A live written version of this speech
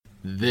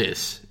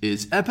This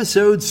is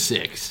episode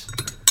 6.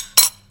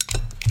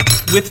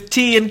 With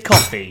tea and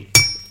coffee.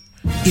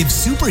 If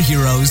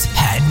superheroes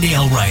had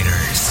nail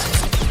writers.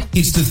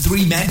 It's the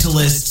three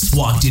mentalists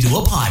walked into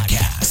a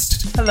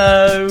podcast.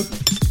 Hello.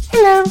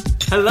 Hello.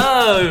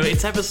 Hello.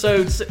 It's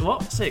episode 6.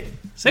 What? 6?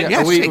 6?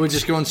 Yeah, we're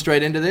just going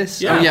straight into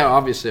this? Yeah. Oh, yeah,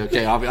 obviously.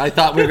 Okay, I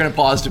thought we were going to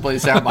pause to play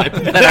the soundbite,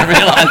 but then I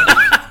realized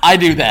I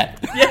do that.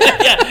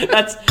 Yeah,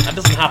 that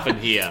doesn't happen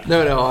here.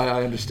 No,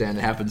 I understand.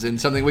 It happens in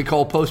something we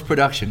call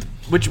post-production.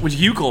 Which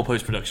you call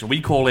post-production.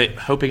 We call it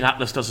hoping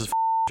Atlas does his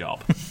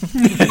job.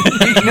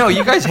 No,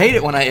 you guys hate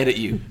it when I edit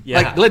you.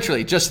 Yeah. Like,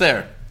 literally, just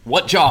there.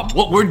 What job?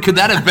 What word could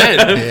that have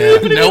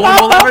been? No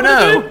one will ever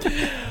know.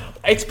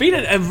 It's been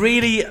a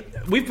really...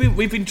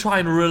 We've been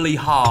trying really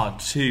hard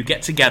to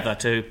get together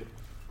to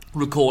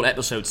record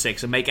episode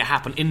 6 and make it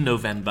happen in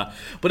November,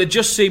 but it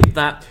just seemed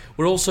that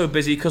we're all so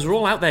busy because we're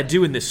all out there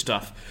doing this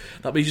stuff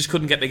that we just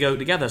couldn't get to go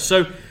together.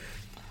 So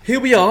here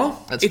we are.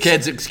 That's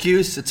Ked's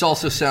excuse. It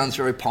also sounds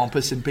very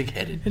pompous and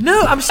big-headed.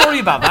 No, I'm sorry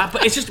about that,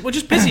 but it's just we're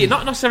just busy,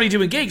 not necessarily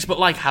doing gigs, but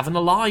like having a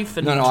life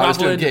and No, traveling. I was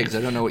doing gigs.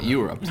 I don't know what you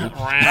were up to.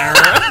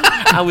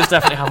 I was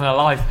definitely having a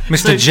life.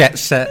 Mr. Jet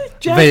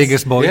Set,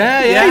 Vegas boy.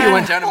 Yeah, you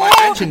went down to my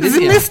mansion, It's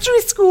didn't a you?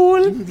 mystery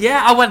school.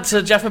 Yeah, I went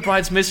to Jeff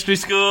McBride's mystery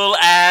school,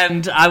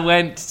 and I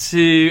went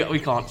to. We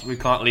can't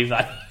leave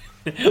that.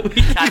 We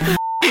can't.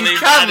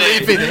 Can't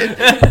leave it in.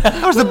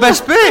 That was the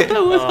best bit.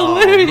 That was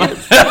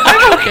hilarious.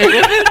 I'm okay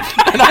with it.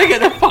 And I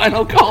get a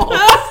final call.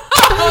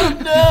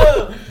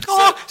 No.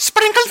 Oh,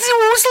 sprinkle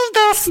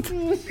the woozle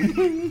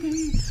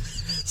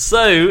dust.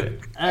 So,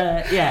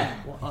 yeah.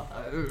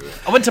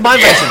 I went to my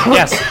mansion.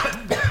 Yes.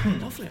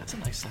 Lovely. That's a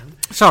nice sound.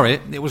 Sorry,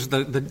 it was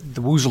the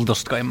woozle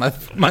dust got in my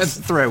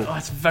throat. Oh,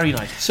 it's very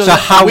nice. So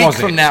how a week was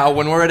it? from now,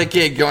 when we're at a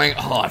gig going,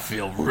 oh, I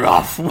feel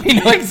rough, we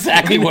know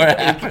exactly where it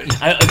happened.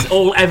 It's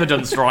all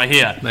evidence right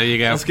here. There you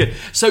go. That's good.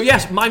 So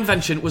yes,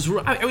 Mindvention was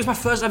my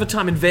first ever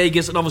time in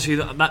Vegas, and obviously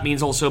that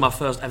means also my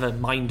first ever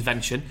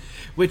Mindvention,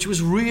 which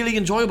was really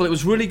enjoyable. It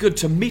was really good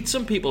to meet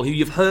some people who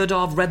you've heard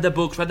of, read their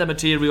books, read their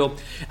material,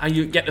 and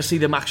you get to see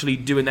them actually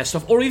doing their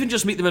stuff, or even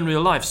just meet them in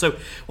real life. So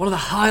one of the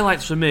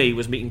highlights for me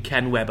was meeting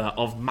Ken Webber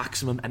of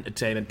Maximum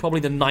Entertainment, probably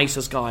the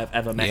nicest guy I've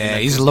ever met. Yeah,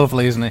 he's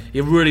lovely, isn't he?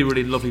 He's a really,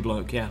 really lovely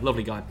bloke. Yeah,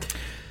 lovely guy.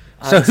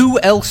 So who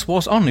else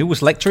was on? Who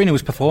was lecturing? Who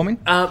was performing?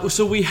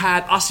 So we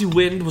had Ossie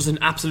Wind was an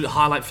absolute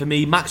highlight for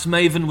me. Max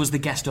Maven was the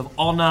guest of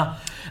honour,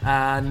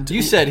 and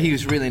You said he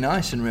was really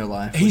nice in real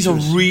life. He's which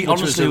was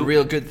honestly a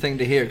real good thing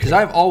to hear, because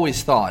I've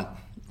always thought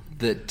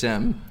that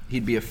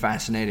he'd be a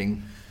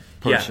fascinating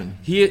person.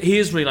 Yeah, he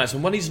is really nice,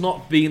 and when he's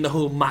not being the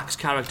whole Max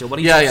character, when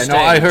he's Yeah, on no, stage,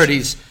 I heard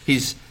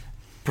he's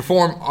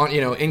performed on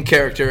in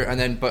character, and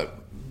then but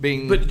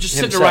just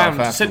sitting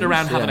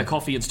around having a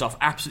coffee and stuff.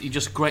 Absolutely,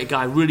 just great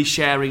guy, really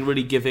sharing,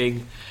 really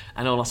giving,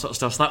 and all that sort of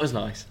stuff. So that was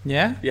nice.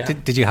 Yeah? Yeah.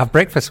 Did you have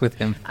breakfast with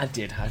him? I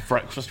did have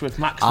breakfast with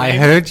Max. I Maven.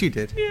 heard you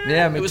did.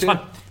 Yeah, me it was too. fun.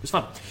 It was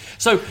fun.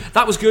 So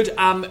that was good.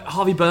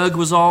 Harvey Berg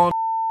was on.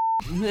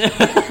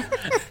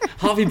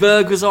 Harvey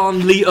Berg was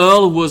on. Lee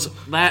Earl was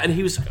there, and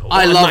he was.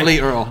 I love Lee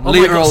Earl. Oh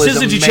Lee my God, Earl is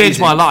Syzygy changed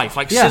my amazing. life.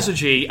 Like Yeah.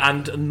 Syzygy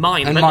and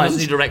mine. And Mental mine's-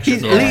 New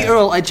Direction. Lee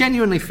Earl, I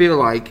genuinely feel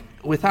like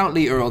without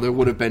Lee Earl, there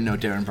would have been no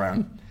Darren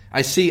Brown.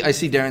 I see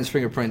Darren's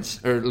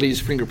fingerprints, or Lee's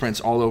fingerprints,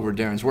 all over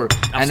Darren's work.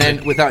 And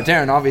then without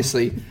Darren,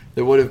 obviously,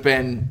 there would have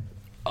been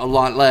a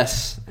lot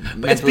less It's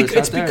mentalists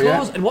because, out there,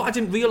 yeah. and what I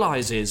didn't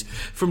realise is,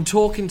 from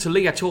talking to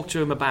Lee, I talked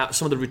to him about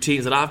some of the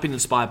routines that I've been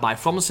inspired by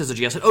from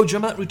Syzygy. I said, oh, do you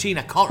remember that routine?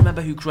 I can't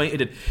remember who created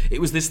it.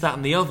 It was this, that,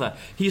 and the other.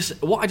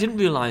 What I didn't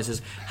realise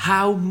is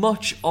how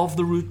much of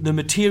the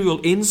material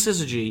in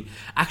Syzygy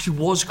actually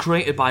was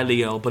created by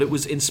Lee Earl, but it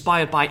was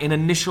inspired by an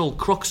initial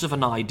crux of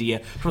an idea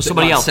from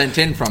somebody Got else. sent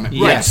in from it. Right,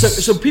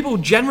 Yes. so people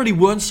generally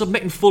weren't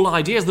submitting full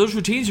ideas. Those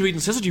routines you read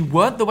in Syzygy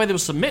weren't the way they were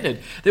submitted.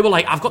 They were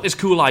like, I've got this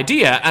cool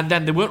idea, and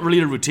then they weren't really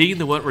a routine,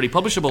 they weren't really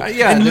publishable.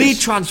 And Lee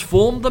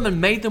transformed them and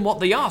made them what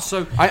they are.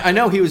 So I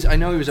know he was a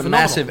Phenomenal.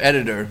 massive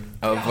editor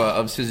of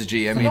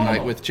Syzygy. I mean,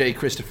 like with Jay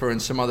Christopher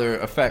and some other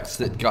effects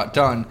that got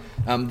done,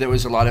 there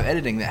was a lot of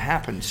editing that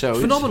happened. So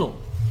it's- phenomenal.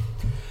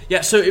 Yeah,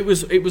 so it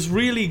was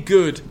really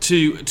good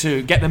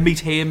to get to meet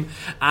him.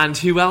 And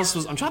who else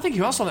was? I'm trying to think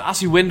who else on it.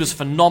 Ossie Wind was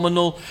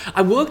phenomenal.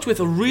 I worked with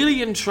a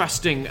really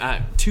interesting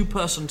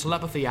two-person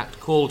telepathy act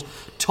called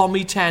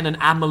Tommy Ten and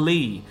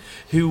Amelie,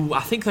 who I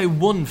think they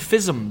won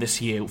FISM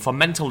this year for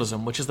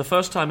Mentalism, which is the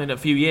first time in a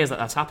few years that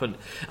that's happened.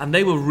 And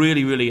they were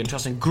really, really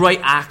interesting. Great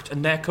act,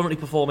 and they're currently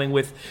performing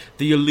with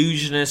the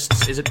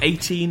Illusionists. Is it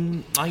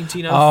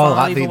 1905? Oh,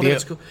 that, or whatever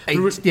it's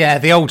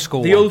called? the old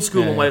school The one. old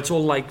school Yeah. one where it's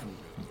all like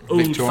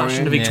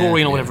old-fashioned Victorian, Victorian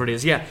yeah, or whatever it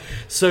is, yeah.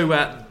 So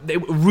they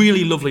were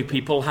really lovely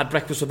people. Had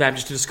breakfast with them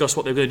just to discuss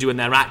what they were going to do in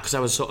their act because I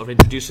was sort of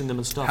introducing them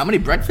and stuff. How many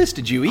breakfasts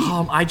did you eat?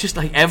 I just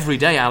every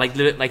day I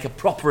like a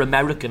proper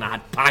American. I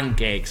had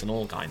pancakes and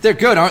all kinds. They're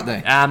good, aren't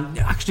they?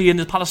 Actually, in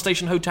the Palace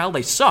Station Hotel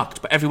they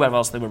sucked, but everywhere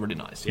else they were really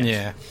nice. Yes.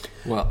 Yeah.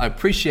 Well, I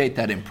appreciate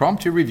that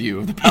impromptu review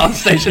of the Palace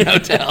Station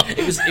Hotel.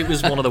 It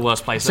was one of the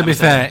worst places. To be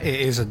I've ever fair, it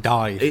is a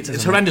dive. It's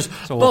isn't horrendous. it?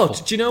 It's awful.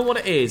 But do you know what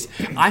it is?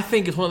 I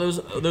think it's one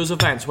of those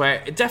events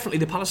where definitely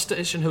the Palace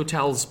Station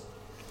Hotel's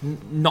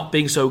not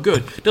being so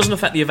good. It doesn't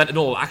affect the event at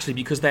all, actually,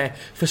 because their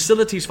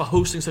facilities for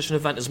hosting such an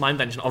event as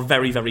Mindvention are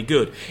very, very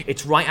good.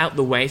 It's right out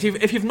the way.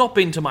 If you've not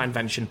been to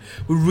Mindvention,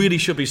 we really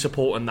should be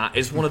supporting that.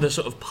 It's one of the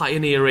sort of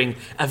pioneering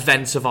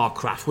events of our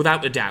craft,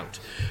 without a doubt,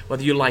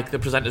 whether you like the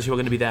presenters who are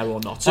going to be there or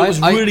not. So it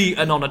was really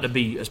an honour to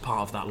be as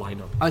part of that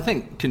lineup. I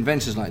think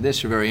conventions like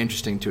this are very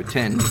interesting to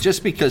attend,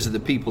 just because of the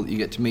people that you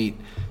get to meet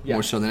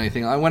more so than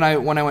anything. When I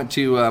went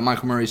to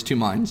Michael Murray's Two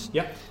Minds,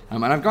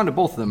 and I've gone to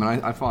both of them,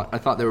 and I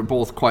thought they were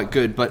both quite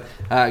good, but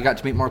I got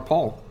to meet Mark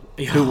Paul,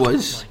 who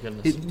was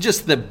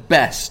just the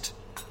best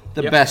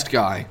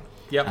guy.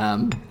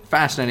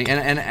 Fascinating,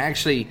 and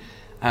actually,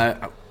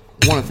 one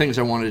of the things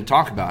I wanted to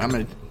talk about, I'm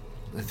going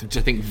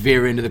to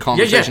veer into the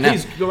conversation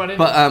please, go right in.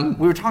 But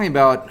we were talking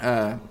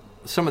about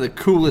some of the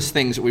coolest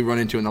things that we run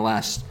into in the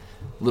last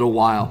little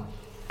while,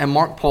 and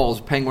Mark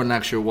Paul's Penguin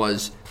lecture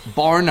was,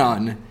 bar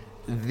none,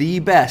 the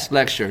best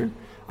lecture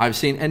I've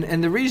seen,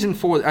 and the reason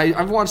for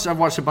I've watched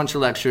a bunch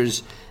of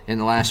lectures in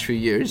the last few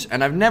years,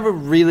 and I've never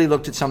really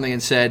looked at something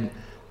and said,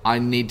 I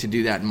need to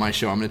do that in my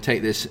show. I'm going to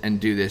take this and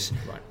do this.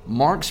 Right.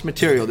 Mark's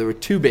material, there were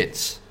 2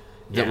 bits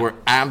that were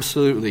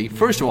absolutely,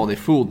 first of all, they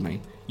fooled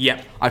me.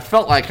 Yeah, I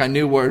felt like I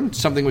knew where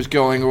something was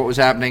going or what was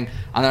happening,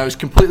 and I was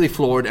completely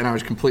floored and I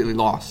was completely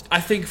lost. I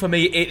think for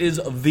me, it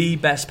is the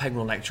best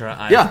Penguin lecture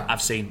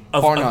I've seen.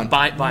 Bar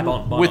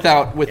none.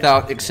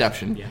 Without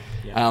exception. Yeah.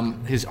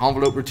 His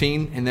envelope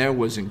routine in there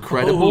was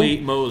incredible. Holy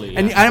moly!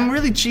 And I'm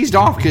really cheesed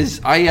off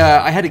because I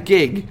had a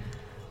gig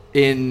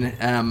in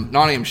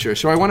Nottinghamshire,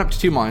 so I went up to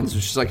Two Minds,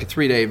 which is like a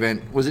 3-day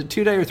event. Was it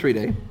 2-day or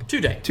 3-day?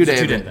 2-day. 2-day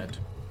event.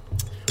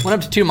 Went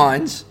up to Two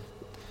Minds.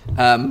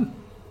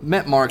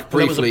 Met Mark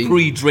briefly. That was a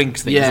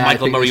pre-drinks thing. Yeah,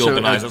 Michael Murray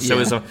organised it,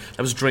 so there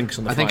was drinks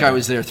on the Friday. I think I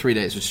was there 3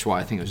 days, which is why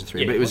I think it was a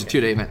 3. But it was a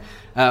 2-day event.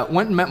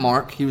 Went and met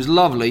Mark. He was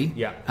lovely.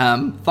 Yeah.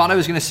 Thought I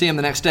was going to see him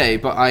the next day,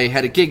 but I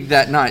had a gig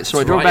that night, so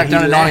I drove back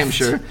down to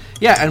Nottinghamshire.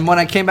 Yeah, and when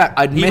I came back,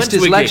 I'd missed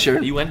his lecture.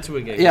 You went to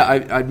a gig. Yeah,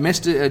 I'd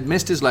missed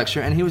his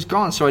lecture, and he was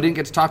gone, so I didn't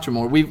get to talk to him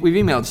more. We've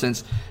emailed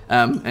since,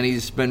 and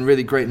he's been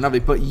really great and lovely.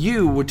 But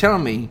you were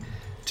telling me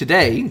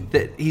today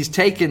that he's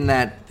taken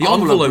the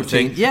envelope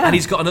thing, and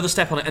he's got another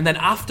step on it, and then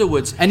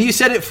afterwards, and you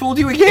said it fooled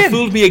you again. It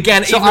fooled me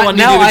again. So even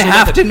now I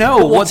have to know.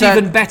 But what's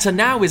even better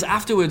now is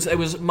afterwards it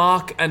was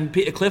Mark and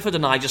Peter Clifford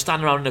and I just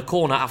standing around in a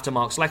corner after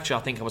Mark's lecture. I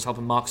think I was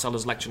helping Mark sell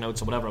his lecture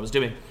notes or whatever I was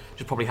doing,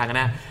 just probably hanging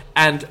out.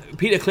 And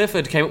Peter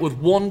Clifford came up with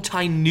one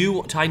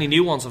tiny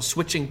nuance of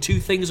switching 2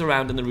 things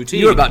around in the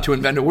routine. You were about to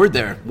invent a word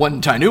there. One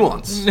tiny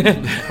nuance.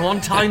 One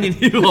tiny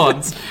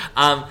nuance.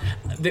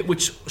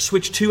 Which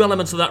switched 2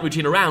 elements of that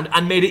routine around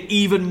and made it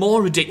even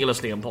more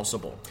ridiculously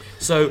impossible.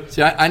 So,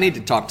 see, I need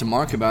to talk to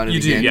Mark about it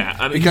again. You do,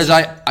 yeah. Because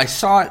I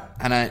saw it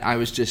and I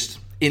was just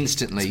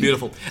instantly. It's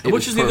beautiful. And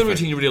which is the other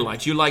routine you really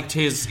liked? You liked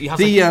his.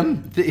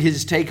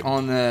 His take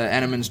on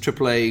Enemann's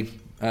AAA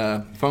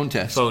phone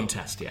test. Phone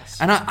test, yes.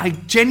 And I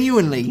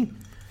genuinely,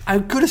 I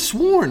could have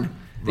sworn.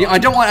 Right. I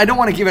don't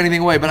want to give anything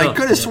away, but I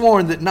could have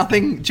sworn that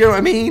nothing. Do you know what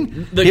I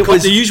mean?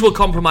 The usual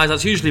compromise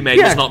that's usually made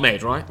was not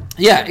made, right?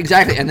 Yeah,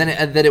 exactly. And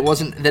then that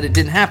it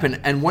didn't happen.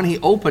 And when he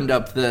opened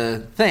up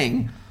the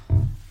thing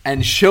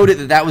and showed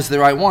it that was the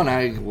right one,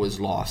 I was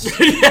lost.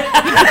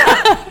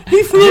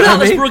 He flew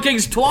Atlas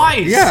Brookings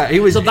twice. Yeah,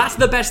 he was. So that's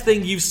the best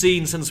thing you've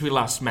seen since we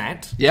last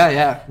met.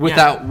 Yeah.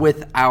 Without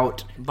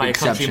by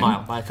exception.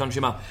 By a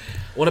country mile.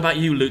 What about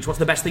you, Luke? What's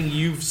the best thing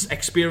you've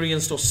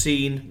experienced or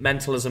seen,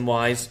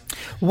 mentalism-wise?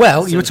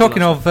 Well, you were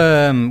talking of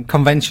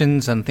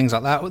conventions and things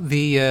like that.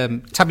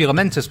 The Tabula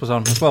Mentis was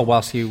on as well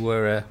whilst you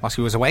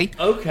was away.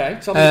 Okay,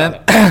 tell me about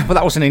it. But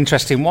that was an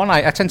interesting one.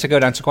 I tend to go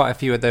down to quite a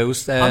few of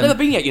those. I've never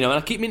been yet, and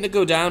I keep meaning to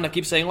go down. I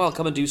keep saying, well, I'll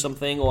come and do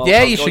something. Or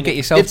you should get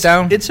yourself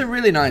down. It's a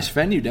really nice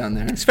venue down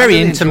there. It's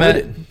very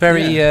intimate,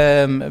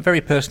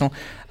 very personal,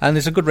 and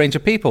there's a good range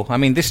of people. I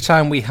mean, this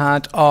time we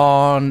had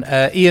on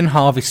Ian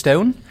Harvey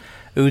Stone,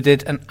 who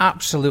did an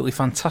absolutely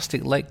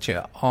fantastic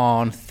lecture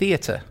on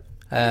theatre,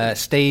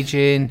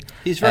 staging.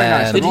 He's very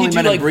nice. Did he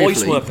do like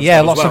voice work?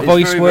 Yeah, lots of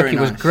voice work. It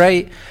was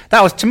great.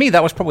 That was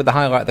probably the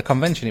highlight of the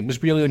convention. It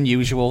was really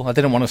unusual. I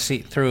didn't want to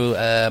sit through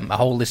a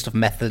whole list of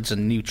methods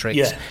and new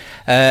tricks.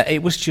 Yeah.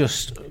 It was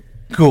just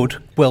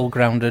good,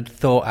 well-grounded,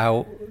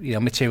 thought-out,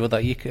 material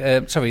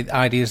that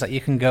ideas that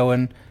you can go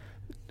and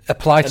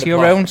apply to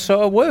your own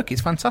sort of work. It's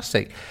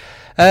fantastic.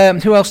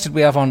 Who else did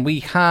we have on? We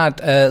had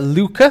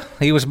Luca.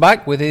 He was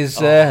back with his.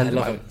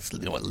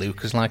 What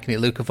Luca's like, isn't it?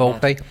 Luca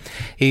Volpe.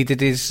 He did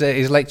his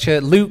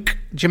lecture. Luke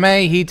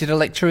Jamay, he did a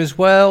lecture as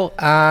well.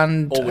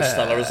 And always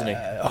stellar, isn't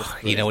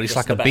he? He's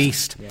like a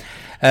beast.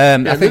 Yeah.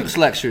 I think Luke's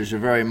lectures are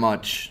very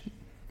much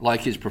like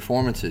his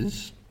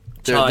performances.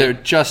 They're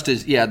just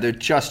as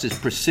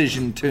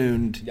precision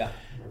tuned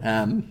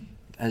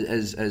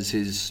as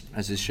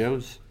his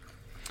shows.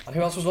 And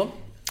who else was on?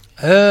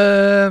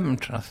 I'm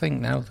trying to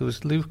think now. There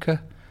was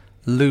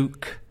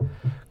Luke,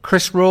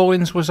 Chris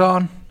Rawlins was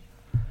on,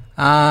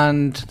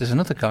 and there's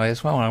another guy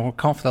as well. I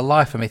can't for the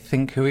life of me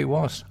think who it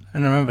was.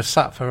 And I remember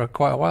sat for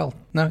quite a while.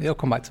 No, it'll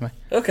come back to me.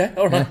 Okay,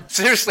 all right.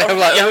 Seriously, I'm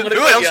like, who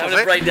else? I'm having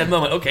a brain dead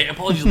moment. Okay,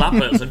 apologies to that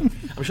person.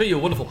 I'm sure you're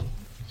wonderful.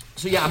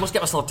 So yeah, I must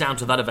get myself down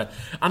to that event.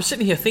 I'm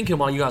sitting here thinking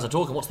while you guys are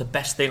talking, what's the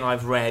best thing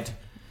I've read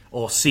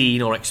or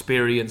seen or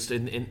experienced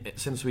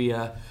since we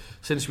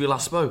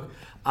last spoke?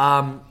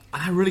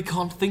 I really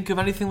can't think of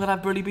anything that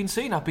I've really been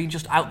seeing. I've been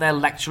just out there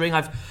lecturing.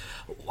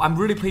 I'm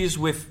really pleased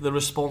with the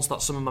response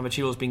that some of my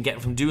material has been getting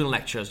from doing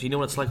lectures. You know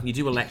what it's like when you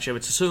do a lecture.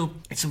 It's a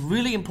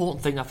really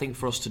important thing, I think,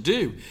 for us to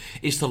do,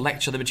 is to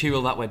lecture the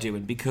material that we're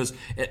doing, because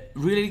it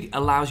really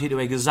allows you to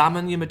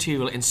examine your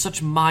material in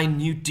such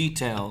minute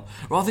detail,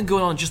 rather than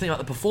going on and just thinking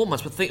about the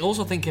performance, but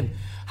also thinking,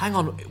 hang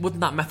on,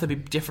 wouldn't that method be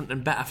different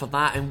and better for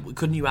that, and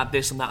couldn't you add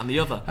this and that and the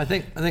other? I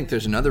think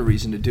there's another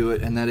reason to do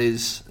it, and that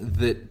is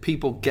that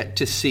people get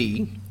to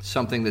see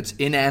something that's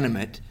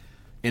inanimate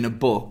in a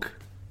book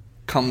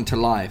come to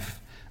life.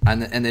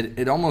 And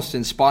it almost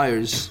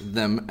inspires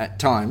them at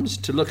times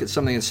to look at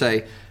something and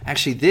say,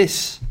 actually,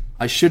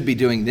 I should be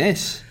doing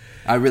this.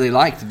 I really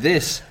liked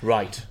this.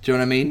 Right. Do you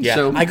know what I mean? Yeah.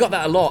 So, I got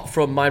that a lot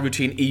from my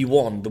routine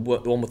E1, the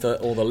one with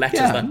all the letters.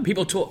 Yeah. That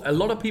people talk. A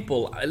lot of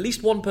people, at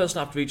least one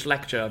person after each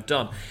lecture I've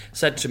done,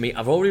 said to me,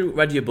 "I've already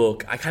read your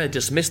book. I kind of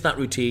dismissed that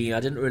routine. I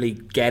didn't really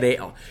get it,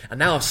 and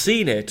now I've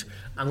seen it.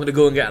 I'm going to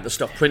go and get the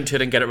stuff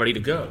printed and get it ready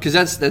to go." Because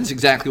that's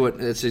exactly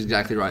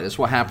right. That's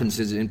what happens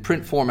is in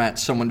print format,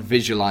 someone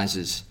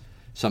visualizes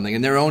something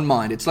in their own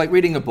mind. It's like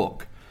reading a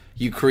book.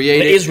 You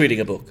create it. It is reading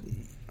a book.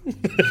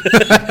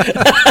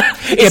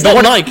 It's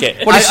not like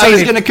it. I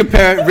was going to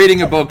compare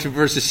reading a book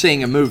versus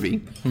seeing a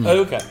movie.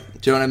 Okay.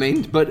 Do you know what I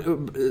mean? But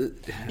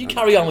you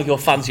carry on with your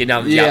fancy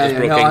analogy.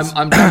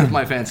 I'm done with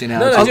my fancy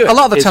analogy. A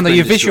lot of the time, though,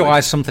 you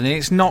visualize something, and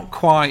it's not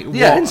quite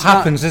what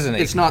happens, isn't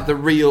it? It's not the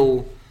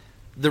real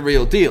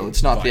deal.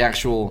 It's not the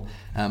actual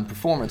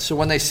performance. So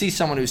when they see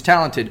someone who's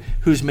talented,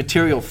 whose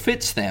material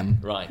fits them,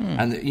 right,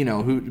 and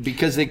who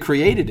because they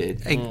created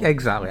it,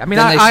 exactly. I mean,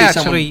 I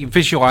actually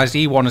visualized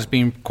E1 as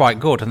being quite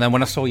good, and then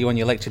when I saw you on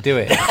your lecture do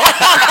it,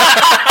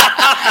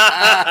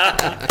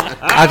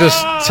 I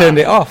just turned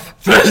it off.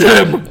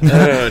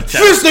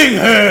 Fisting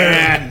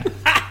him.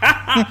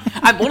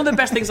 And one of the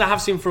best things I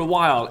have seen for a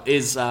while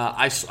is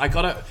I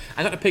got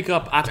to pick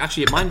up at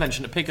my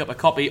invention to pick up a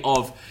copy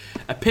of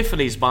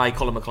Epiphanies by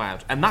Colin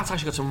MacLeod, and that's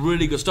actually got some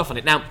really good stuff on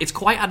it. Now it's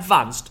quite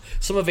advanced.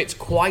 Some of it's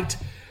quite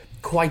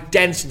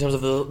dense in terms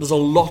of there's a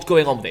lot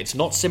going on with it. It's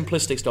not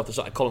simplistic stuff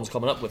that Colin's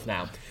coming up with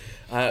now.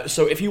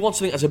 So if you want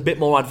something that's a bit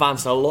more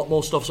advanced, a lot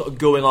more stuff sort of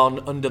going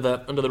on under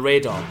the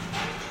radar.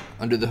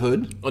 Under the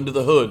hood? Under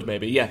the hood,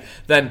 maybe, yeah.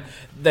 Then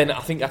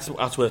I think that's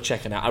worth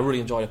checking out. I really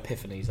enjoyed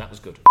Epiphanies. That was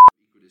good.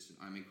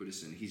 I'm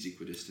equidistant. He's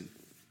equidistant.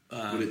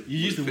 You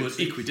used the word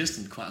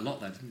equidistant quite a lot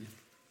there, didn't you?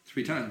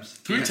 3 times.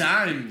 3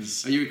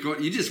 times. Are you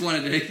record? You just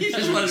wanted to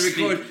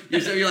record.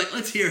 You're like,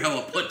 let's hear how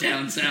a put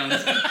down sounds. On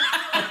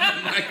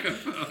the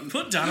microphone.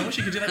 Put down. I wish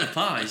you could do that with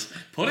pies.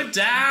 Put it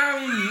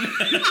down.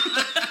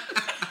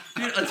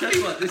 Dude, I'll tell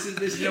you what. This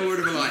is no word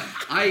of a lie.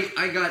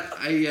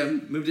 I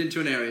moved into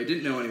an area,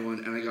 didn't know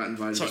anyone, and I got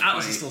invited. So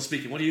Atlas is still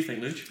speaking. What do you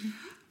think, Luch?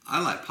 I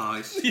like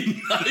pies.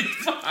 You like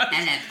pies?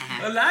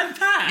 I like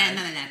pie.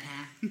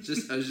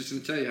 I was just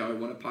going to tell you how I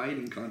won a pie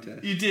eating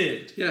contest. You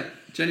did? Yeah,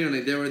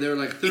 genuinely. There were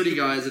like 30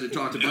 guys that had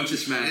talked a bunch of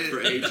smack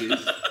for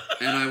ages,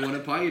 and I won a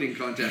pie eating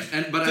contest.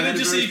 But did they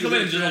just see you come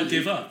in and just all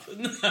give up? They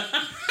give up.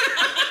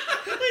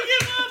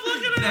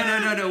 Look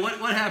at it. No.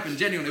 What happened?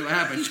 Genuinely, what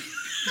happened?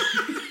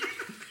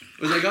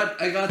 was I got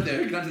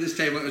there, got to this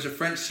table. It was a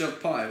French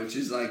silk pie, which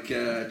is like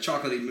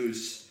chocolatey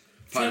mousse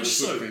pie with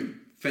whipped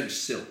cream. French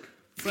silk.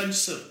 French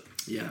silk.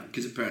 Yeah,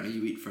 because apparently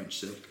you eat French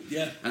silk.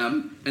 Yeah.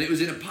 And it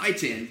was in a pie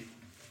tin.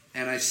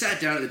 And I sat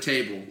down at the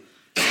table,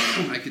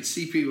 and I could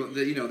see people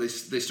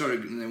that, they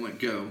started and they went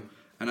go.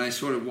 And I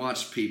sort of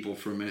watched people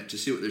for a minute to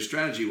see what their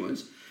strategy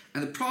was.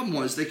 And the problem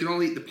was they could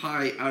all eat the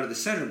pie out of the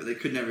center, but they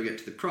could never get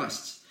to the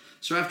crusts.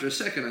 So after a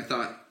second, I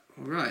thought,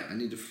 all right, I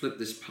need to flip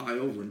this pie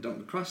over and dump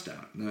the crust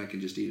out. And then I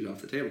can just eat it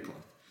off the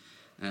tablecloth.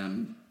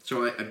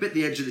 So I bit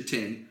the edge of the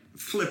tin,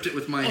 flipped it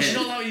with my head. Oh, so you're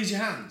not allowed to use your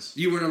hands?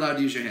 You weren't allowed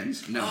to use your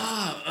hands, no.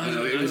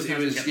 No, it was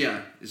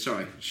yeah,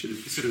 sorry.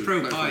 It's a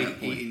pro pie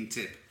eating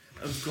tip.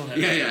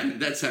 Yeah,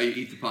 that's how you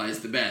eat the pie. Is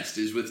the best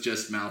is with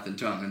just mouth and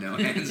tongue and no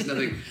hands,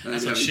 nothing.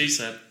 That's what she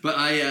said. But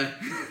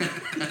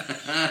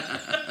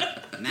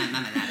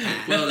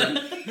well then.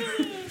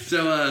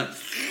 So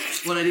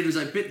what I did was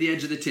I bit the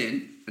edge of the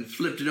tin and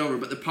flipped it over,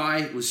 but the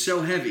pie was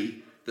so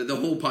heavy that the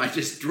whole pie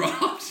just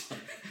dropped,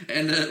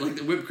 and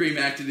the whipped cream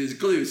acted as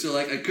glue. So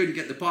I couldn't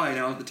get the pie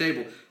now off the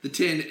table. The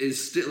tin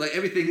is still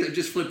everything that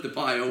just flipped the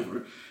pie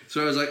over.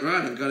 So I was like,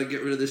 right, I've got to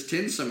get rid of this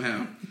tin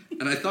somehow.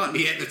 And I thought...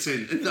 He ate the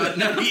tin. He ate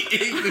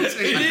the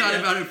tin. I thought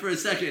about it for a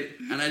second,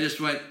 and I just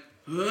went...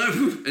 and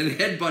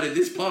headbutted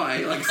this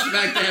pie,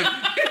 smack dab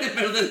in the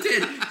middle of the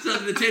tin, so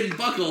the tin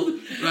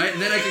buckled, right?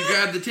 And then I could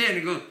grab the tin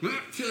and go...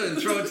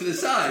 and throw it to the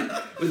side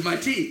with my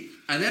teeth.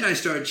 And then I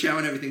started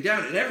chowing everything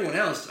down. And everyone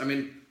else,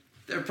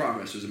 their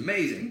progress was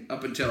amazing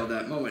up until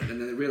that moment.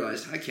 And then they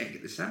realized, I can't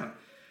get this out.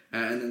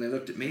 And then they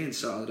looked at me and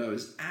saw that I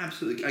was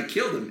absolutely... I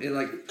killed them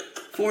in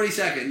 40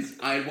 seconds.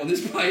 I had won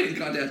this pie eating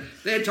contest.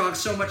 They had talked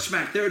so much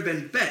smack. There had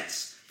been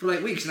bets for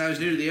weeks, and I was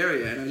new to the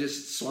area, and I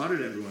just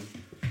slaughtered everyone.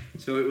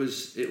 So it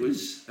was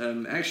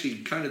actually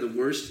kind of the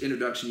worst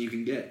introduction you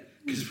can get.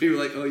 Because we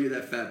were like, oh, you're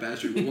that fat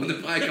bastard who won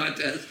the pie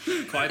contest.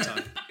 Quiet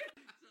time.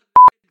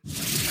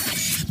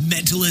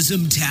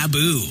 Mentalism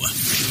Taboo.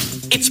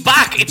 It's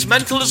back. It's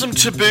Mentalism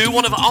Taboo,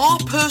 one of our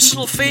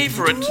personal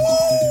favourite.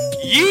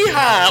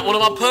 Yeehaw! One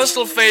of our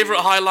personal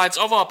favourite highlights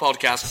of our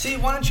podcast. See,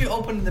 why don't you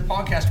open the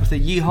podcast with a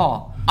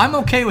yeehaw? I'm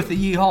okay with the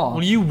yeehaw.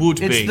 Well, you would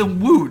be. It's the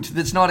woot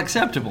that's not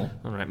acceptable.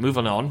 All right,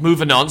 moving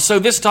on. So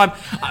this time,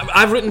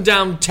 I've written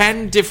down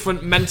 10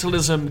 different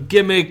mentalism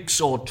gimmicks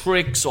or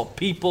tricks or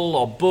people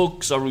or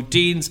books or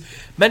routines,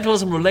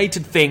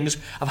 mentalism-related things.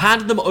 I've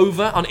handed them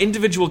over on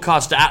individual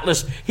cards to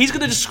Atlas. He's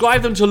going to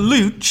describe them to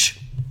Luch,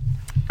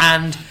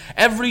 and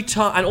every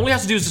time, and all he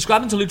has to do is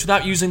describe them to Luch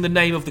without using the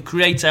name of the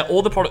creator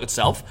or the product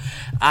itself.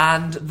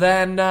 And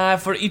then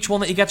for each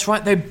one that he gets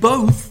right, they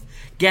both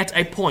get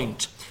a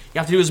point. You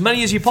have to do as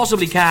many as you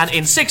possibly can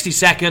in 60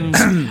 seconds,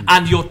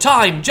 and your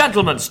time,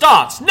 gentlemen,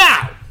 starts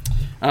now!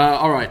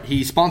 All right,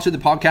 he sponsored the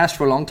podcast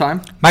for a long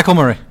time. Michael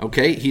Murray.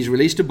 Okay, he's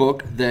released a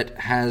book that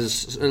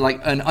has,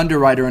 like, an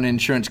underwriter in an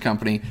insurance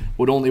company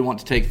would only want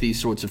to take these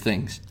sorts of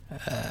things.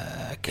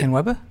 Ken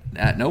Webber?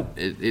 Nope.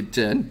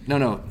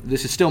 No.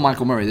 This is still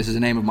Michael Murray. This is the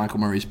name of Michael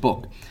Murray's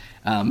book.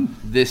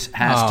 This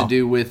has to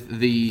do with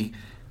the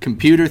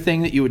computer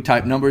thing that you would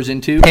type numbers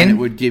into, and it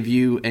would give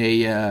you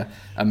a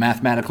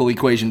mathematical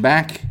equation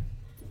back.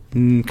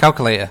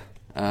 Calculator.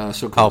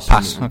 So close.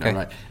 Pass.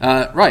 Okay.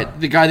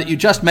 Right. The guy that you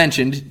just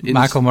mentioned.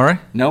 Michael Murray?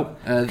 Nope.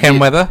 Ken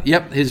Webber?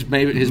 Yep. His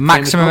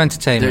Maximum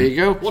Entertainment. There you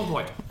go. 1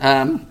 point.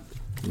 I'm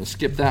going to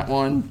skip that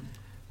one.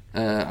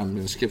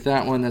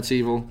 That's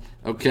evil.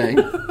 Okay.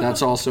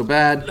 That's also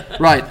bad.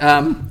 Right.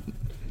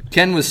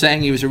 Ken was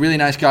saying he was a really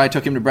nice guy. I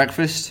took him to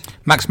breakfast.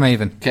 Max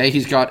Maven. Okay.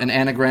 He's got an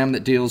anagram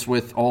that deals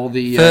with all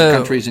the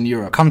countries in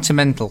Europe.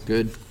 Continental.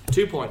 Good.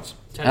 2 points.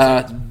 10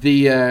 seconds.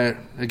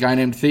 A guy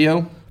named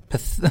Theo.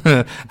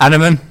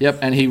 Animan. Yep,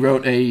 and he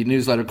wrote a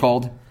newsletter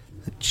called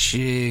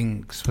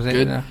Jinx. Was it?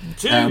 Good.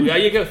 2. There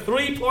you go.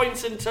 3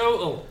 points in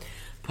total.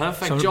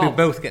 Perfect So job. we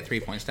both get 3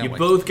 points, don't we? You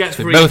both get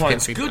So 3 both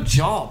points. get 3 Good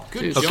job.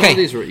 Good job. Some of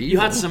these were evil. You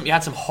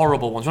had some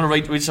horrible ones. You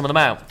want to read some of them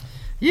out?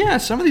 Yeah,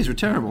 some of these were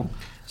terrible.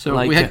 So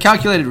Like we had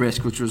Calculated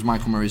Risk, which was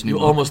Michael Murray's new You're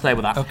book. almost there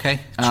with that.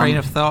 Okay. Train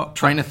of Thought.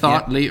 Train of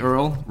Thought, Yeah. Lee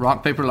Earl,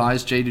 Rock, Paper,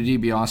 Lies, J.D.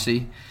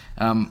 DiBiase,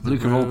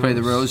 Luke of Old Pay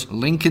the Rose,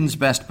 Lincoln's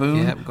Best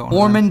Boon, Yeah, go on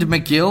Ormond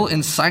McGill,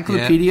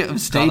 Encyclopedia Yeah, of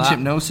Stage got that.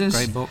 Hypnosis,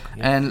 Great book.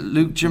 and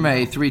Luke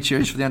Germay, 3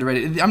 Cheers for the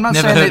Underrated. I'm not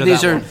Never saying heard that of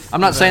these that are. one.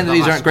 I'm not saying that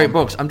these Last aren't great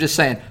one. books. I'm just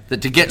saying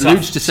that to get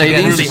Luch to say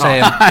Yeah, these, really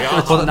hard.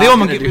 Well, the not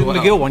Ormond gonna do well.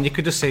 McGill one, you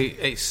could just say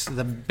it's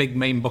the big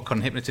main book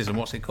on hypnotism.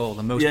 What's it called?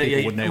 And most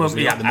people would know it was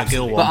the McGill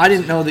absolutely. one. But I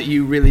didn't know that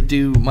you really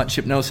do much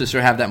hypnosis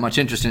or have that much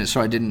interest in it,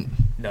 so I didn't.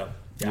 No.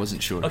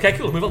 Wasn't sure. Okay,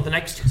 cool. Move on to the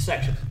next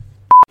section.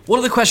 One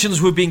of the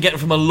questions we've been getting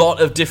from a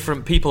lot of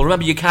different people.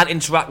 Remember, you can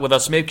interact with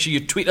us. Make sure you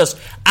tweet us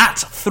at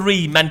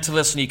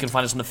 3Mentalists, and you can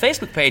find us on the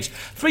Facebook page.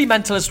 3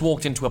 Mentalists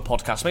walked into a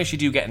podcast. Make sure you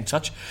do get in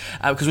touch,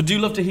 because we do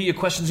love to hear your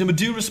questions, and we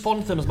do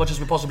respond to them as much as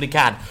we possibly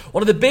can.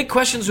 One of the big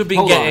questions we've been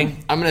Hold getting... on.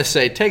 I'm going to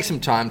say, take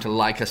some time to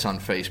like us on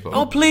Facebook.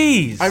 Oh,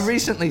 please! I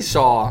recently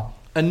saw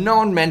a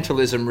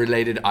non-mentalism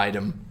related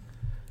item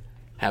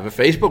have a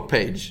Facebook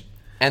page,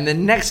 and the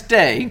next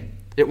day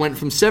it went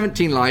from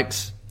 17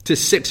 likes to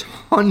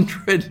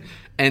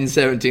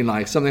 617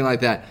 likes, something like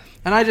that.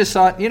 And I just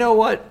thought, you know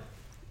what?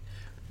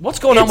 What's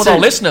going on with our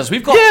listeners?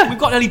 We've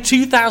got nearly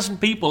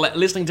 2,000 people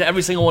listening to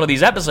every single one of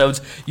these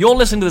episodes. You're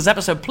listening to this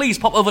episode, please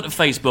pop over to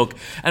Facebook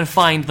and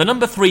find the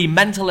number 3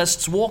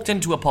 Mentalists walked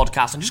into a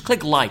podcast and just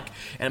click like,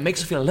 and it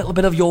makes us feel a little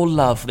bit of your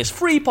love for this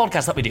free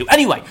podcast that we do.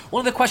 Anyway, one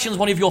of the questions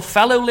one of your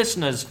fellow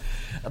listeners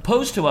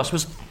posed to us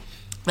was,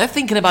 they're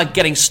thinking about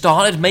getting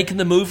started, making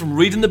the move from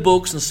reading the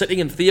books and sitting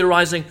and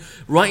theorizing,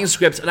 writing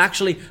scripts, and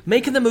actually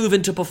making the move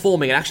into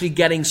performing and actually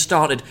getting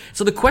started.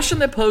 So the question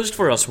they posed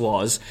for us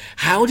was,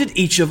 how did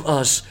each of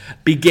us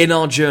begin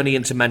our journey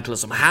into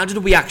mentalism? How did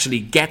we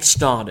actually get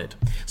started?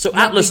 So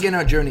Not Atlas... begin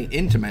our journey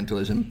into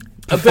mentalism.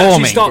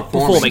 Performing. Start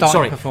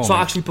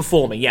Performing.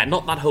 performing. Yeah,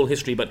 not that whole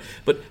history, but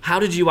how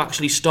did you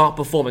actually start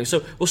performing?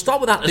 So we'll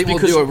start with Atlas. I think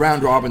because we'll do a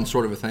round robin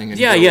sort of a thing. And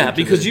go yeah, into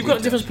because the you've got a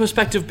details. different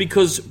perspective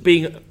because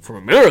being from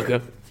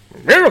America.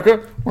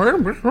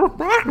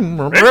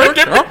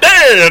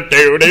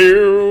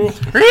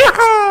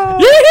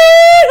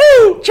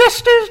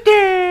 Chester's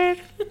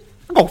dead.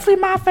 Go free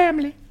my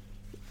family.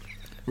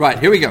 Right,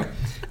 here we go.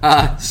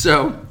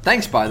 So,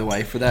 thanks, by the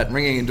way, for that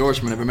ringing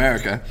endorsement of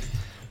America.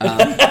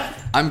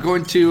 I'm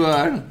going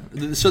to...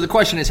 so the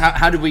question is,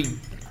 how did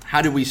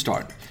we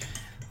start?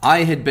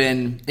 I had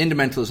been into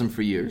mentalism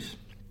for years,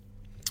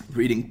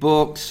 reading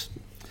books,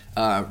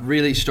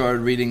 really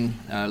started reading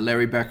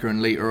Larry Becker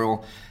and Lee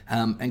Earl,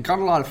 and got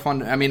a lot of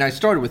fun. I mean, I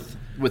started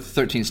with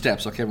 13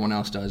 Steps, like everyone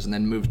else does, and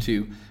then moved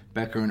to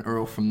Becker and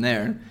Earl from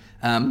there.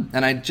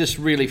 And I just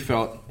really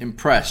felt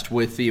impressed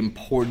with the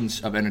importance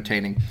of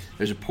entertaining.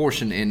 There's a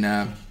portion in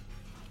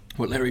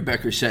what Larry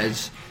Becker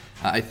says.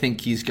 I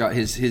think he's got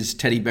his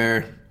teddy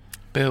bear.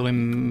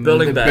 Building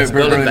bears.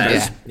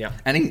 Yeah. Yeah.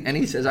 And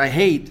he says, I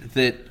hate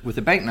that with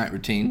a bank night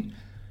routine,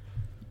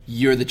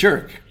 you're the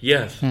jerk.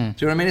 Yes. Do you know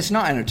what I mean? It's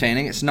not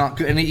entertaining. It's not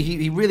good. And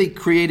he really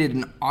created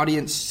an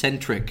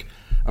audience-centric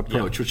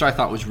approach, which I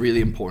thought was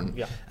really important.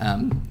 Yeah.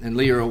 And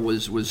Lee Earl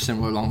was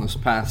similar along those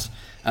paths.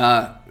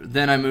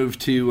 Then I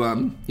moved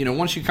to,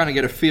 once you kind of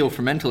get a feel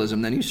for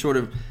mentalism, then you sort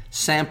of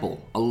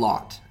sample a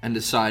lot and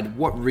decide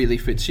what really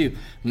fits you.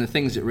 And the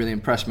things that really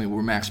impressed me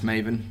were Max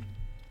Maven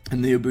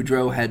and Leo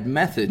Boudreau had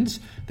methods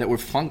that were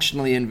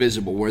functionally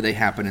invisible where they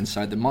happen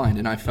inside the mind.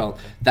 And I felt,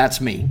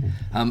 that's me.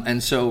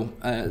 And so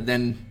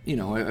then,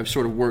 I've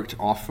sort of worked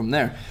off from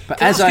there. But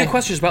Can I ask you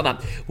questions about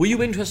that? Were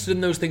you interested in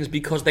those things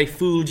because they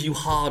fooled you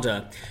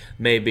harder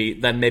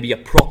than maybe a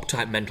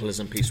prop-type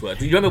mentalism piece were?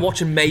 Do you remember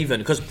watching Maven?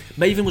 Because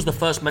Maven was the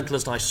first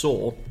mentalist I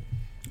saw,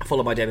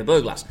 followed by David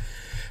Berglas.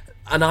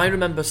 And I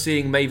remember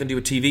seeing Maven do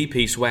a TV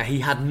piece where he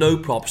had no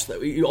props.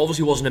 He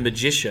obviously wasn't a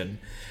magician.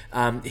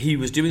 He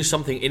was doing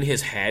something in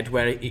his head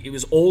where it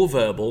was all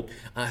verbal,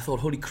 and I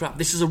thought, holy crap,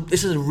 this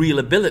is a real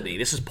ability.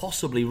 This is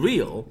possibly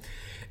real.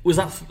 Was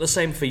that the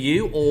same for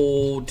you,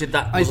 or wasn't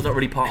that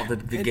really part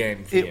of the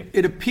game for you?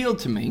 It appealed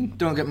to me,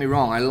 don't get me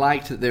wrong. I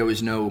liked that there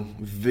was no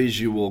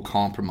visual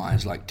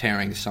compromise, like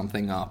tearing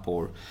something up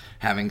or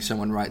having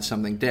someone write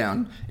something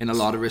down in a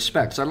lot of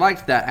respects. I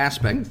liked that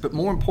aspect, but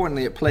more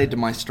importantly, it played to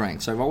my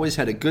strengths. I've always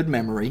had a good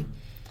memory.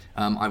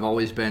 I've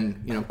always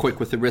been, quick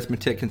with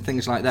arithmetic and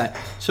things like that.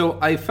 So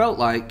I felt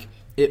like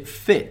it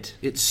fit.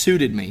 It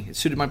suited me. It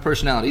suited my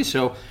personality.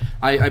 So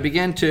I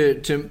began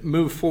to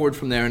move forward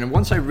from there. And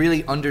once I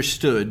really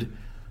understood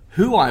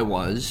who I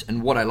was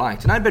and what I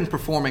liked, and I'd been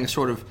performing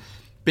sort of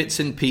bits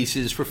and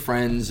pieces for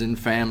friends and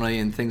family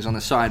and things on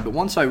the side, but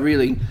once I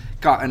really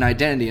got an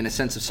identity and a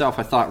sense of self,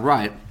 I thought,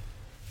 right,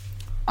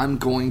 I'm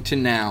going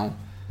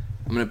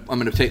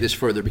to take this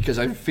further because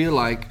I feel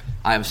like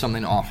I have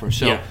something to offer.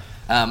 So. Yeah.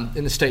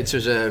 In the States,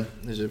 there's a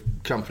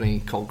company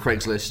called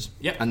Craigslist,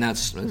 and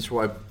that's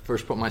where I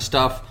first put my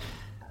stuff,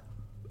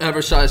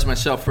 advertised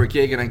myself for a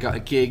gig, and I got a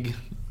gig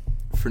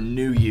for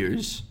New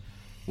Year's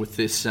with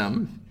this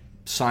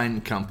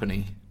sign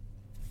company.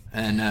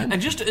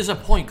 And just as a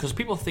point, because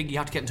people think you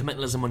have to get into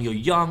mentalism when you're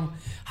young,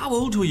 how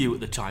old were you at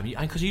the time?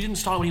 Because you didn't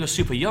start when you were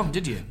super young,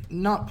 did you?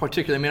 Not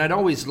particularly. I mean, I'd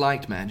always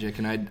liked magic,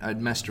 and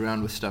I'd messed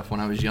around with stuff when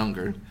I was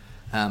younger.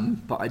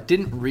 But I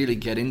didn't really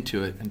get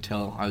into it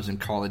until I was in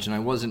college, and I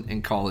wasn't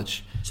in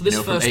college. So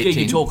this first gig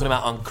you're talking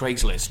about on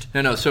Craigslist?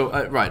 No. So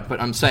right,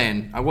 but I'm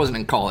saying I wasn't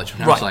in college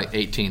when I was like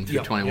 18 through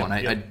 21.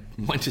 I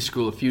went to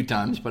school a few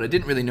times, but I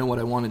didn't really know what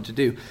I wanted to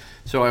do.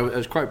 So I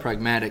was quite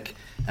pragmatic.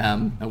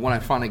 And when I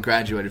finally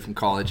graduated from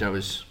college, I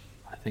was,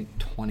 I think,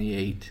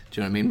 28.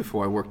 Do you know what I mean?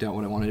 Before I worked out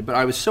what I wanted to do. But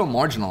I was so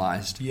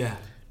marginalized. Yeah.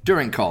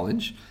 During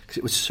college, because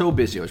it was so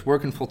busy. I was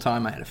working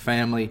full-time, I had a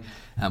family,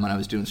 and I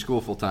was doing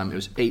school full-time. It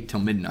was 8 till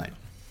midnight.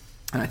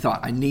 And I thought,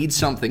 I need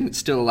something that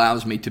still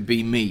allows me to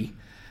be me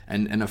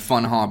and a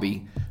fun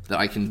hobby that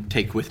I can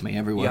take with me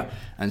everywhere. Yeah.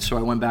 And so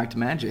I went back to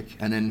magic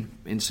and then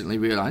instantly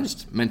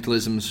realized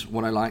mentalism's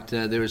what I liked.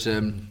 There was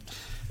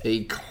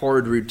a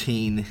card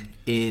routine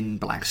in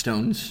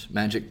Blackstone's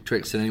magic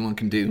tricks that anyone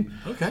can do.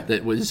 Okay.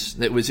 That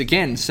was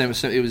again, so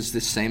it was the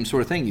same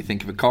sort of thing. You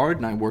think of a card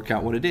and I work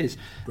out what it is.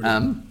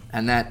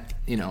 And that,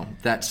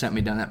 that sent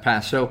me down that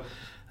path. So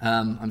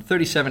I'm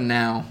 37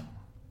 now.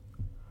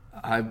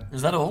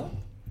 Is that all?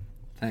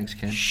 Thanks,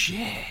 Ken.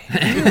 Shit.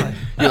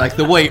 You're like,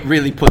 the weight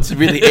really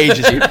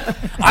ages you.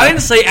 I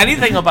didn't say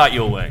anything about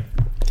your weight.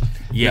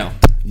 Yeah. No.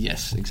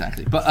 Yes,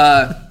 exactly.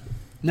 But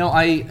no,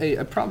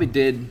 I probably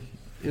did.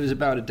 It was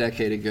about a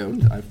decade ago.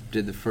 I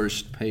did the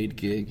first paid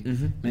gig,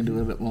 maybe a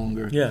little bit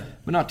longer. Yeah.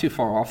 But not too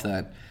far off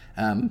that.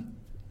 And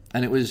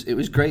it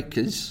was great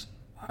because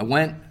I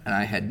went and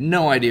I had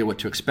no idea what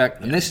to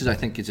expect. And this is, I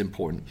think, is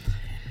important.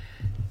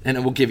 And it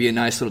will give you a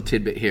nice little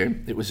tidbit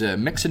here. It was a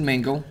mix and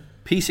mingle,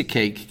 piece of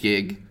cake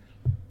gig.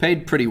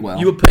 Paid pretty well.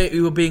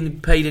 You were being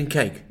paid in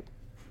cake?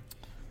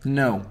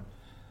 No.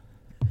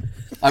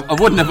 I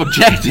wouldn't have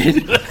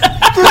objected.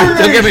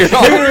 Don't get me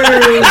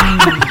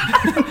wrong.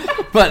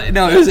 But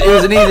no, it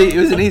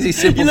was an easy,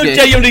 simple gig. You look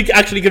genuinely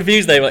actually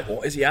confused there. Like,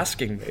 what is he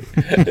asking me?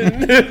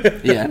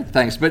 Yeah,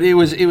 thanks. But it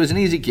was an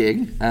easy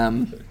gig.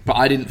 But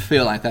I didn't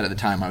feel like that at the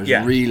time. I was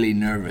really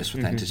nervous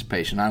with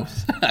anticipation. I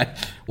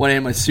went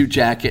in my suit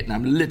jacket and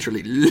I'm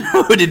literally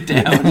loaded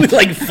down with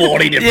like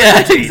 40 different.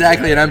 Yeah,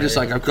 exactly. And I'm just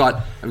like, I've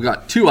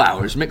got 2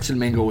 hours mix and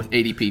mingle with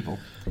 80 people.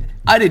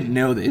 I didn't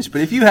know this,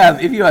 but if you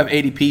have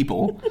 80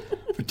 people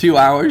for 2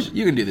 hours,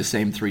 you can do the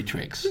same 3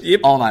 tricks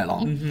all night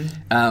long.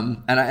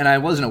 And I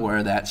wasn't aware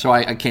of that, so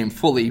I came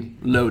fully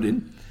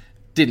loaded.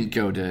 Didn't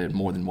go to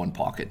more than one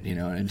pocket,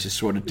 and just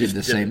sort of did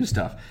the same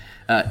stuff.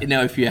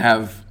 If you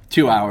have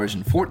 2 hours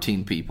and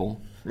 14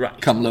 people,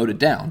 come loaded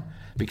down,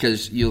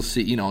 because you'll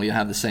see, you'll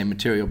have the same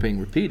material being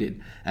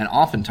repeated, and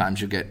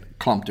oftentimes you'll get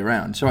clumped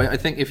around. So I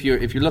think if you're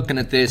looking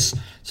at this,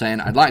 saying,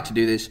 I'd like to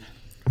do this,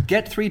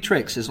 get 3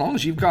 tricks. As long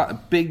as you've got a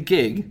big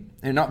gig,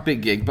 and not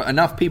big gig, but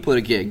enough people at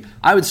a gig,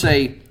 I would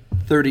say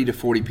 30 to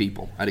 40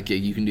 people at a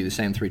gig, you can do the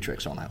same 3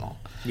 tricks all night long.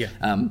 Yeah.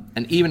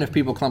 And even if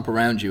people clump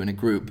around you in a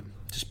group,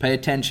 just pay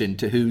attention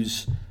to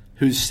who's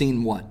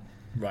seen what.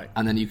 Right.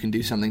 And then you can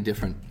do something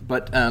different.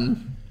 But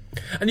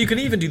And you can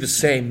even do the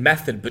same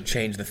method but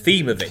change the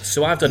theme of it.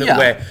 So I've done it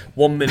where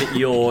 1 minute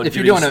you're if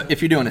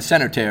you're doing a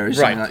center tear,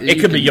 right? It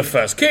could be your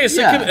first kiss,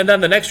 and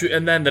then the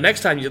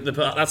next time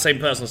that same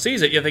person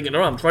sees it, you're thinking,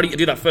 "Oh, I'm trying to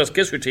do that first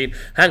kiss routine.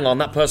 Hang on,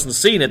 that person's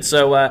seen it."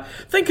 So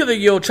think of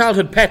your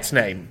childhood pet's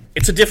name.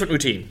 It's a different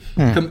routine,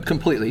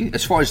 completely,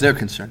 as far as they're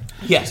concerned.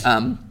 Yes.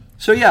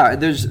 So yeah,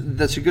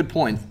 that's a good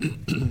point.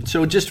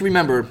 So just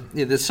remember,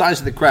 the size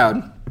of the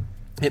crowd,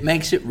 it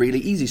makes it really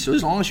easy. So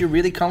as long as you're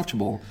really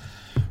comfortable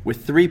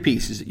with 3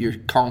 pieces that you're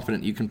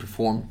confident you can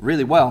perform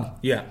really well,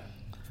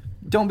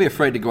 don't be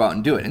afraid to go out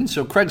and do it. And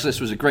so Craigslist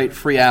was a great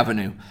free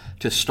avenue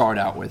to start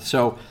out with.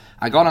 So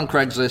I got on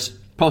Craigslist,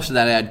 posted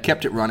that ad,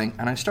 kept it running,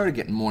 and I started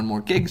getting more and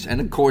more gigs.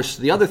 And of course,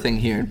 the other thing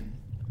here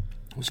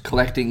was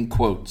collecting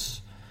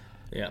quotes.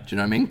 Yeah. Do you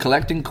know what I mean?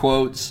 Collecting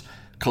quotes,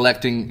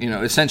 collecting,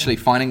 essentially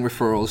finding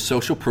referrals,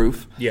 social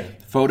proof,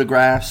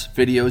 photographs,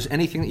 videos,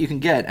 anything that you can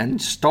get,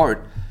 and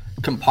start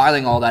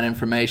compiling all that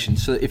information.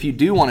 So if you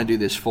do want to do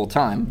this full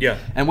time,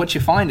 and what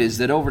you find is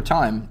that over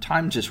time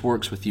just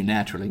works with you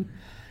naturally.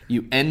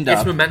 You end up...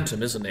 It's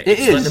momentum, isn't it? It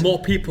is. Like the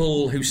more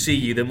people who see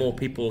you, the more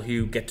people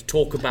who get to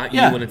talk about you,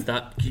 and it's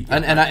that...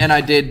 And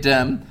I did...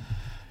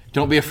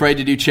 don't be afraid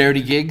to do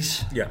charity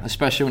gigs, Yeah.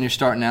 especially when you're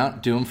starting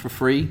out. Do them for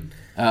free.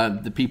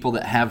 The people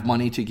that have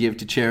money to give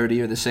to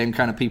charity are the same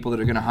kind of people that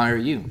are going to hire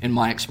you, in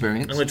my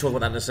experience. I'm going to talk about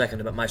that in a second,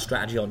 about my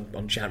strategy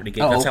on charity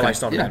gigs. That's how I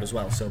started out as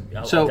well. So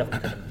I'll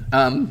definitely...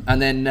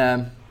 and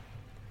then,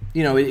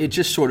 it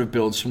just sort of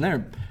builds from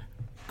there.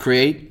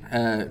 Create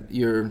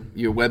your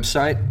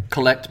website,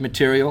 collect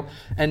material,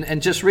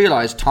 and just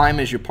realize time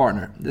is your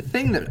partner. The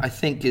thing that I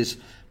think is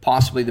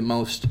possibly the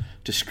most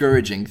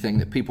discouraging thing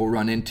that people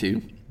run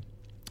into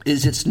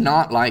is it's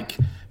not like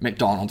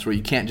McDonald's where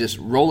you can't just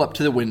roll up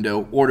to the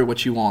window, order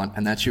what you want,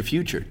 and that's your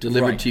future,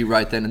 delivered to you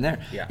right then and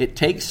there. Yeah. It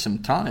takes some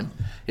time.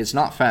 It's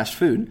not fast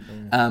food.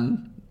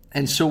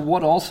 And so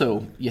what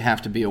also you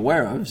have to be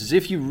aware of is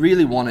if you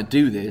really want to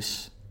do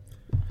this,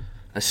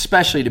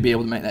 especially to be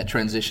able to make that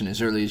transition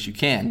as early as you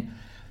can,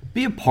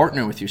 be a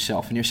partner with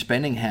yourself and your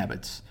spending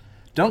habits.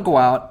 Don't go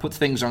out, put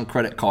things on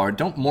credit card.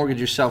 Don't mortgage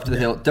yourself to the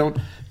hilt.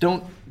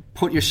 Don't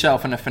put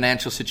yourself in a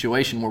financial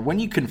situation where when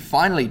you can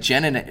finally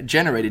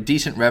generate a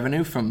decent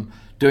revenue from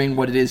doing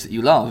what it is that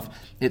you love,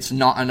 it's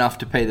not enough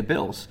to pay the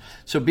bills.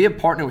 So be a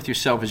partner with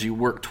yourself as you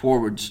work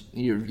towards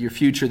your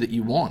future that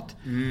you want.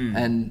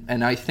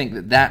 And I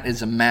think that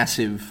is a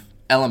massive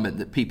element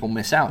that people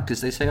miss out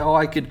because they say, oh,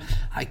 I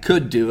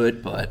could do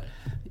it, but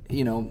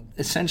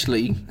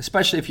essentially,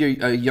 especially if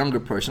you're a younger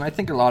person, I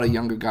think a lot of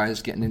younger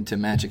guys getting into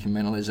magic and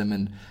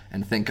mentalism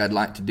and think I'd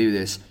like to do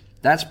this.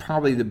 That's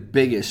probably the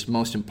biggest,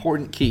 most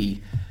important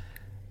key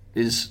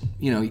is,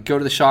 you go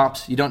to the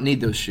shops, you don't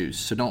need those shoes,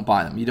 so don't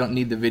buy them. You don't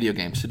need the video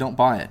games, so don't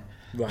buy it.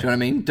 Right. Do you know what I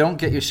mean? Don't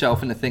get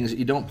yourself into things that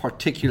you don't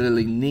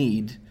particularly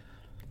need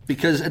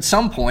because at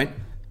some point,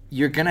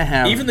 you're going to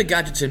have... Even the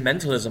gadgets in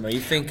mentalism, are you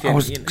thinking... I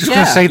was just going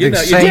to say the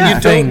same thing. You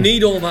don't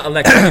need all that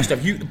electronic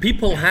stuff.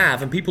 People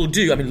have, and people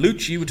do. I mean,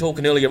 Luch, you were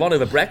talking earlier on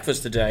over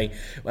breakfast today,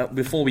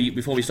 before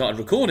we started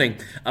recording,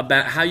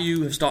 about how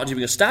you have started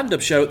doing a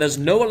stand-up show. There's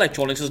no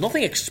electronics. There's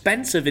nothing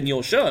expensive in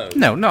your show.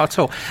 No, not at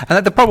all.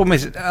 And the problem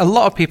is, a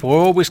lot of people are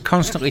always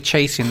constantly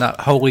chasing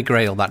that holy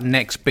grail, that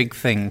next big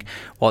thing,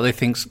 what they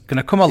think's going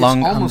to come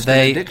along. It's almost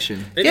an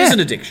addiction. It is an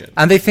addiction.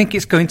 And they think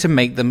it's going to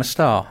make them a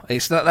star.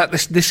 It's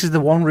this is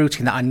the one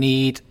routine that I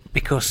need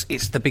because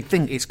it's the big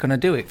thing. It's going to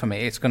do it for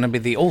me. It's going to be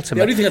the ultimate.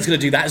 The only thing that's going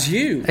to do that is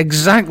you.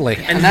 Exactly.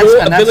 And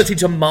your ability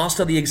to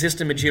master the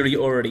existing material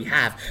you already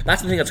have.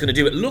 That's the thing that's going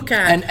to do it. Look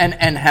at...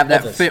 And have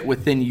that fit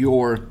within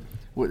your...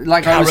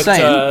 Like character, I was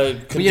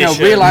saying,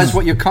 condition. Realize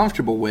what you're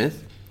comfortable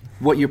with,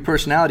 what your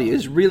personality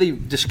is, really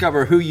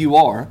discover who you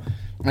are.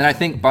 And I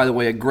think, by the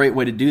way, a great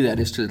way to do that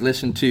is to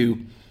listen to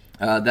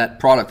that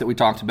product that we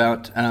talked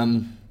about,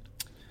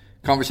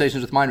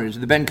 Conversations with Mind Readers,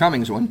 the Ben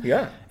Cummings one.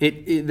 Yeah.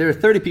 There are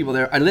 30 people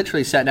there. I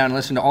literally sat down and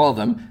listened to all of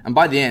them, and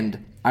by the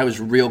end, I was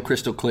real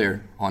crystal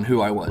clear on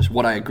who I was,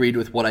 what I agreed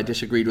with, what I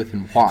disagreed with,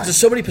 and why. There's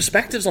so many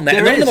perspectives on that.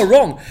 And none of them are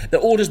wrong. They're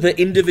all just the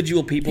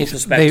individual people's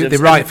perspectives.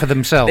 They write for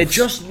themselves.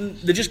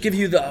 They just give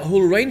you the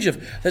whole range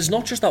of... There's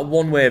not just that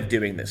one way of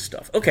doing this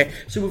stuff. Okay,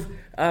 so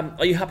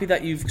are you happy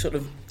that you've sort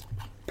of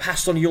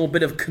passed on your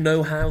bit of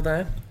know-how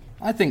there?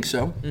 I think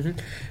so. Mm-hmm.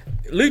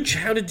 Luch,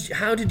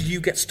 how did you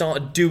get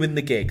started doing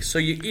the gigs? So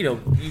you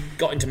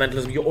got into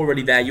mentalism. You're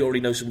already there. You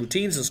already know some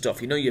routines and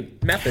stuff. You know your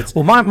methods.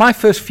 Well, my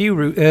first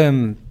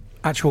few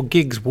actual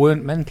gigs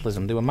weren't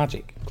mentalism. They were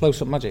magic,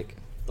 close-up magic.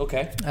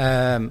 Okay.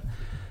 And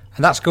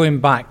that's going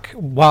back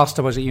whilst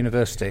I was at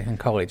university and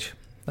college.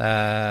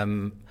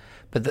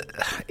 But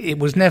it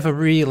was never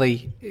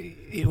really...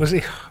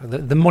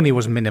 The money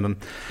was minimum.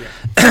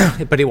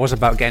 Yeah. But it was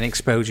about getting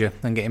exposure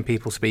and getting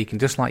people speaking,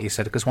 just like you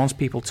said, because once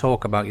people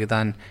talk about you,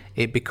 then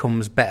it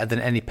becomes better than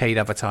any paid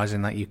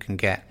advertising that you can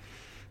get.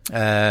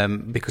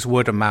 Because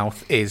word of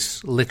mouth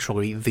is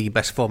literally the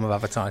best form of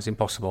advertising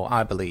possible,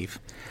 I believe.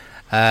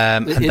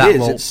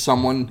 It's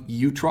someone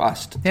you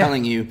trust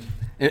telling you,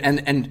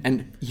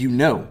 and you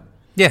know.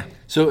 Yeah.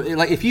 So,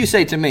 like, if you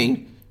say to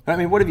me, I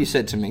mean, what have you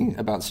said to me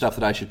about stuff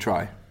that I should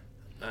try?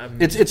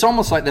 It's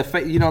almost like like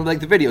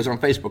the videos on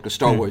Facebook of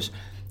Star Wars.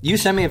 You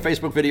send me a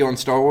Facebook video on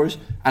Star Wars,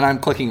 and I'm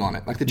clicking on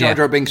it, like the Jar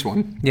Jar Binks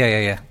one.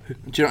 Yeah. Do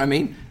you know what I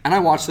mean? And I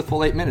watched the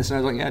full 8 minutes, and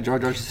I was like, yeah, Jar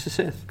Jar's the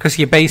Sith. Because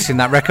you're basing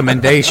that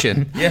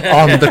recommendation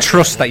on the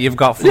trust that you've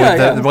got for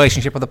the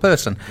relationship with the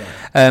person.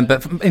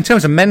 But in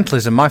terms of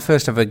mentalism, my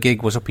first ever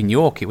gig was up in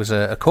York. It was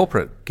a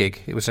corporate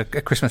gig. It was a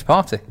Christmas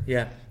party.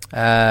 Yeah.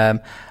 And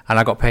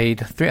I got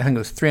paid, I think it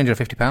was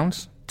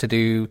 £350 to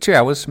do 2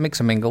 hours, mix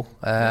and mingle,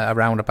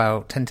 around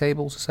about 10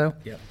 tables or so.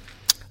 Yeah.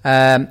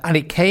 And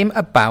it came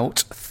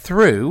about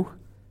through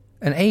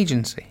an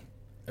agency.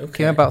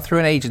 Okay. Came about through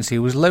an agency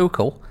who was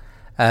local,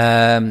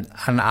 and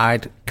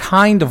I'd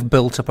kind of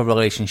built up a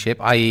relationship.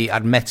 I.e.,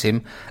 I'd met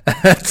him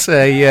at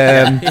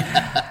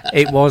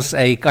it was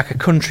like a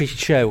country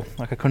show,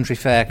 like a country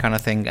fair kind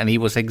of thing, and he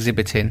was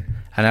exhibiting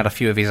and had a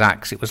few of his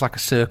acts. It was like a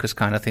circus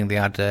kind of thing. They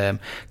had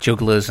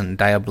jugglers and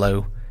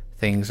Diablo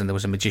things, and there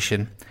was a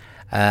magician.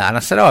 And I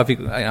said,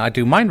 I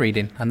do mind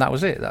reading, and that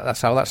was it.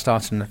 That's how that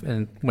started.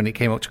 And when it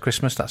came up to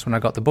Christmas, that's when I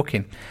got the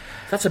booking.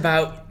 That's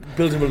about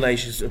building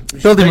relationships.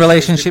 Building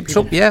relationships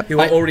up, yeah.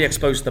 Who are already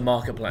exposed to the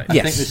marketplace. I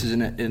think this is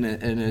an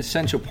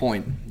essential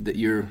point that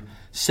you're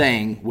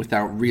saying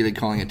without really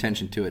calling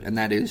attention to it, and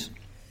that is,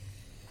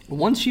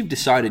 once you've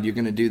decided you're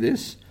going to do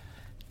this,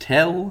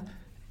 tell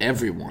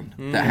everyone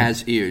that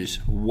has ears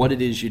what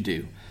it is you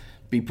do.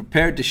 Be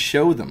prepared to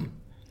show them.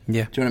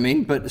 Yeah. Do you know what I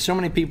mean? But so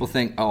many people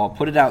think, I'll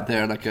put it out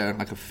there like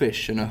a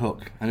fish in a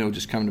hook, and it'll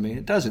just come to me.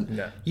 It doesn't.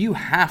 No. You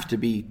have to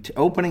be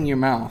opening your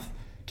mouth,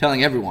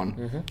 telling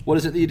everyone, what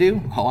is it that you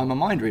do? Oh, I'm a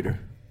mind reader.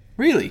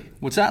 Really?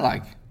 What's that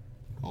like?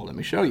 Oh, let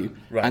me show you.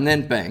 Right. And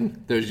then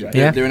bang,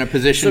 they're in a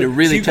position to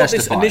really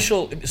testify.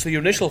 So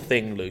your initial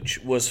thing,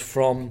 Luch, was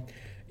from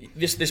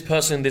this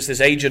person,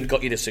 this agent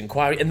got you this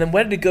inquiry, and then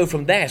where did it go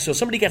from there? So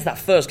somebody gets that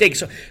first gig.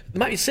 So they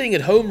might be sitting at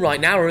home right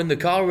now or in the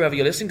car, wherever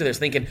you're listening to this,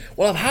 thinking,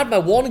 well, I've had my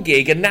one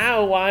gig, and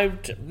now I'm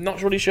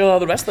not really sure how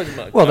the rest of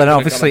them. Well, then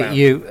obviously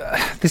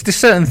there's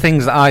certain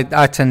things that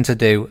I tend to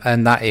do,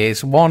 and that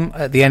is, one,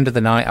 at the end of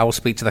the night, I will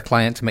speak to the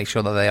client to make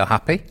sure that they are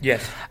happy.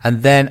 Yes.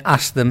 And then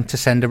ask them to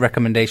send a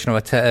recommendation or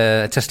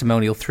a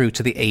testimonial through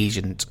to the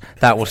agent.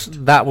 That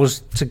was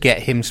to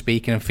get him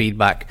speaking and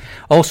feedback.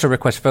 Also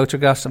request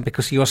photographs, and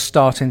because you're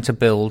starting to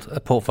build a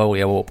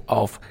portfolio up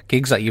of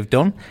gigs that you've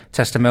done,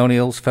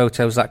 testimonials,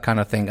 photos, that kind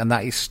of thing, and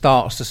that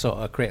starts to sort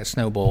of create a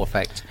snowball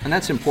effect. And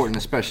that's important,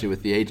 especially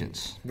with the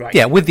agents. Right.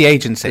 Yeah, with the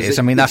agents it is.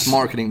 I mean, that's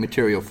marketing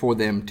material for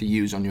them to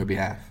use on your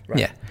behalf.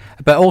 Right. Yeah,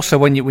 but also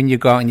when you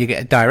go out and you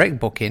get a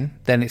direct booking,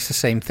 then it's the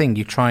same thing.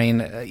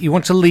 You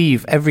want to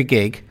leave every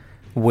gig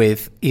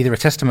with either a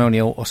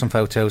testimonial or some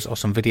photos or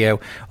some video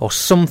or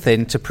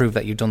something to prove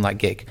that you've done that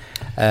gig,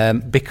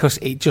 because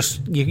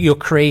you're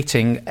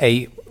creating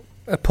a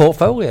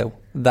portfolio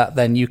that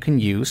then you can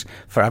use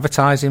for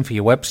advertising, for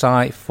your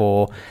website,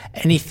 for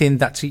anything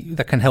that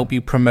can help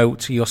you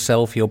promote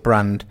yourself, your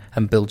brand,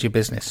 and build your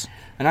business.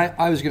 And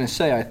I was going to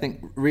say, I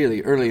think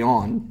really early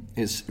on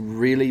is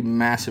really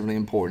massively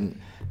important.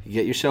 You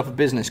get yourself a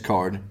business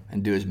card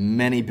and do as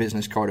many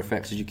business card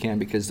effects as you can,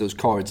 because those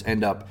cards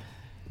end up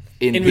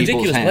in people's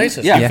ridiculous hands.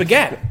 places. Yeah. You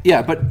forget.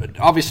 Yeah, but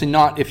obviously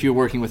not if you're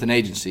working with an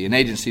agency. An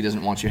agency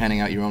doesn't want you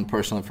handing out your own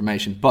personal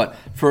information. But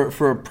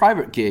for a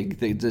private gig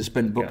that's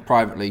been booked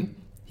privately,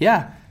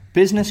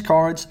 business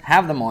cards,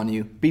 have them on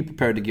you. Be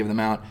prepared to give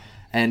them out,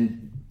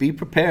 and be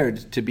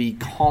prepared to be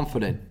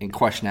confident in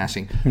question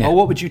asking. Yeah. Oh,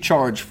 what would you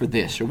charge for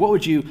this? Or what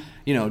would you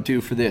do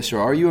for this? Or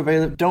are you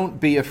available? Don't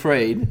be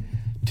afraid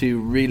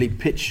to really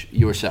pitch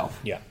yourself.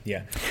 Yeah.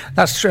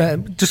 That's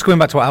just going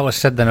back to what Alice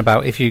said then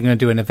about if you're going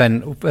to do an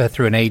event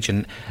through an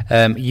agent,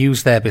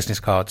 use their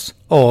business cards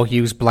or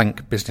use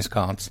blank business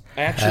cards.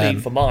 I actually,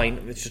 for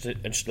mine, it's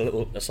just a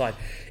little aside,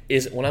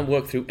 is when I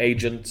work through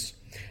agents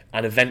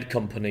and event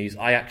companies,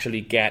 I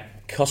actually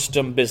get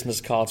custom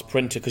business cards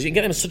printed, because you can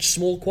get them in such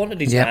small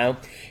quantities now,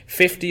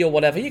 50 or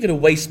whatever. You're going to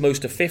waste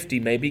most of 50,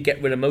 maybe,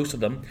 get rid of most of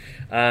them.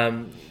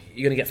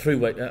 You're going to get through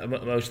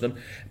most of them,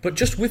 but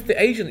just with the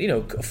agent,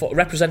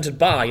 represented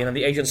by,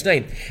 the agent's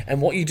name.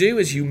 And what you do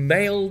is you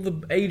mail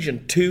the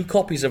agent 2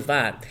 copies of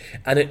that,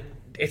 and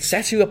it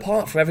sets you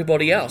apart from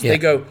everybody else. Yeah. They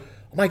go,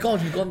 oh my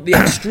God, you've gone the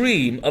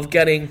extreme of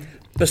getting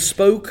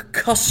bespoke,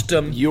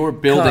 custom. You're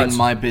building cards.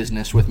 My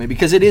business with me,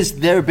 because it is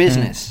their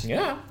business.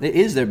 Yeah, it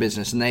is their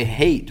business, and they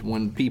hate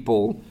when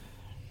people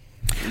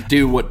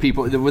do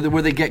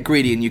where they get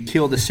greedy and you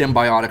kill the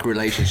symbiotic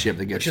relationship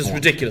that gets formed. Which is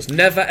ridiculous.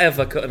 Never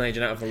ever cut an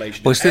agent out of a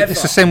relationship. Well,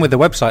 it's the same with the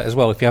website as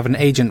well. If you have an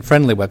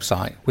agent-friendly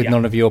website with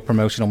none of your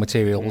promotional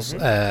materials,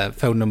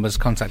 phone numbers,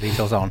 contact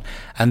details on,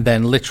 and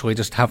then literally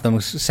just have them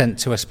sent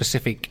to a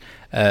specific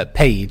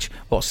page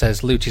what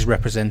says Luch is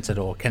represented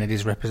or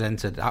Kennedy's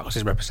represented, Atlas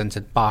is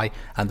represented by,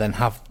 and then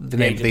have the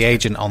name of the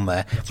agent on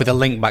there with a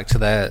link back to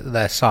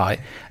their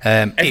site.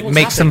 It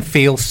makes them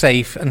feel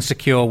safe and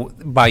secure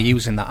by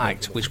using that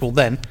act, which will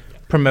then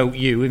promote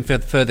you in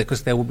further,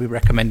 because they will be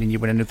recommending you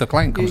when another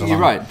client comes along. You're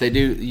right. They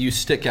do. You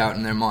stick out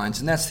in their minds,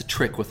 and that's the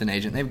trick with an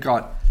agent. They've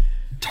got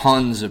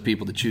tons of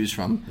people to choose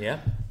from. Yeah.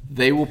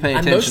 They will pay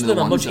and attention most to of the them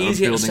are ones much that are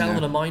easier to building sell their-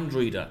 than a mind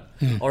reader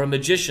or a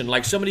magician.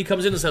 Like somebody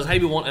comes in and says, hey,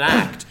 we want an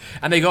act.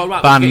 And they go,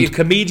 right, Band. we'll get you a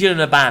comedian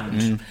and a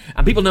band.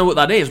 And people know what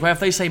that is. Where if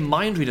they say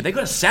mind reader, they've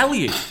got to sell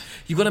you.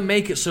 You've got to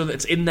make it so that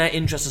it's in their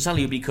interest to sell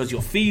you because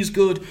your fee's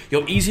good,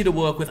 you're easy to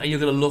work with, and you're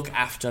going to look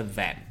after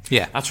them.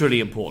 Yeah. That's really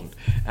important.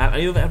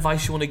 Any other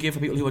advice you want to give for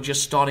people who are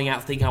just starting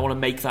out thinking, I want to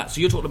make that? So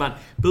you're talking about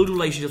build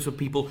relationships with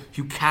people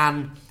who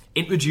can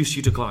introduce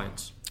you to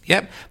clients.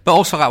 Yep, but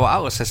also like what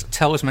Alex says,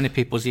 tell as many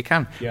people as you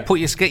can. Yeah. Put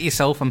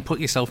yourself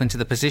into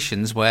the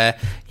positions where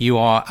you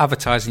are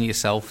advertising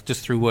yourself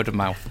just through word of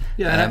mouth.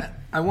 Yeah, and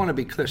I want to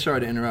be clear. Sorry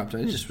to interrupt.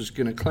 I just was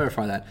going to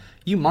clarify that.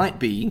 You might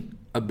be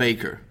a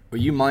baker or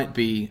you might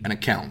be an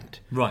accountant.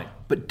 Right.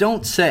 But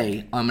don't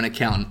say, I'm an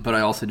accountant, but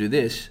I also do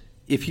this.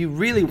 If you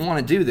really want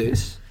to do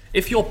this...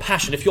 If your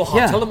passion, if your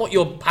heart, Yeah. tell them what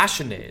your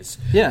passion is.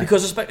 Yeah.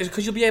 Because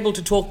you'll be able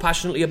to talk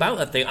passionately about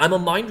that thing. I'm a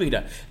mind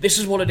reader. This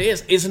is what it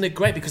is. Isn't it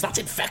great? Because that's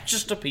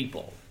infectious to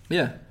people.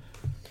 Yeah.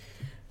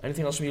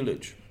 Anything else from you,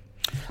 Luch?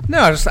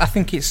 No, I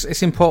think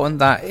it's important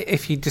that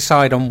if you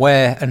decide on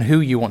where and who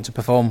you want to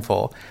perform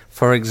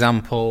for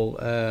example,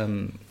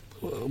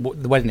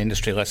 the wedding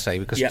industry, let's say,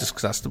 because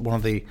that's one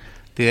of the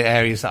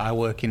areas that I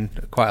work in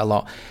quite a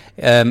lot,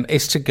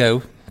 is to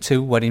go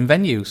to wedding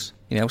venues.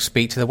 You know,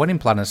 speak to the wedding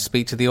planners,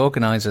 speak to the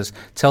organisers,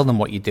 tell them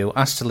what you do,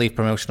 ask to leave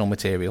promotional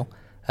material,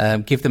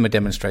 give them a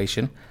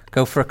demonstration,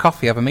 go for a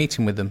coffee, have a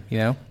meeting with them, you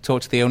know,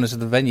 talk to the owners of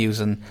the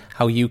venues and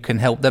how you can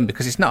help them,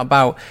 because it's not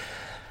about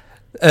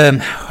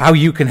how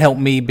you can help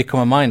me become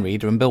a mind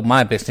reader and build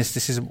my business.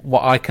 This is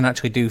what I can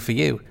actually do for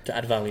you. To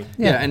add value.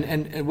 Yeah,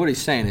 and what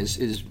he's saying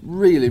is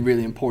really,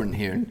 really important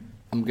here. And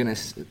I'm going to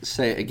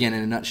say it again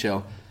in a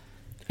nutshell.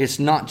 It's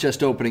not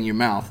just opening your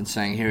mouth and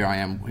saying, here I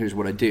am, here's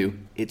what I do.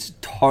 It's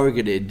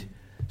targeted,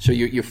 so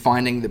you're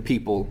finding the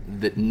people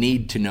that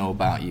need to know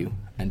about you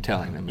and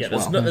telling them as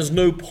well. There's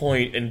no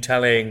point in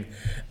telling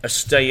a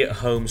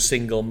stay-at-home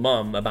single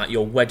mum about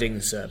your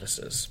wedding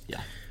services.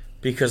 Yeah.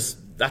 Because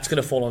that's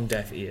going to fall on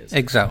deaf ears.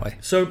 Exactly.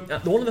 So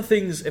one of the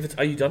things,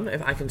 are you done?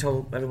 If I can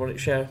tell everyone to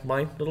share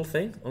my little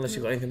thing, unless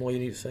you've got anything more you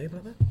need to say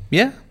about that?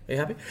 Yeah. Are you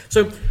happy?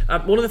 So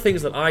one of the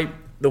things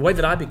the way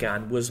that I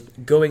began was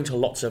going to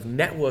lots of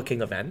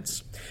networking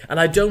events, and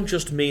I don't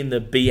just mean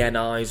the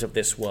BNIs of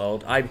this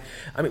world. I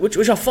mean,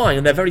 which are fine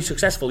and they're very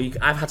successful.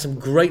 I've had some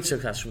great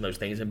success from those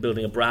things and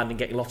building a brand and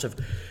getting lots of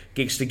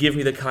gigs to give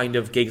me the kind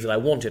of gigs that I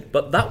wanted.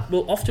 But that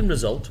will often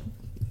result,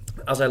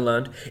 as I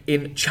learned,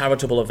 in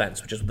charitable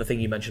events, which is the thing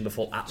you mentioned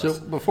before, Atlas.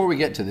 So before we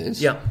get to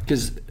this, Yeah.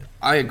 because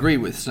I agree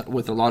with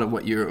a lot of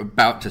what you're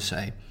about to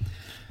say,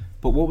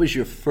 but what was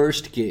your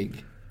first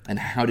gig and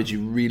how did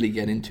you really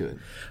get into it?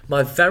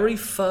 My very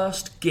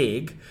first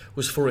gig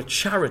was for a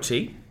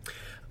charity,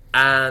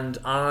 and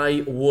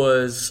I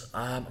was,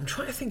 I'm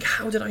trying to think,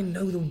 how did I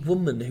know the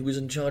woman who was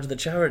in charge of the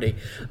charity?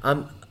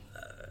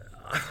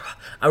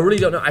 I really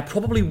don't know. I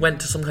probably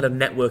went to some kind of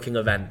networking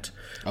event,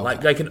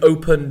 like an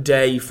open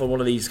day for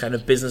one of these kind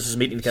of businesses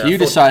meeting. So you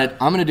decided,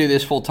 I'm going to do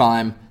this full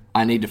time.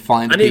 I need to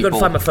find people. I need to go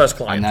and find my first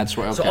client. And that's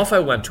where, okay. So off I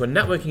went to a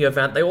networking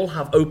event. They all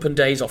have open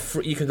days, or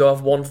free, you can go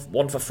have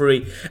one for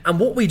free. And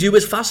what we do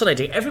is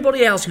fascinating.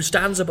 Everybody else who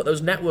stands up at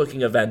those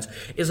networking events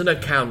is an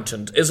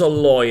accountant, is a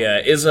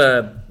lawyer, is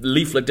a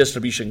leaflet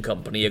distribution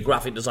company, a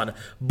graphic designer.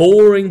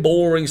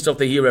 Boring stuff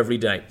they hear every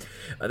day.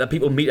 That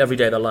people meet every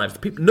day of their lives.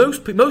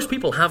 Most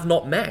people have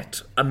not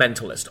met a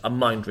mentalist, a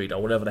mind reader,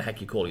 or whatever the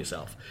heck you call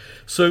yourself.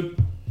 So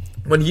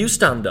when you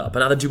stand up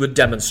and either do a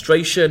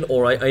demonstration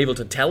or are able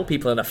to tell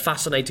people in a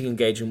fascinating,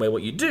 engaging way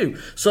what you do,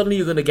 suddenly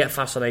you're going to get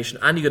fascination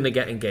and you're going to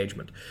get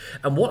engagement.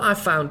 And what I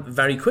found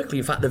very quickly,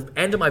 in fact, the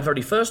end of my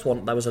very first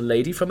one, there was a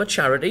lady from a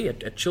charity,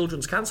 a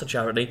children's cancer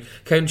charity,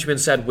 came to me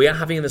and said, we are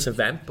having this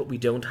event, but we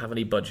don't have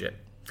any budget.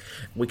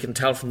 We can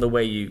tell from the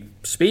way you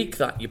speak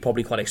that you're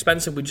probably quite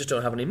expensive, we just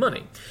don't have any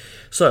money.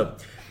 So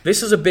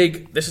this is a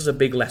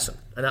big lesson.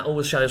 And I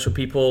always share this with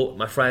people,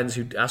 my friends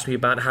who ask me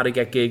about how to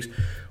get gigs.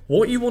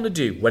 What you want to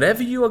do,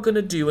 whenever you are going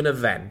to do an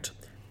event,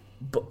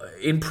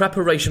 in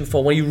preparation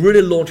for when you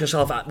really launch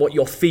yourself at what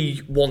your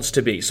fee wants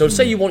to be. So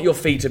say you want your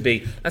fee to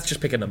be, let's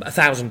just pick a number,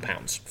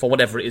 £1,000 for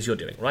whatever it is you're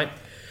doing, right?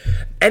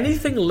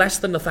 Anything less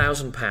than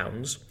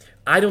 £1,000,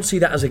 I don't see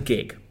that as a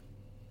gig.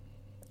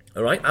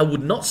 All right? I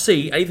would not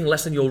see anything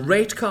less than your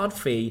rate card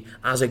fee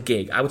as a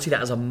gig. I would see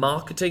that as a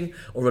marketing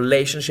or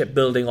relationship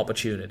building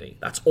opportunity.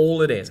 That's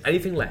all it is.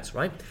 Anything less,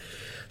 right?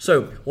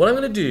 So what I'm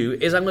going to do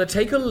is I'm going to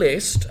take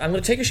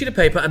a sheet of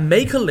paper and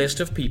make a list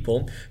of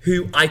people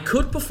who I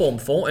could perform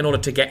for in order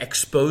to get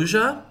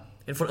exposure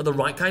in front of the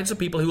right kinds of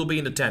people who will be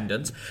in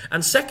attendance.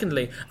 And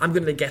secondly, I'm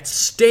going to get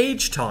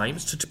stage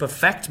times to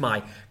perfect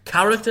my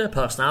character,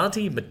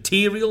 personality,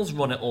 materials,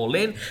 run it all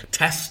in,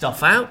 test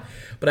stuff out.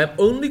 But I'm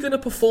only going to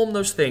perform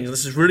those things, and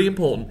this is really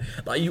important,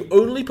 that you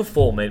only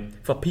perform it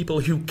for people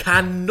who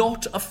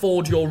cannot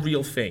afford your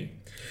real fee.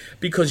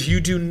 Because you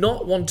do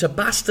not want to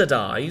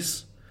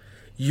bastardize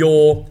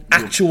your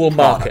actual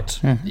market.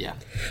 Yeah.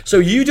 So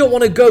you don't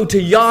want to go to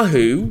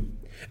Yahoo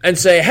and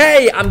say,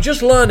 hey, I'm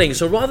just learning,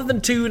 so rather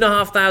than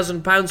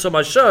 £2,500 for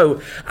my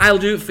show, I'll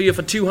do it for you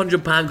for £200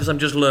 because I'm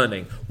just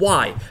learning.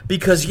 Why?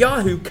 Because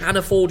Yahoo can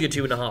afford your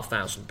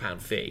 £2,500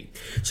 fee.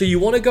 So you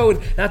want to go,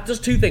 and that does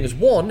two things.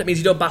 One, it means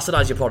you don't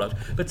bastardize your product.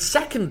 But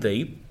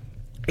secondly,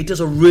 it does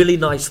a really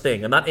nice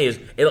thing, and that is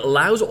it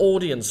allows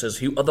audiences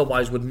who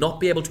otherwise would not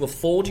be able to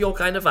afford your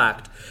kind of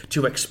act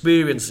to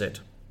experience it.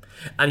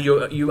 And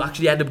you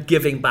actually end up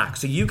giving back.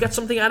 So you get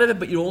something out of it,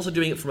 but you're also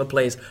doing it from a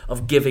place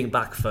of giving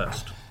back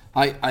first.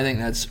 I think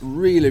that's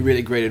really,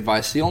 really great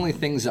advice. The only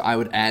things that I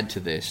would add to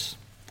this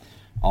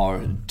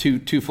are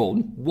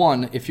twofold.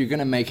 One, if you're going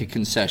to make a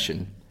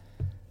concession,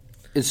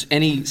 it's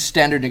any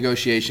standard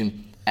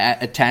negotiation,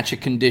 attach a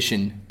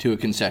condition to a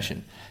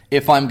concession.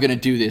 If I'm going to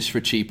do this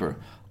for cheaper,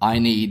 I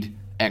need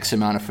X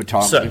amount of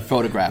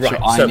photographs. Right.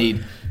 I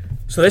need...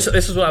 So this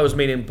is what I was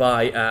meaning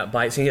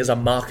by seeing it as a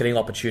marketing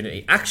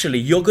opportunity. Actually,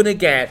 you're going to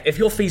get, if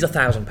your fee's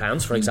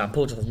 £1,000, for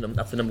example,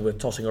 that's the number we're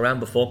tossing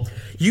around before,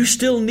 you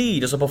still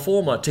need, as a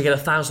performer, to get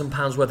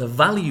 £1,000 worth of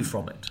value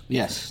from it.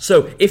 Yes.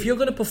 So if you're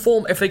going to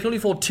perform, if they can only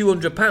afford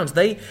 £200,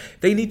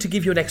 they need to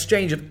give you an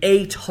exchange of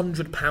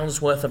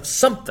 £800 worth of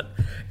something.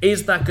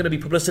 Is that going to be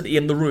publicity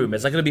in the room?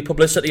 Is that going to be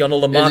publicity on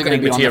all the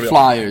marketing material? On the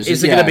flyers?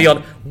 Is it going to be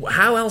on,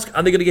 how else,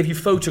 are they going to give you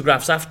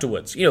photographs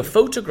afterwards? You know,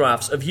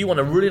 photographs of you on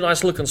a really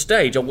nice look on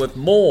stage are worth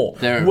more,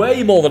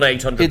 way more than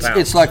 £800.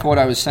 It's like what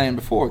I was saying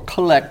before.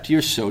 Collect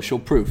your social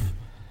proof.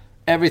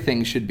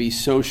 Everything should be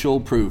social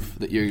proof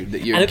that you're.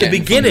 And at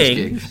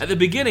the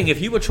beginning,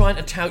 if you were trying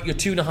to tout your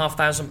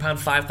 £2,500,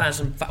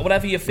 £5,000,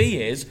 whatever your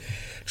fee is,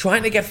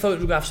 trying to get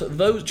photographs of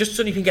those, just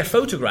so you can get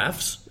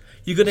photographs,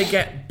 you're going to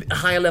get a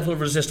higher level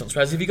of resistance.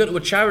 Whereas if you go to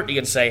a charity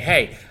and say,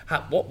 hey,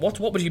 what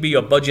would you be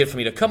your budget for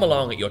me to come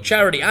along at your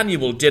charity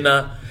annual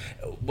dinner?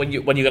 When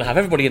you're going to have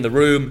everybody in the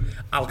room,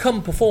 I'll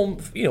come perform.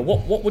 You know,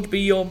 what would be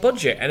your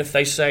budget? And if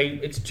they say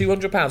it's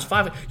 £200,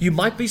 $500, you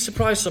might be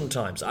surprised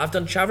sometimes. I've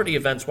done charity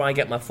events where I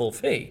get my full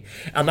fee,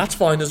 and that's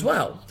fine as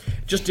well.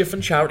 Just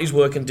different charities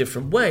work in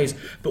different ways.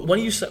 But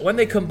when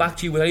they come back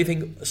to you with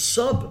anything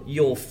sub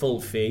your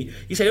full fee,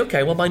 you say,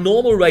 okay, well, my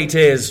normal rate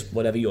is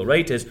whatever your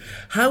rate is.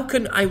 How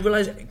can I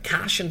realize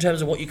cash in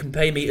terms of what you can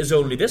pay me is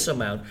only this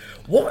amount?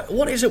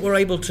 What is it we're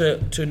able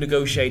to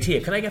negotiate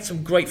here? Can I get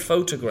some great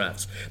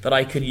photographs that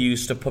I can use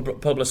to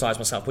publicise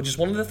myself, which is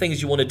one of the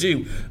things you want to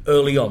do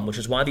early on, which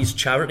is why these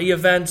charity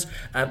events,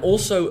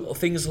 also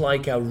things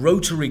like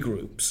Rotary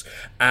groups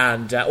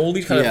and all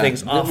these kind of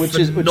things are which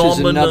is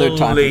another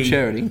type of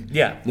charity.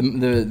 Yeah,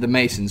 the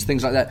Masons,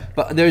 things like that.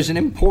 But there's an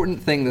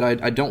important thing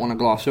that I don't want to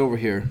gloss over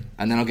here,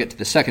 and then I'll get to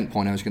the second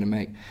point I was going to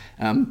make.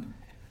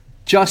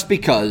 Just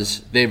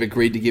because they've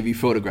agreed to give you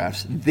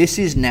photographs, this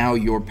is now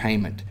your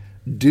payment.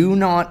 Do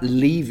not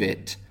leave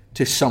it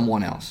to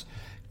someone else.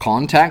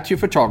 Contact your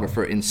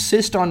photographer,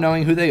 insist on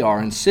knowing who they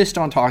are, insist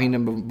on talking to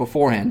them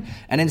beforehand,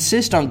 and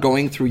insist on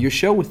going through your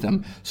show with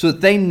them so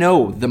that they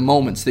know the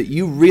moments that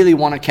you really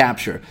want to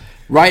capture.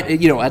 Right,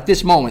 at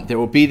this moment, there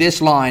will be this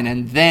line,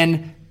 and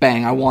then,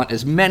 bang, I want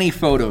as many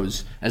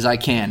photos as I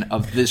can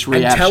of this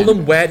reaction. And tell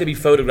them where to be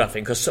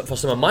photographing, because for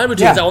some of my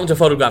routines, I want them to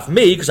photograph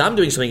me, because I'm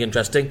doing something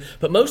interesting,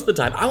 but most of the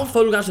time, I want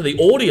photographs of the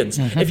audience.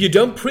 Mm-hmm. If you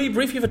don't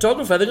pre-brief your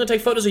photographer, they're going to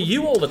take photos of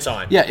you all the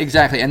time. Yeah,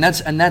 exactly, and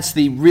that's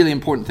the really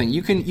important thing.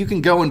 You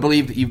can go and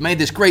believe that you've made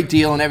this great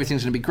deal and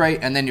everything's going to be great,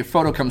 and then your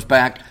photo comes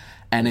back,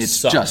 and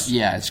it's just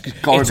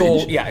garbage.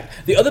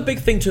 The other big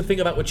thing to think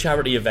about with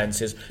charity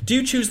events is, do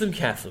you choose them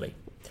carefully?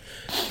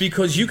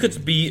 Because you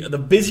could be the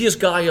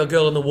busiest guy or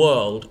girl in the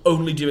world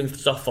only doing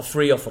stuff for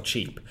free or for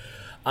cheap.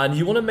 And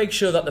you want to make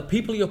sure that the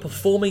people you're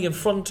performing in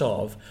front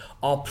of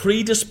are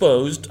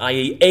predisposed,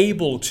 i.e.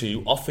 able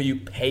to offer you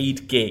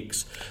paid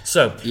gigs.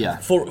 So,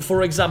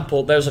 for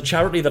example, there's a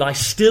charity that I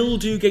still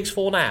do gigs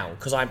for now,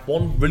 because I,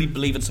 one, really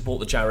believe and support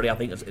the charity. I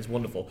think it's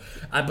wonderful.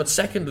 But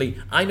secondly,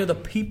 I know the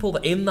people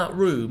that in that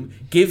room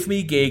give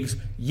me gigs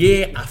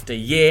year after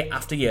year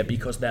after year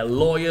because they're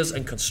lawyers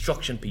and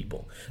construction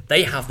people.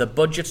 They have the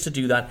budgets to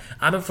do that.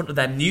 I'm in front of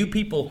their new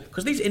people,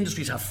 because these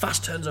industries have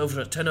fast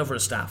turnover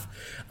of staff.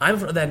 I'm in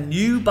front of their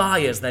new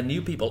buyers, their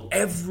new people,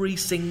 every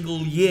single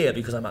year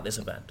because I'm at this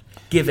event,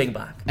 giving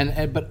back.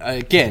 But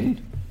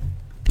again,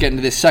 getting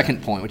to this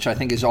second point, which I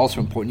think is also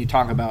important, you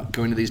talk about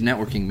going to these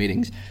networking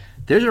meetings.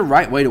 There's a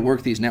right way to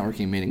work these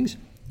networking meetings.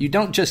 You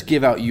don't just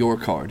give out your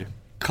card.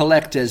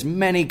 Collect as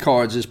many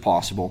cards as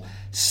possible.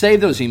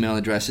 Save those email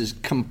addresses.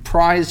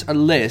 Comprise a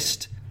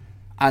list.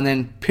 And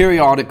then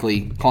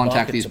periodically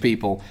contact these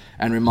people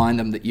and remind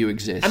them that you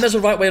exist. And there's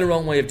a right way and a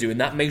wrong way of doing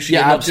that. Make sure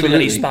you're not doing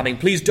any spamming.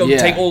 Please don't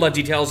take all their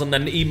details and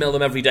then email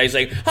them every day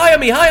saying, hire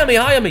me.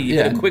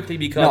 You're going to quickly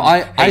become... No,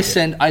 I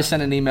send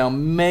an email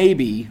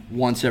maybe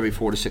once every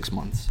 4 to 6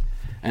 months.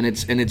 And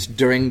it's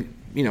during,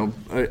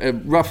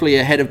 roughly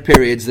ahead of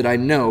periods that I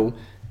know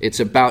it's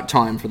about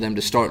time for them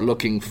to start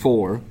looking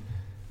for,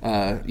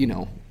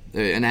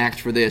 an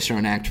act for this or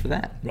an act for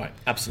that. Right,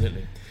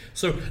 absolutely.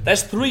 So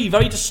there's 3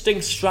 very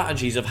distinct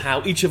strategies of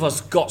how each of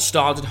us got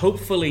started.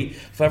 Hopefully,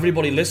 for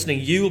everybody listening,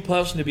 you will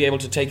personally be able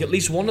to take at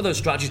least one of those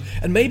strategies,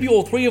 and maybe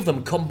all 3 of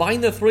them,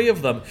 combine the 3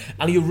 of them,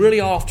 and you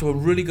really are off to a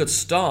really good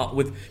start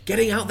with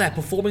getting out there,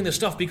 performing this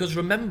stuff. Because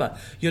remember,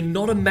 you're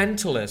not a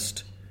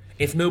mentalist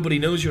if nobody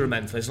knows you're a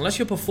mentalist. Unless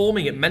you're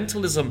performing it,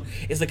 mentalism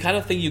is the kind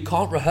of thing you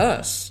can't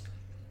rehearse.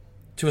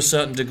 To a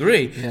certain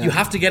degree, you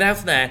have to get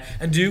out there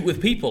and do it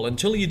with people.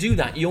 Until you do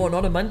that, you're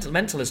not a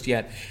mentalist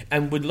yet,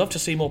 and we'd love to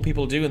see more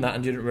people doing that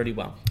and doing it really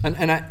well.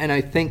 And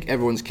I think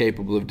everyone's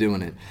capable of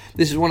doing it.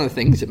 This is one of the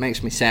things that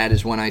makes me sad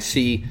is when I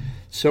see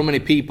so many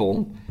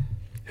people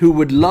who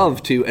would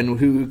love to and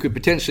who could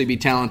potentially be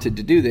talented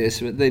to do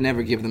this, but they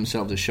never give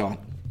themselves a shot.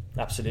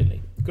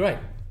 Absolutely, great.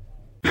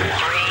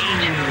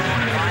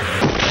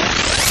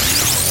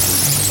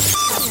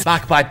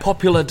 Back by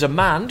popular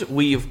demand,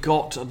 we've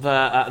got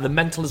the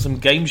Mentalism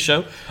game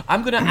show.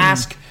 I'm going to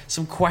ask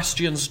some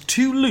questions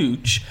to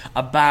Luch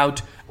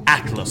about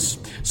Atlas.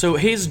 So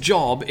his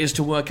job is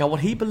to work out what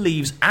he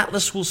believes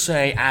Atlas will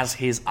say as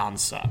his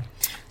answer.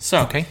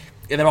 So,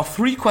 there are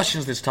 3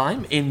 questions this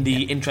time in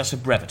the interest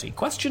of brevity.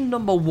 Question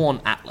number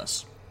 1,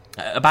 Atlas.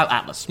 About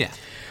Atlas. Yeah.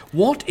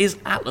 What is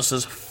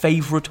Atlas's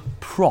favourite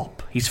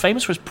prop? He's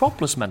famous for his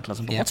propless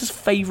mentalism, but what's his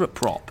favourite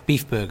prop?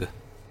 Beef burger.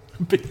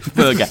 Beef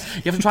burger.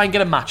 You have to try and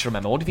get a match,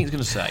 remember. What do you think he's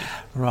going to say?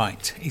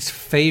 Right. His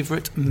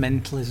favourite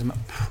mentalism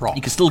prop.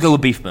 You can still go with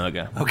beef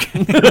burger.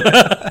 Okay.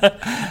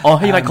 Or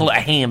you might call it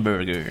a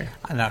hamburger.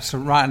 So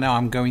right now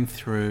I'm going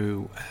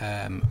through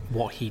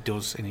what he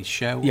does in his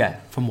show. Yeah.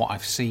 From what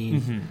I've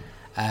seen.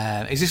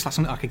 Is this like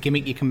something like a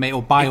gimmick you can make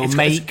or buy or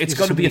make? It's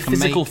got to be a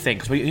physical thing.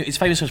 Because it's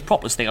famous for his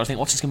propless thing. I was thinking,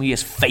 what's going to be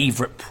his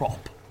favourite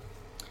prop?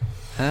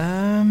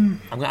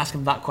 I'm going to ask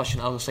him that question.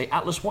 I'll say,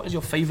 Atlas, what is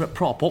your favourite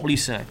prop? What will he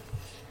say?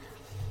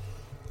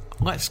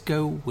 Let's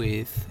go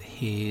with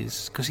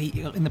his, because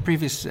in the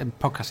previous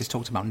podcast he's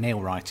talked about nail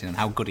writing and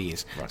how good he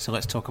is. Right. So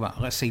let's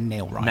say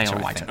nail writer. Nail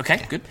writer.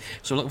 Okay, good.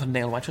 So we're looking for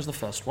nail writer as the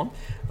first one.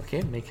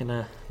 Okay, making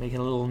a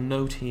little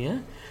note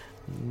here.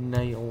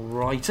 Nail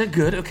writer.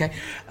 Good. Okay.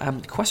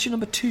 Question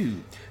number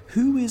 2: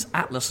 who is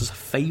Atlas's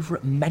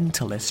favourite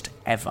mentalist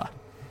ever?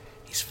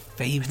 His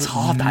favourite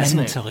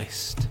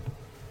mentalist.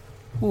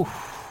 Oof.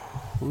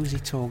 Who's he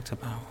talked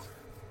about?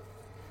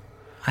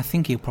 I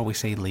think he'll probably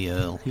say Lee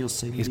Earl. He'll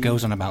say He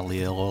goes on about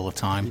Lee Earl all the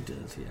time. He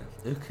does, yeah.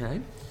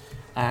 Okay.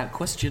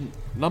 Question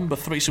number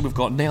 3. So we've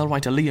got nail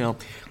writer Lee Earl.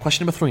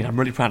 Question number 3, and I'm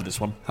really proud of this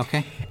one.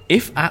 Okay.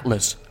 If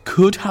Atlas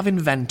could have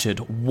invented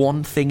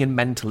one thing in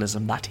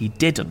mentalism that he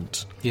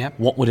didn't,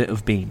 what would it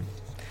have been?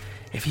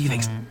 If he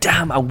thinks,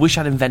 damn, I wish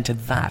I'd invented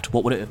that,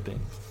 what would it have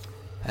been?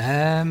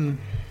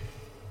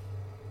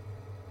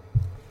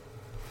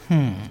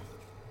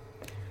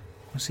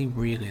 What's he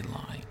really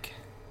like?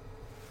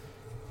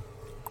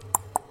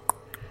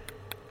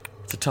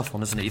 It's a tough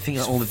one, isn't it? You think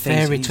of all the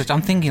things. Very tough.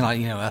 I'm thinking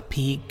like, a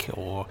peak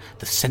or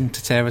the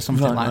centre or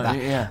something like that.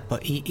 Yeah.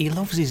 But he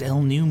loves his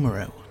El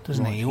Numero,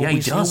 doesn't he? He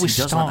always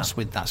starts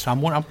with that. So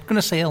I'm going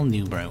to say El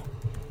Numero.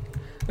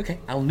 Okay,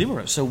 El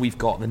Numero. So we've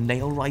got the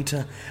nail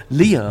writer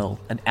Lee Earl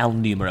and El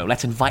Numero.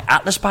 Let's invite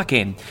Atlas back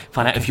in.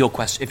 Find out if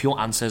your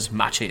answers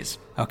match his.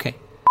 Okay.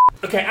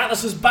 Okay,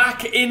 Atlas is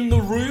back in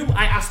the room.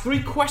 I asked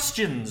 3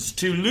 questions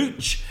to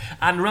Luch,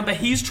 and remember,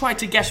 he's tried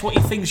to guess what he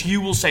thinks you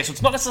will say. So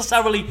it's not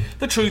necessarily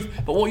the truth,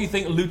 but what you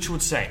think Luch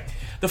would say.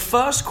 The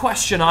first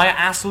question I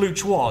asked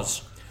Luch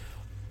was,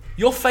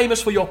 you're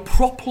famous for your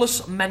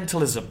propless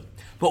mentalism,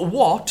 but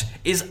what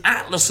is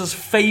Atlas's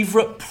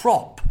favourite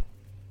prop?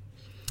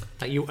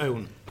 That you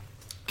own.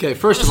 Okay,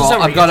 first of all,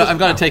 I've got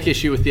to take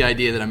issue with the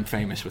idea that I'm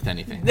famous with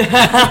anything.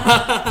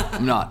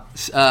 I'm not.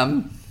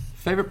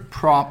 Favorite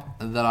prop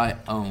that I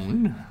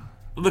own.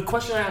 The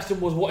question I asked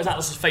him was, what is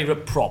Atlas's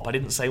favourite prop? I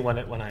didn't say when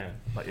I owned.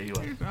 Like you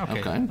were.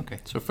 Okay.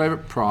 So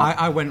favorite prop.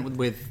 I went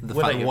with the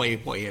fact of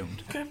what he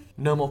owned. Okay.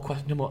 No more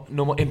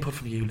input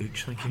from you,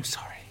 Luch. Thank you. I'm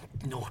sorry.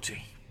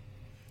 Naughty.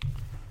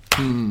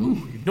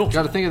 Naughty.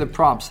 Got to think of the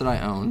props that I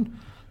own,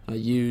 that I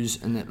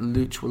use, and that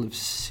Luch will have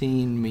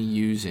seen me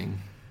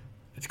using.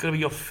 It's got to be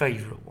your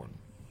favourite one.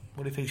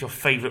 What do you think your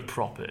favourite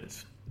prop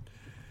is?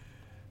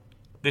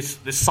 This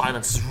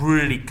silence is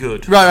really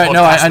good. Right.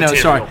 No, I know.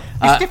 Sorry.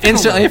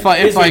 Instantly, if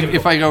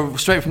I go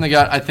straight from the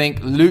gut, I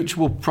think Luch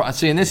will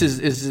see. And this is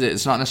it.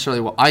 It's not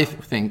necessarily what I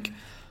think,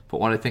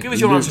 but what I think. Give us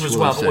your answer as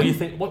well. But what do you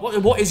think?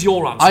 What is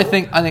your answer? I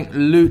think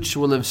Luch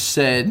will have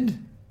said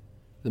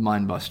the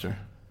Mindbuster.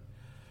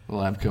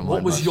 Well, I've come.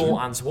 What was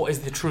your answer? What is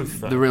the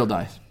truth? Though? The real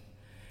dice.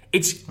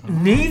 It's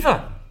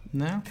neither.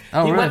 No.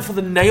 He went for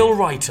the nail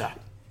writer.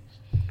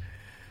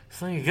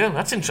 There you go.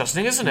 That's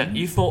interesting, isn't it?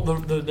 You thought the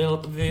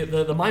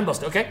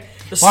Mindbuster. Okay.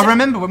 I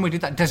remember when we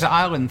did that Desert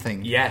Island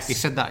thing. Yes. He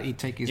said that he'd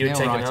take his nail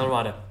writer. You would take a nail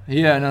writer.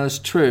 Yeah, no, that's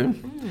true.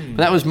 But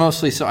that was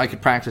mostly so I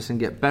could practice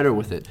and get better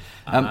with it.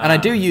 And I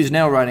do use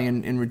nail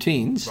writing in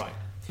routines. Right.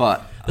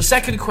 But the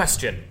second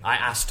question I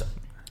asked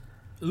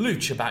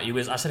Luch about you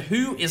is, I said,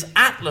 who is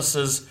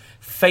Atlas's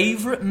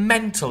favourite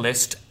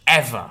mentalist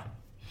ever?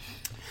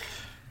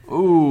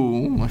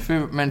 Ooh, my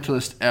favourite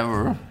mentalist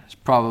ever is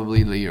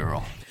probably Lee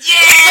Earl.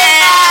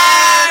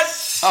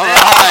 Yes! All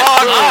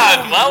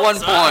right. Well 1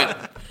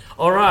 point.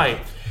 All right.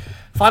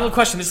 Final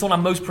question. This is the one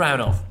I'm most proud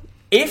of.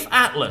 If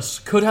Atlas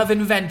could have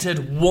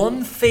invented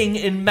one thing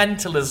in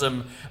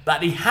mentalism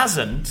that he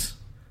hasn't,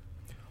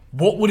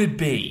 what would it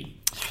be?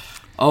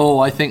 Oh,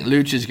 I think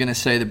Luch is going to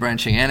say the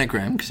branching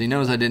anagram because he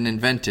knows I didn't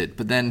invent it.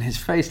 But then his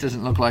face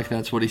doesn't look like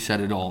that's what he said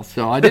at all.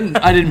 So I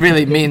didn't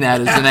really mean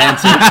that as an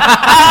answer.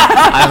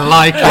 I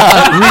like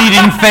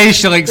reading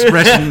facial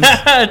expressions.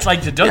 It's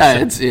like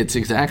deduction. Yeah, it's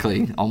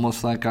exactly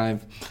almost like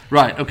I've.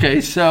 Right.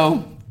 Okay.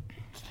 So,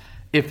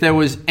 if there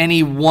was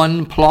any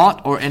one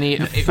plot or any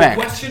effect.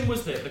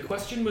 The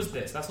question was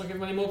this. That's not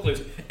giving any more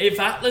clues. If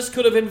Atlas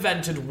could have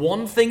invented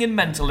one thing in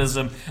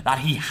mentalism that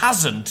he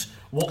hasn't,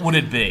 what would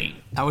it be?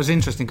 That was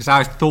interesting because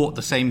I thought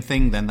the same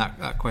thing then,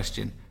 that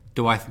question.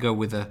 Do I go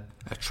with a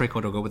trick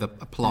or do I go with a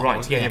plot?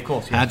 Right, yeah, of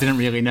course. Yeah. And I didn't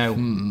really know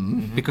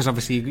because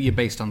obviously you're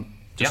based on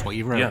just what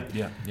you wrote.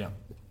 Yeah.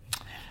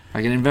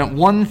 I can invent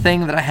one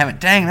thing that I haven't.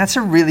 Dang, that's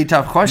a really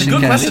tough question,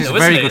 Good Ken. question, It's though, a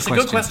isn't very it? good It's a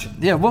good question.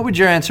 Yeah, what would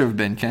your answer have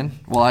been, Ken?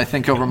 Well, I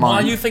think over mine.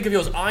 While you think of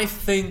yours, I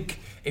think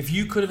if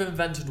you could have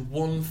invented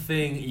one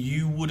thing,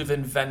 you would have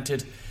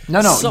invented...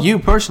 No, you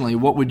personally,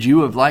 what would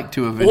you have liked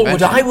to have invented? What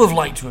would I have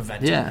liked to have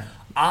invented? Yeah.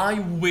 I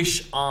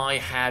wish I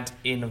had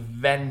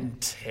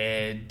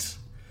invented...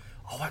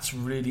 Oh, that's a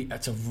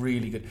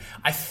really good...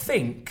 I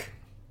think...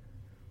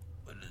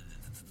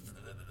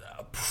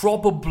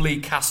 Probably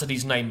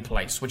Cassidy's name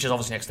place, which is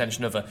obviously an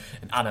extension of an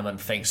Animan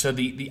thing. So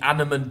the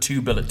Animan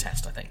 2-billet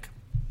test, I think.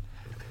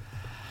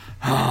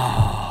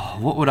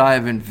 What would I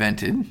have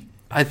invented?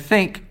 I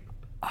think...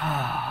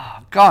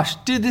 gosh,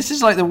 dude, this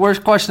is like the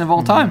worst question of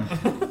all time.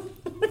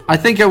 I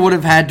think I would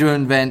have had to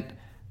invent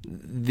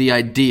the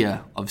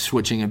idea of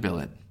switching a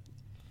billet.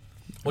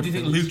 What do you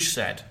think Luch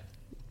said?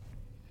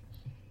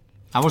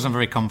 I wasn't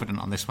very confident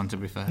on this one, to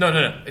be fair.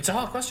 No. It's a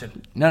hard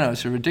question. No,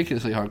 it's a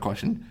ridiculously hard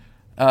question.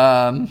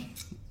 I'll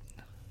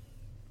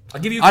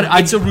give you...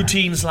 it's a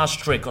routine /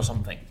 trick or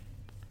something.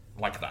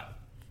 Like that.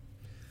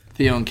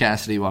 Theo and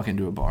Cassidy walk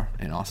into a bar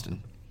in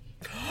Austin.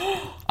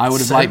 I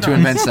would have liked to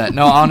invent that.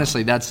 No,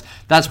 honestly, that's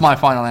my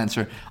final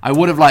answer. I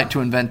would have liked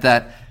to invent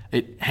that.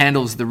 It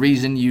handles the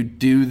reason you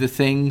do the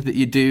thing that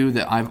you do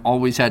that I've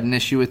always had an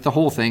issue with. The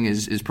whole thing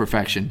is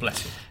perfection.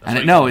 Bless you. And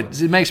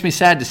it makes me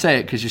sad to say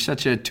it because you're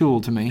such a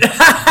tool to me.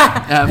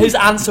 His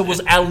answer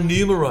was El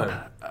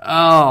Numero.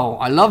 Oh,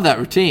 I love that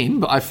routine,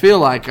 but I feel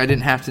like I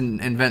didn't have to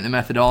invent the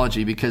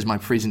methodology because my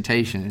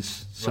presentation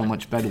is so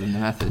much better than the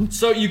method.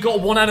 So you got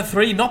 1 out of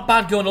 3. Not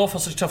bad going off for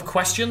such tough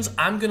questions.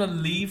 I'm going to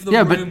leave the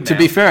room now. Yeah, but to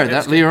be fair,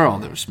 that Lee Earl,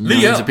 there was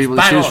millions of people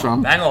to choose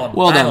from. Bang on.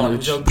 Well bang done, on.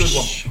 Luch. It was a good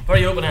one.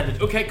 Very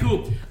open-ended. Okay,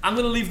 cool. I'm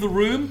going to leave the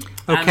room.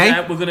 Okay.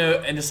 And we're going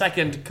to, in a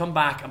second, come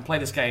back and play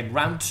this game.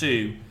 Round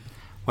 2.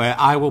 Where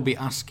I will be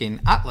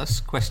asking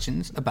Atlas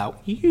questions about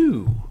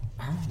you.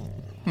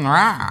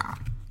 Oh.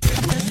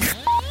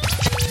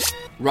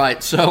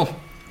 Right, so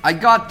I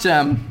got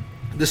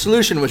the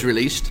solution was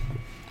released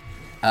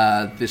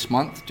this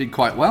month. Did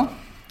quite well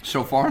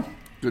so far.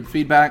 Good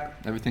feedback.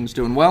 Everything's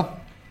doing well.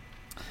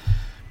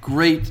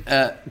 Great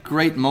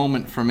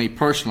moment for me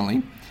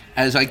personally,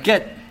 as I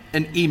get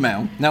an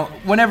email. Now,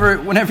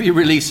 whenever you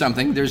release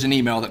something, there's an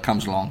email that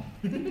comes along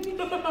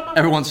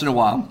every once in a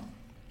while,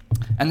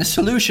 and the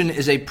solution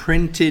is a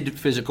printed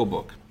physical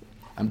book.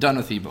 I'm done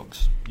with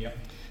ebooks. Yep.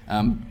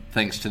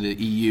 Thanks to the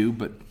EU,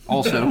 but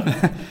also,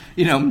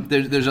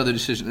 there's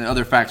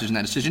other factors in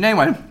that decision.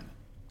 Anyway,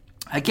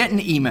 I get an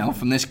email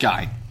from this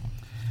guy,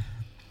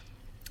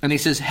 and he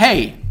says,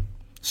 "Hey,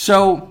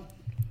 so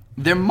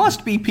there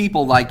must be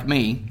people like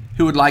me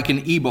who would like an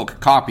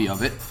ebook copy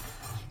of it.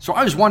 So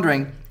I was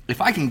wondering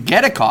if I can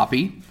get a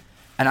copy,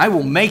 and I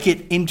will make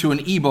it into an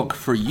ebook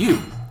for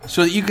you,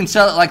 so that you can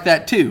sell it like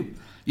that too.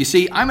 You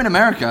see, I'm in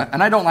America,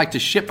 and I don't like to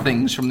ship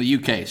things from the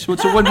UK, so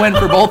it's a win-win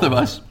for both of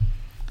us."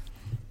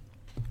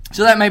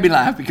 So that made me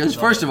laugh because,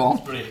 first of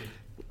all,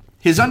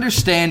 his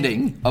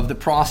understanding of the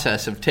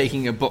process of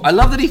taking a book. I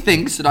love that he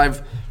thinks that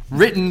I've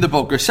written the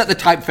book or set the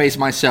typeface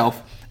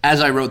myself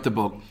as I wrote the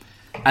book.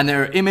 And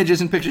there are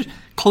images and pictures.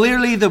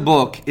 Clearly the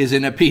book is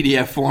in a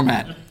PDF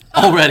format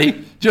already. Do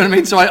you know what I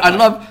mean? So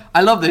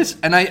I love this.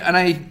 And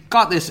I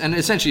got this, and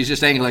essentially he's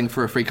just angling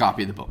for a free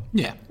copy of the book.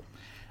 Yeah.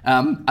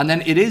 And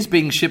then it is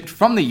being shipped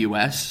from the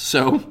US,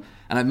 so,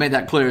 and I've made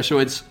that clear, so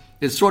it's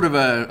sort of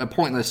a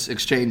pointless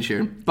exchange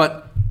here.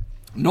 But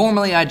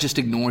normally I just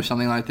ignore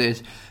something like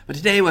this, but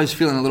today I was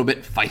feeling a little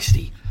bit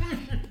feisty.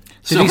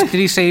 Did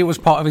he say it was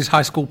part of his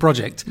high school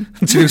project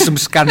to do some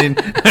scanning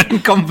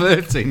and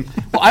converting?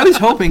 Well, I was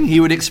hoping he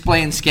would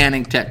explain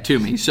scanning tech to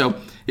me. So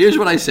here's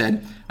what I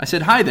said. I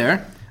said, "Hi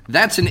there,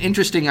 that's an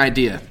interesting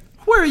idea.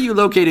 Where are you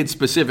located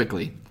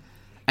specifically?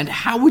 And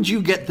how would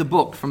you get the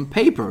book from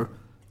paper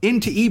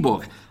into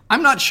ebook?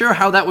 I'm not sure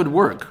how that would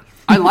work.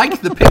 I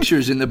liked the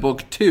pictures in the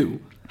book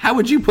too. How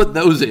would you put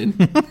those in?"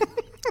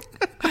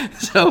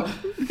 So,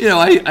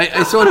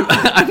 I'm sort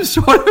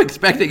of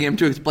expecting him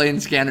to explain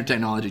scanner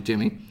technology to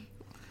me.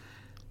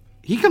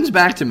 He comes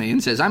back to me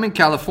and says, "I'm in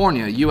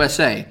California,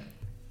 USA,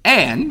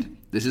 and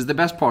this is the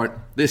best part.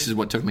 This is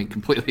what took me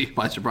completely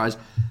by surprise.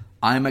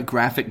 I'm a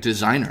graphic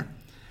designer.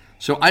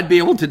 So I'd be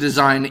able to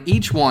design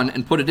each one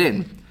and put it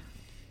in.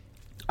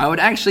 I would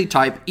actually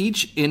type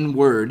each in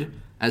Word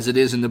as it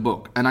is in the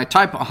book. And I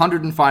type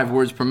 105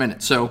 words per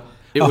minute. So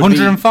it would be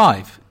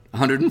 105?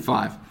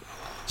 105.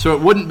 So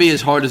it wouldn't be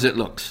as hard as it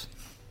looks.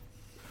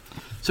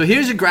 So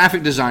here's a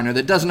graphic designer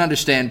that doesn't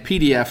understand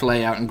PDF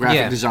layout and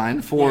graphic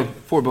design for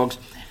books.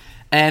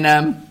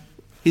 And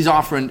he's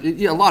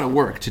offering a lot of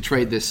work to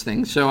trade this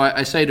thing. So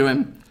I say to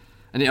him,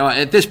 and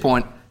at this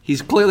point,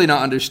 he's clearly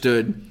not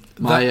understood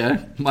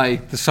my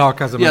the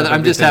sarcasm. Yeah,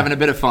 I'm just having a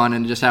bit of fun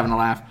and just having a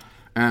laugh.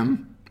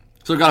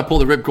 So I've got to pull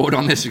the ripcord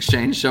on this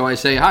exchange. So I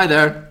say, hi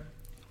there.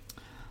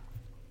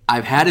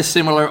 I've had a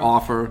similar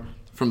offer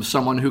from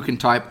someone who can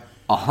type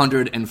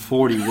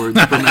 140 words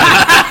per minute.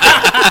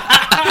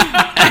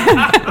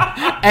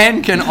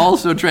 and can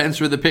also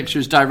transfer the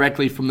pictures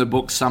directly from the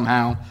book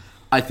somehow.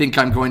 I think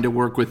I'm going to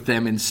work with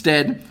them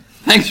instead.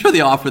 Thanks for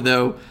the offer,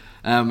 though.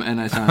 And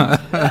I sign.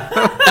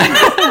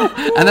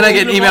 And then I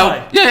get an email.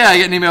 Yeah, I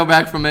get an email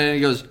back from him, and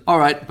he goes, "All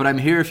right, but I'm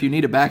here if you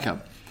need a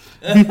backup."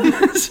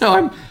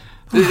 So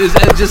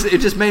it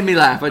just made me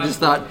laugh. I just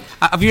thought,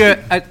 have you?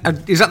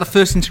 Is that the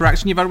first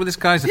interaction you've had with this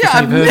guy? Yeah,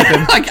 I've heard of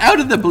him. Like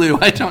out of the blue.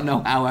 I don't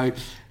know how I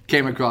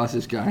came across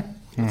this guy.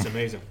 It's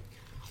amazing.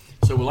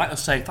 So we'd like to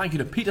say thank you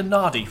to Peter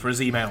Nardi for his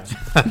emails.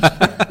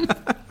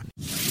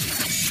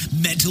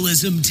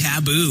 Mentalism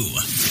Taboo.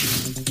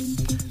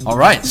 All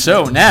right,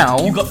 so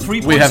now You've got 3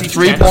 points we have each,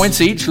 3 gents.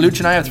 points each. Luch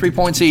and I have 3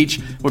 points each.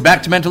 We're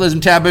back to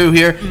Mentalism Taboo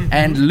here,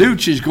 and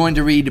Luch is going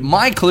to read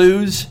my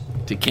clues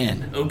to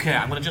Ken. Okay,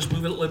 I'm going to just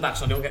move it a little bit back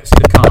so I don't get to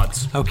see the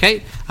cards.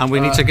 Okay, and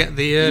we need to get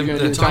the You gonna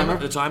do the timer?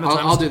 The timer.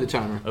 I'll do the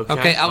timer.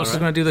 Okay, Alex is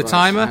going to do the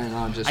timer. Hang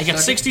on just I a get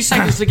second. 60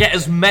 seconds to get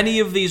as many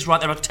of these right.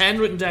 There are 10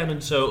 written down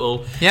in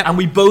total. Yep. And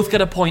we both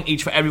get a point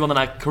each for everyone that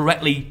I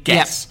correctly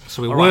guess. Yep.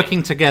 So we're All right.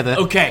 working together.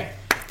 Okay,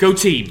 go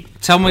team.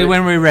 Tell me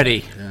when we're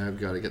ready. I've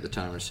got to get the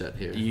timer set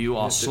here. You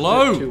are 2,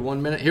 slow.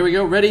 1 minute. Here we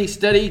go. Ready,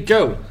 steady,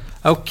 go.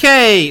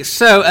 Okay,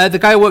 so the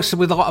guy works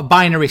with a lot of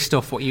binary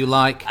stuff, what you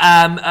like.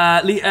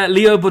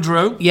 Leo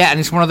Boudreau. Yeah, and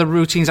it's one of the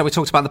routines that we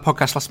talked about in the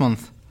podcast last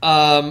month.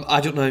 I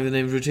don't know the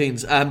name of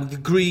routines. The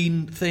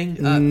green thing.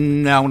 No,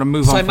 I'm going to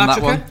move on from that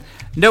Cymatrica? one.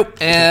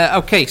 Nope.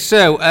 Okay,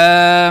 so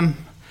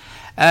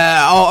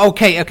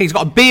okay. He's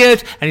got a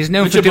beard, and he's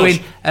known Richard for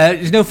doing.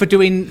 He's known for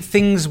doing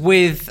things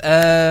with.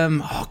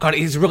 Oh God,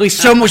 he's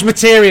released so much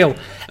material.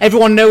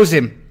 Everyone knows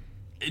him.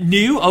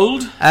 New,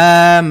 old.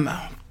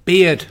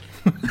 Beard.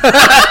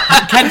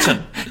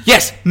 Kenton.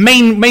 Yes,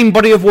 main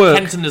body of work.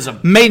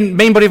 Kentonism.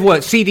 Main body of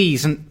work.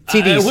 CDs and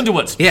CDs.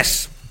 Wonderwoods.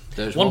 Yes.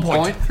 There's 1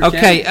 point. for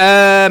Okay.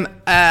 Ken.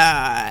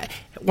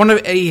 One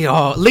of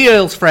Lee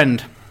Earl's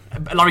friend.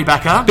 Larry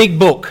Becker. Big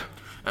book.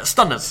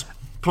 Stunners.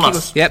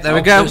 Plus. Yep, there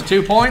we go. There's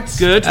 2 points.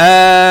 Good.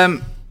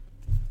 The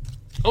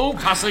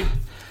Passing.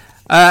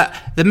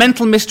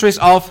 Mental Mysteries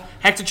of.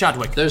 Hector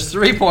Chadwick. There's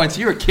 3 points.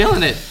 You were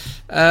killing it.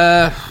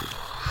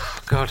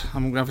 God,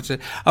 I'm going to have to.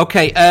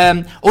 Okay,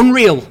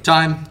 Unreal.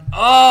 Time.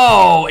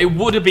 Oh, it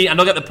would have been. I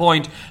don't get the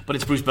point, but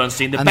it's Bruce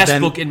Bernstein, the And best then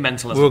book in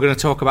mentalism. We're going to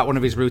talk about one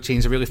of his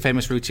routines, a really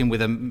famous routine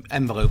with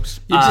envelopes.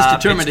 You're just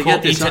determined to it's get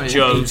called this. Eat at aren't you?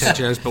 Joe's. Eat at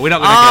Joe's, but we're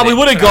not going to get it. We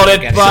would have We're got not it,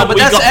 gonna get but But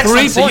we that's got 3 excellent.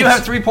 points. So you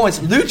have 3 points.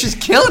 Luch is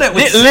killing it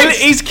with 6.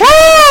 He's killing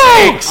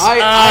it. I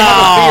have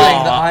a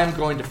feeling that I'm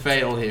going to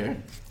fail here.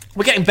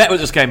 We're getting better at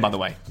this game, by the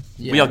way.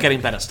 Yeah. We are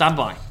getting better. Stand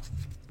by.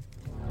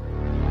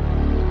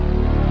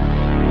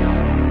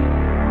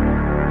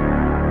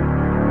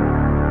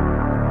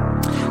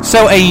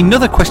 So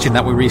another question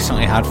that we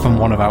recently had from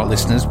one of our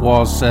listeners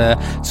was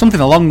something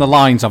along the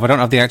lines of, I don't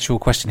have the actual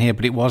question here,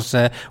 but it was,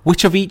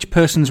 which of each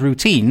person's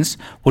routines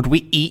would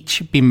we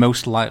each be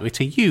most likely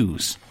to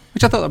use?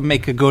 Which I thought would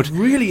make a good,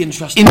 Really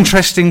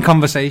interesting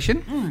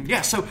conversation.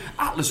 Yeah, so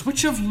Atlas,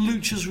 which of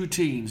Lucha's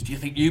routines do you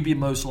think you'd be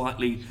most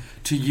likely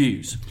to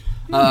use?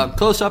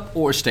 Close up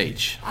or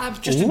stage?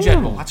 Just in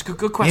general. That's a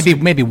good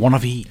question. Maybe one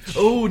of each.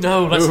 Oh,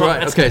 no, let's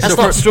Right, not, okay, let's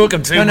so not stroke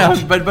him too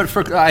much. No, but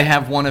for I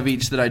have one of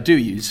each that I do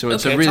use, so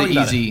it's Okay, a really tell me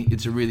about easy.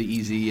 It's a really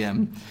easy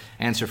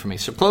answer for me.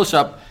 So close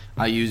up,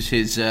 I use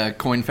his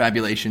coin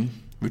fabulation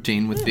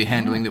routine with the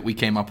handling that we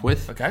came up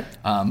with. Okay.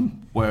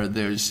 Where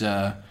there's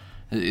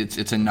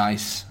it's a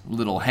nice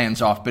little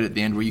hands-off bit at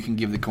the end where you can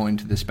give the coin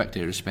to the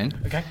spectator to spin.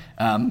 Okay.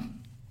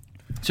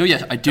 So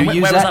yes, I do Where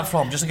use was that. that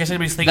from? Just in case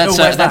anybody's thinking, That's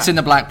where's that? in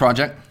the Black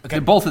Project. Okay.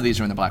 Both of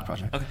these are in the Black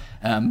Project. Okay.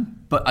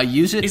 But I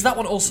use it. Is that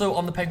one also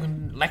on the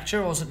Penguin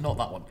Lecture, or is it not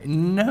that one?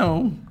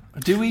 No.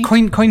 Do we?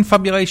 Coin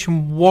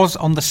Fabulation was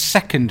on the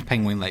second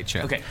Penguin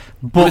Lecture. Okay.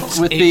 But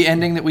with the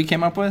ending that we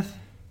came up with?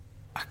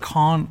 I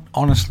can't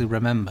honestly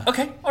remember.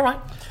 Okay, all right.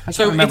 I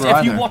So can't remember if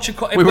either. you watch a...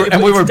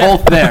 we were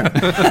both there.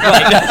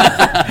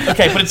 Right.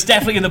 Okay, but it's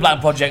definitely in the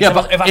Black Project. Yeah, if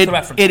but that's the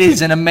reference. it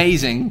is an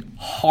amazing,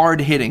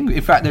 hard-hitting...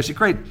 In fact, there's a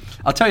great...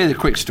 I'll tell you the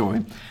quick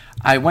story.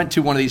 I went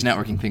to one of these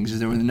networking things.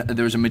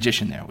 There was a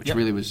magician there, which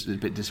really was a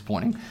bit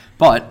disappointing.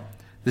 But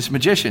this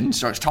magician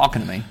starts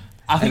talking to me.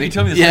 I think And you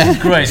told me this. This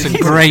is great. It's a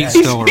great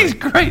story. He's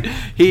great.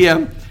 He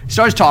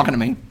starts talking to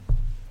me,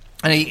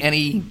 and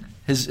he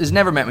has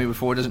never met me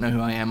before, doesn't know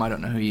who I am, I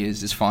don't know who he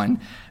is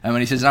fine. And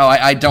when he says, no,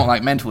 I don't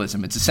like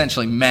mentalism, it's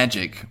essentially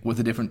magic with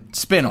a different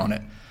spin on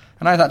it.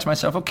 And I thought to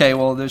myself, okay,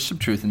 well, there's some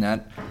truth in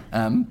that.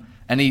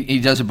 And he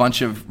does a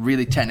bunch of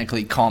really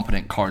technically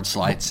competent card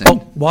sleights.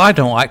 Well, I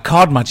don't like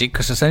card magic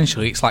because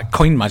essentially it's like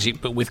coin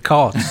magic but with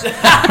cards.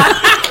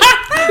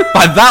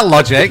 By that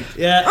logic.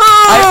 Yeah.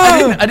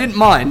 I didn't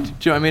mind.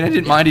 Do you know what I mean? I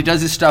didn't mind. He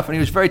does his stuff and he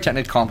was very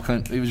technically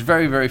competent. He was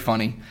very, very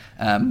funny.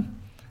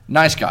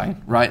 Nice guy,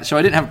 right? So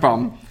I didn't have a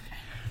problem.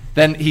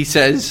 Then he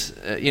says,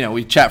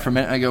 we chat for a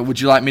minute and I go,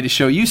 would you like me to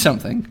show you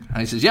something? And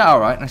he says, yeah,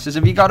 all right. And I says,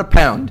 have you got a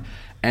pound?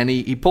 And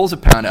he pulls a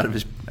pound out of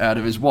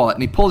his wallet,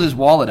 and he pulls his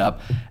wallet up,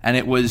 and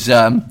it was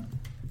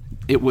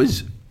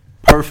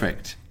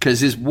perfect because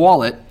his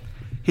wallet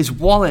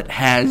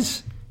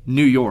has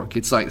New York.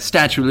 It's like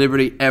Statue of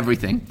Liberty,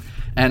 everything.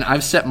 And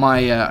I've set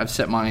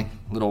my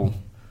little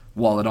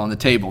wallet on the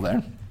table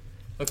there.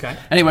 Okay.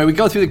 Anyway, we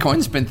go through the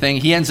coin spin thing.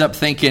 He ends up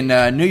thinking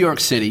New York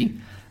City,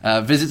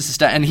 visits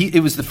the and it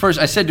was the first.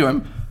 I said to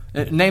him,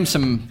 name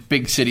some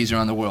big cities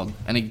around the world.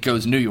 And he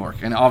goes, New York.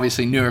 And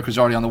obviously New York was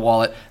already on the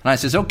wallet. And I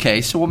says,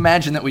 okay, so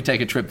imagine that we take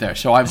a trip there.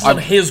 So It's on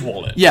his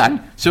wallet.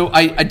 Yeah. So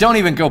I don't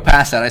even go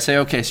past that. I say,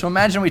 okay, so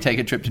imagine we take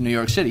a trip to New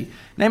York City.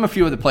 Name a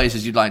few of the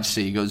places you'd like to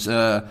see. He goes,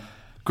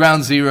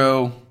 Ground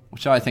Zero,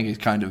 which I think is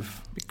kind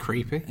of... a bit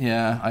creepy.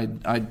 Yeah,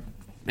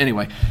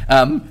 anyway.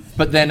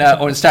 But then,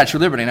 or the Statue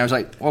of Liberty. And I was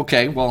like,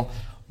 okay, well...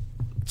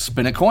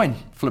 spin a coin,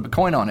 flip a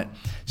coin on it.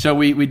 So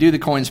we do the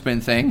coin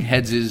spin thing.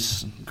 Heads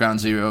is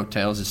Ground Zero,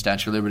 tails is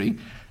Statue of Liberty.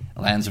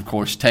 Lands, of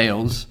course,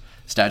 tails,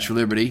 Statue of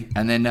Liberty.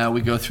 And then we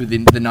go through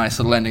the nice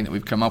little ending that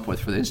we've come up with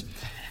for this.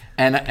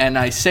 And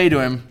I say to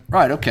him,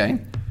 right,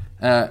 okay,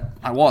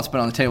 my wallet's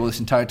been on the table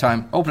this entire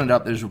time. Open it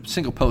up. There's a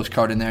single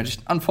postcard in there. Just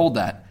unfold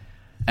that.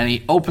 And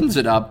he opens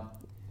it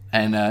up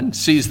and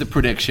sees the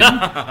prediction.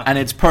 And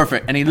it's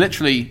perfect. And he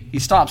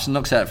stops and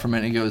looks at it for a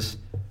minute and he goes,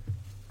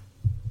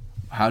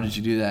 how did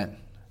you do that?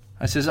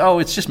 I says, oh,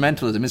 it's just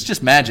mentalism. It's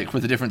just magic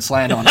with a different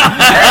slant on it. So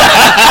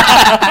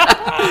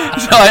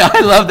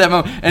I love that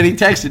moment. And he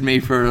texted me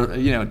for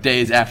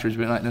days afterwards,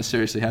 being like, no,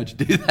 seriously, how'd you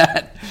do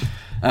that?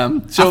 I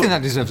think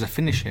that deserves a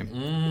finish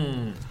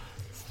him.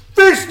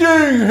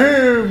 Fisting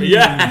him!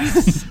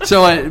 Yes!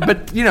 So,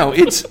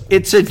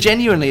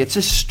 it's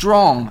a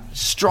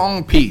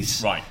strong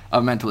piece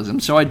of mentalism.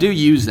 So I do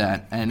use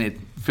that, and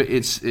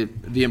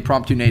the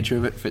impromptu nature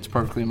of it fits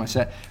perfectly in my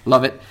set.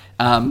 Love it.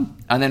 And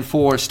then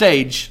for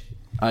stage...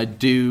 I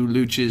do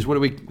Luch's, what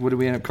do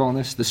we end up calling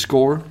this? The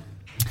Score?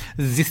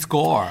 The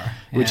Score.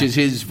 Which is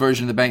his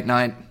version of the Bank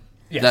Night.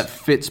 Yes. That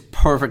fits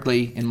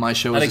perfectly in my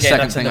show. And as again, the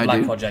second that's thing in the I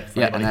Black do. Project.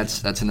 Yeah, and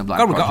that's in the Black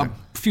God, we've Project.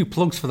 got a few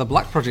plugs for the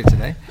Black Project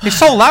today. It's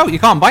sold out. You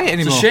can't buy it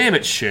anymore. It's a shame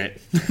it's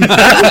shit.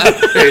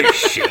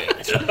 It's shit.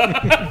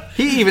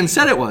 He even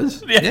said it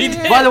was. Yeah, he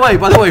did. By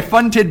the way,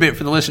 fun tidbit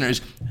for the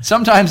listeners.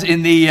 Sometimes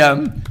in the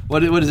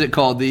what is it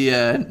called?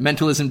 The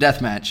mentalism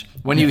deathmatch.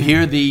 When you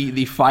hear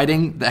the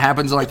fighting that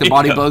happens, like the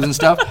body blows and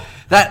stuff,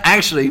 that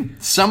actually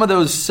some of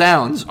those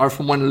sounds are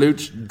from when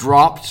Luch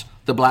dropped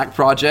the Black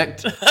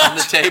Project on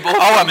the table.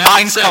 Oh, a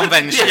Minds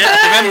convention.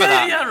 Remember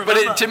that? Yeah,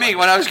 remember But to me,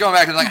 when I was going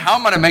back, I was like, "How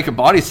am I going to make a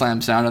body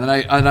slam sound?" And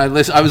then I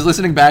was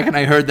listening back, and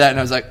I heard that, and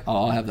I was like,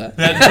 "Oh, I'll have that."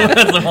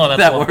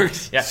 That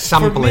works. Yeah.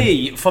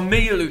 Sampling. For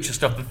me, Lucha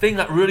stuff, the thing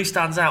that really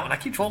stands out, and I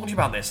keep talking to you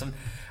about this, and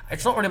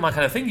it's not really my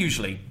kind of thing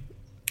usually,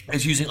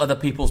 is using other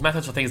people's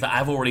methods for things that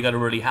I've already got a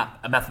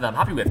method that I'm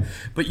happy with.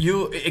 But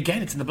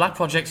again, it's in the Black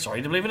Project.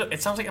 Sorry to believe it.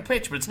 It sounds like a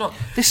pitch, but it's not.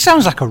 This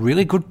sounds like a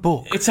really good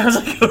book. It sounds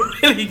like a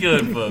really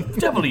good book.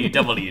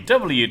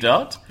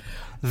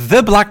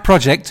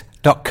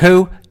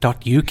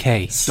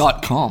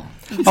 www.theblackproject.co.uk. .com.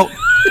 Oh.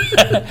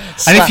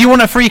 And if you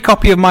want a free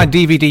copy of my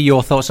DVD,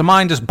 Your Thoughts Are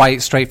Mine, just buy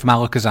it straight from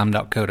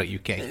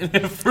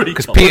alakazam.co.uk.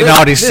 Because Peter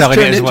Nardi's selling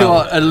it as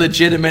well. This turned into a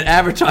legitimate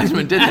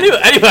advertisement, didn't it?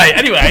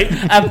 Anyway,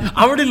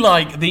 I really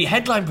like the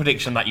headline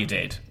prediction that you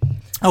did.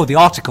 Oh, the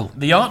article.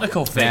 The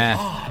article thing. Yeah.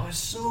 Oh, it was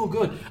so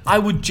good. I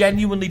would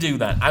genuinely do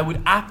that. I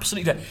would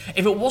absolutely do that.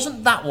 If it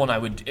wasn't that one,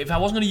 if I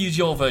wasn't going to use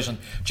your version,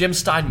 Jim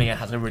Steinmeier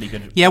has a really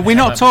good... Yeah, we're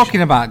not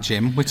talking about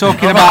Jim. We're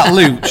talking about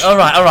Luch. All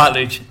right,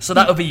 Luch. So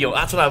that would be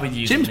that's what I would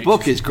use. Jim's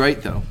book is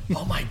great, though.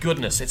 Oh my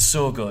goodness, it's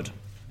so good.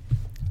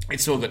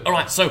 It's so good. All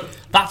right, so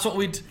that's what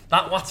we'd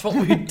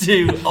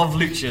do of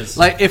Luch's.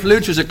 Like, if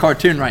Luch was a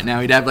cartoon right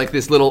now, he'd have, like,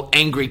 this little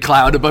angry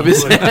cloud above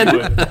his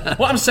head.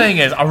 What I'm saying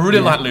is, I really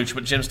like Luch,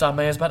 but Jim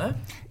Steinmeier's better.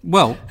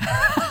 Well,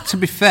 to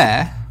be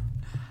fair,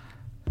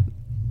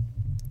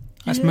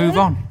 let's move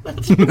on.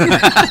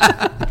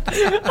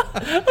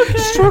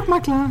 Stroke my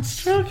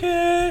glass.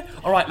 Okay.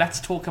 All right, let's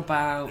talk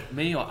about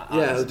me.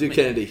 We'll do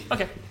Kennedy.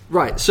 Okay.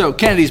 Right, so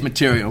Kennedy's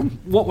material,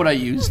 what would I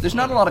use? There's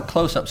not a lot of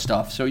close-up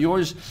stuff, so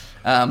yours,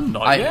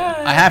 I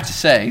have to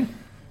say,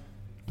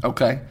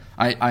 okay,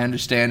 I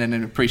understand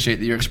and appreciate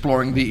that you're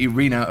exploring the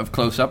arena of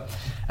close-up,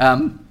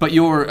 but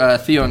your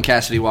Theo and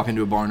Cassidy walk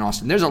into a bar in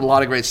Austin. There's a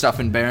lot of great stuff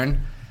in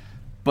Baron,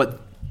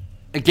 but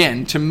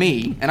again, to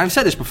me, and I've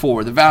said this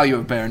before, the value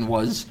of Baron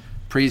was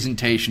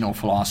presentational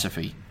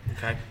philosophy.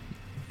 Okay.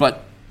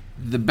 But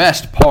the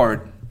best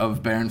part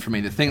of Baron for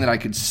me, the thing that I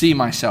could see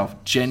myself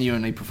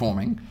genuinely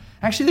performing.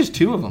 Actually, there's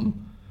two of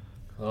them.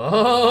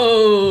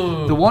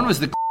 Oh. The one was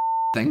the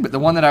thing, but the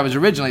one that I was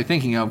originally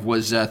thinking of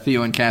was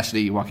Theo and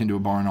Cassidy walk into a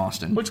bar in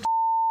Austin. Which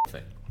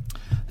thing?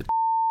 The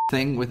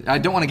thing with, I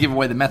don't want to give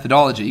away the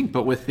methodology,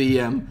 but with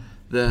the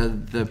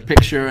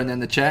picture and then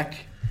the check.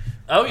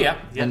 Oh yeah,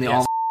 and the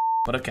yes.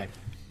 But okay.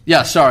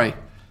 Yeah, sorry.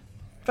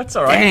 That's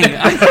all right.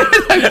 Dang,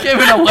 I'm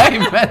giving away,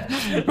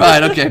 man.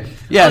 Right, okay.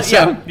 Yeah,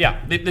 so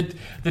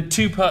the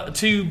two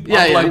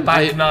envelope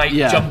back night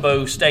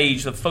jumbo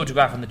stage, the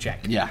photograph and the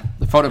check. Yeah,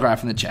 the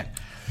photograph and the check.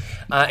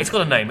 It's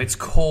got a name. It's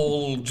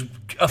called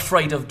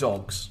Afraid of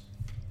Dogs.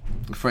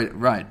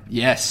 Right.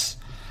 Yes.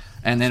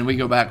 And then we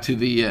go back to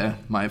the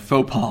my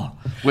faux pas,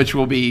 which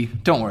will be.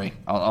 Don't worry,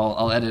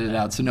 I'll edit it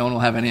out so no one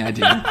will have any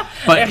idea.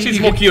 But actually, it's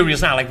more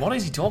curious now. Like, what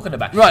is he talking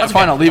about? Right. That's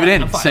fine. I'll leave it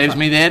in. Saves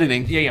me the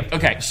editing. Yeah.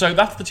 Okay. So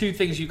that's the two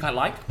things you kind of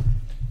like.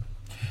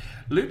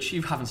 Luch,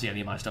 you haven't seen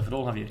any of my stuff at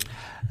all, have you?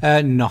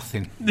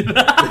 Nothing.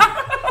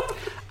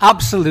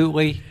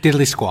 Absolutely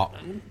diddly squat.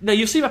 No,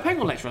 you've seen my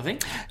Penguin lecture, I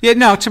think. Yeah,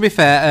 no, to be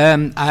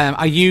fair,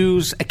 I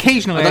use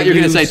occasionally... I thought you were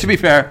going to say, to be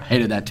fair,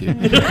 hated that too.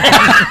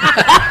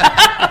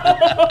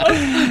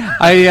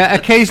 I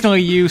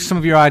occasionally use some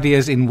of your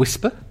ideas in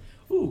Whisper.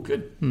 Ooh,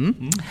 good.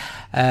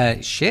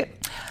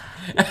 Shit.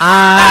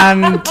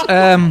 And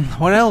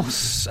what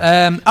else?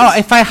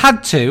 If I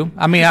had to,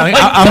 I mean,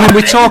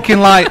 we're talking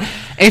like...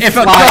 If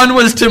a gun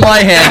was to my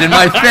head and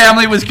my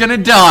family was going to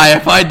die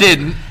if I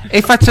didn't...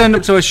 If I turned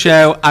up to a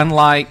show and,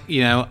 like,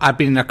 you know, I'd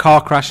been in a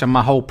car crash and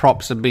my whole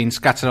props had been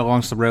scattered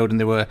along the road and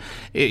they were,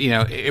 you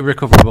know,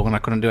 irrecoverable and I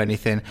couldn't do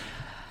anything.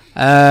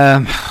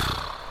 You'd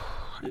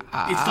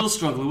still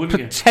struggle, wouldn't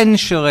you?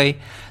 Potentially.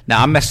 No,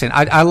 I'm messing.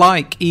 I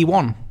like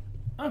E1.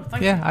 Oh,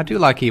 thank you. Yeah, I do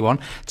like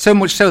E1. So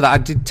much so that I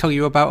did tell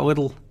you about a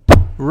little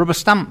rubber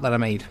stamp that I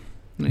made.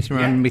 You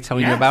remember me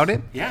telling you about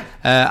it? Yeah.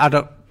 I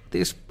don't...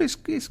 It's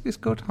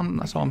good.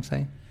 That's all I'm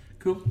saying.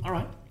 Cool. All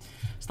right.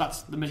 So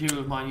that's the material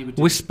of mine you would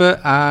do. Whisper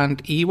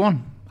and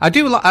E1. I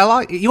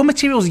like your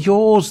material's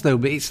yours though,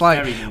 but it's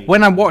like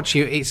when I watch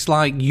you, it's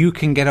like you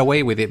can get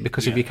away with it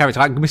because of your character,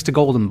 like Mr.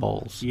 Golden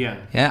Balls. Yeah.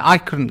 Yeah, I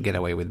couldn't get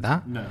away with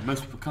that. No,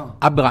 most people can't.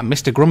 I'd be like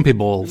Mr. Grumpy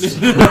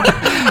Balls. No,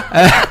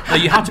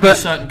 you have to be a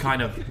certain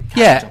kind of character.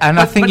 Yeah, and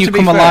I think you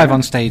come alive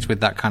on stage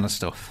with that kind of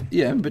stuff.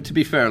 Yeah, but to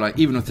be fair, like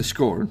even with the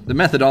score, the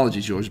methodology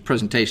is yours, the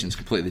presentation is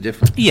completely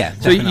different. Yeah,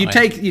 so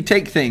definitely. you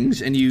take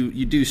things and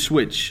you do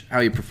switch how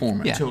you perform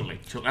it. Yeah, totally.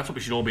 That's what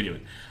we should all be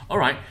doing. All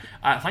right,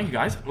 thank you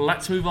guys.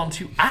 Let's move on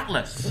to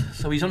Atlas.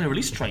 So he's only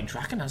released Train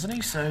Tracking, hasn't he?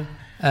 So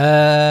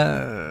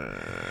I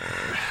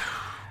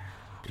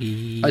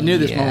knew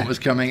this moment was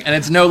coming, and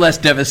it's no less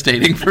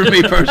devastating for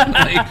me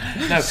personally.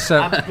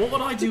 What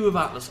would I do with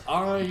Atlas?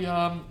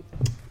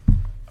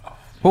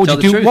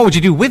 What would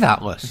you do with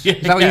Atlas?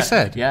 Is that what you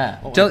said? Yeah.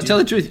 Tell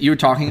the truth. You were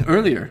talking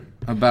earlier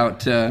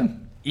about.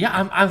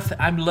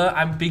 I'm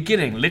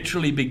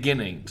literally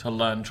beginning to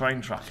learn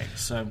train tracking.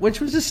 So,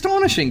 which was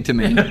astonishing to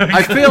me.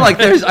 I feel like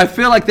there's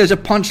a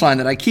punchline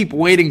that I keep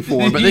waiting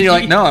for, but then you're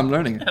like, no, I'm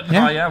learning it.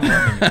 Yeah. I am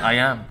learning it. I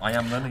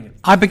am learning it.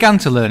 I began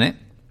to learn it.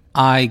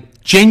 I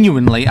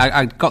genuinely,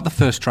 I got the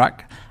first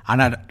track,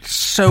 and I'd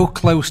so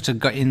close to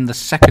getting the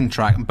second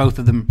track, both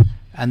of them,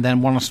 and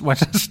then when I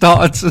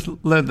started to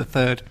learn the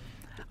third,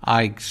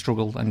 I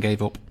struggled and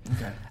gave up.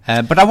 Okay.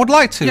 But I would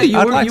like to. Yeah, you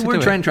were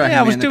train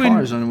tracking in the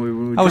cars.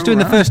 And I was doing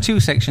the first two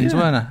sections,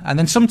 weren't I? And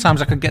then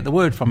sometimes I could get the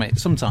word from it.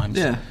 Sometimes.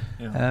 Yeah.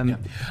 I mean,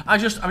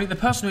 the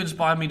person who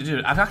inspired me to do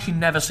it, I've actually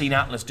never seen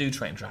Atlas do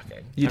train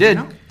tracking. You did.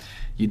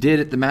 You did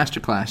at the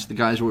masterclass. The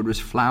guy's word was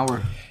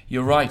flower.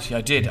 You're right,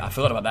 I did. I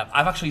forgot about that.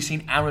 I've actually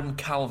seen Aaron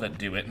Calvert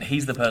do it, and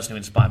he's the person who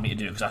inspired me to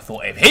do it, because I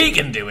thought, if he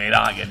can do it,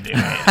 I can do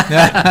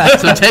it.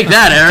 So take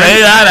that, Aaron.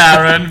 Take that,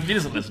 Aaron. He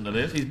doesn't listen to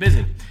this. He's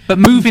busy. But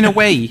moving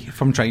away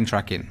from train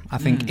tracking, I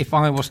think if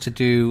I was to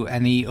do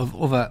any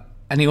other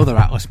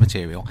Atlas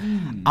material,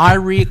 I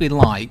really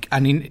like,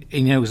 and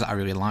he knows that I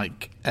really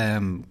like,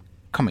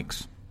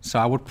 comics. So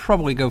I would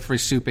probably go for a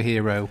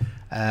superhero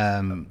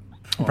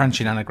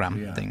branching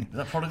anagram thing. Is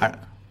that Prodigal?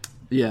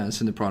 Yeah, it's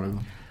in the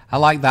Prodigal. I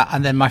like that.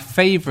 And then my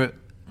favourite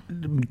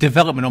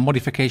development or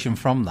modification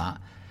from that,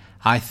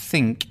 I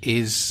think,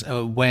 is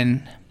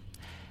when...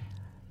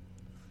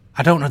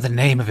 I don't know the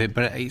name of it,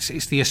 but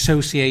it's the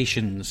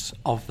associations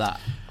of that.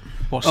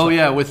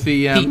 With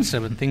the...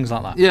 pizza and things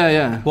like that.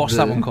 Yeah. What's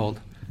that one called?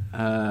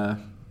 I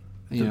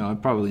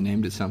probably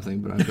named it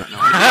something, but I've got no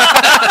idea.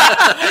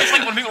 It's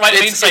like when people write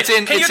me and say,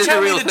 can you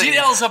tell me the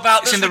details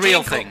about this? It's in the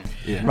real thing.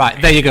 Yeah.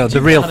 Right, there you go, the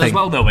real thing. As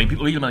well, though, when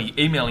people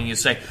emailing you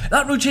say,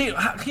 that routine,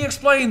 can you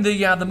explain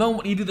the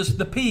moment you do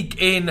the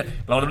peak in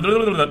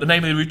the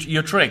name of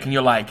your trick? And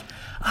you're like,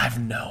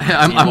 I've no idea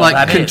I'm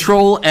like,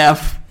 Control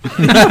F. Because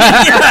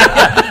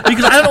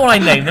I don't know what I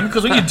name them,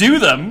 because when you do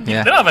them,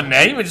 they don't have a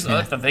name, it's just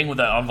that's the thing with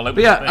the envelope.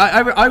 But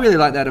I really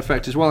like that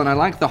effect as well, and I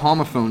like the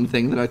homophone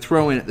thing that I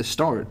throw in at the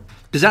start.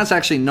 Because that's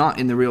actually not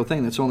in the real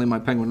thing. That's only my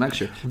Penguin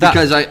lecture.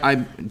 Because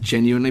I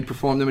genuinely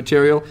perform the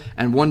material,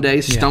 and one day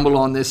stumble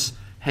on this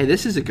hey,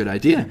 this is a good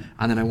idea.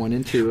 And then I went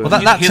into... Well,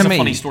 that Here's to a me...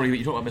 funny story.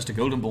 You talked about Mr.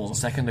 Golden Balls a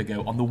second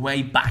ago on the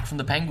way back from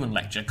the Penguin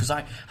lecture, because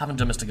I haven't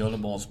done Mr.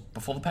 Golden Balls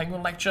before the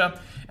Penguin lecture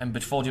and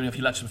before doing a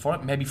few lectures before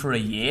it, maybe for a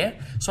year.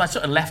 So I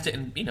sort of left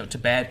it to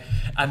bed.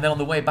 And then on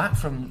the way back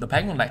from the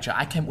Penguin lecture,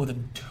 I came up with a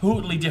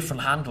totally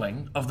different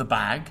handling of the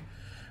bag,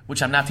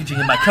 which I'm now teaching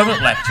in my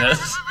current lectures.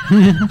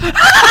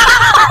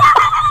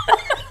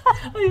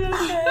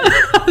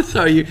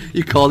 So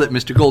you called it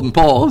Mr. Golden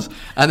Balls,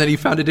 and then you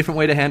found a different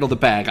way to handle the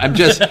bag. I'm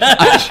just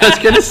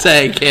going to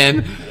say,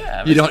 Ken,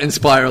 you don't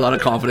inspire a lot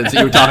of confidence that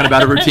you were talking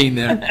about a routine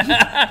there.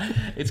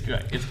 It's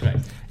great.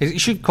 You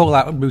should call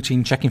that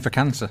routine checking for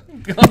cancer.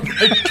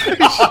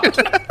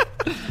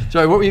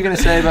 Sorry, what were you going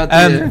to say about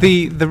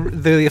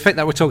the effect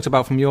that we talked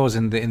about from yours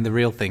in the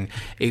real thing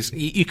is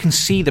you can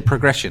see the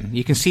progression.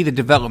 You can see the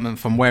development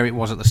from where it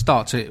was at the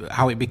start to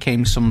how it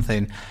became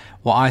something.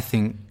 What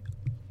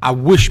I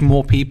wish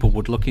more people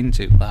would look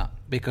into that,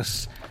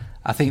 because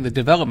I think the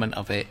development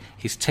of it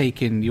is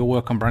taking your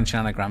work on branching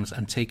anagrams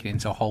and taking it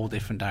into a whole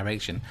different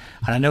direction.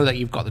 And I know that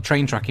you've got the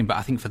train tracking, but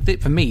I think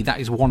for me that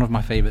is one of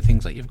my favourite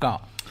things that you've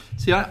got.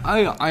 See,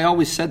 I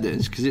always said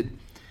this because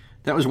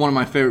that was one of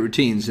my favourite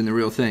routines in the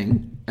real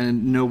thing,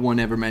 and no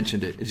one ever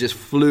mentioned it. It just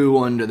flew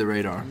under the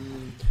radar.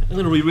 I'm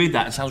going to reread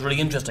that. It sounds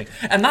really interesting.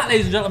 And that,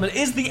 ladies and gentlemen,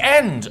 is the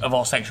end of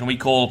our section we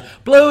call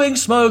Blowing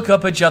Smoke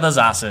Up Each Other's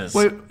Asses.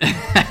 Wait. Well,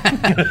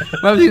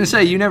 I was going to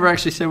say, you never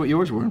actually said what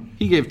yours were.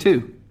 He gave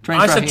 2.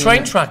 I said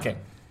train tracking.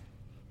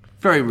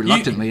 Very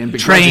reluctantly and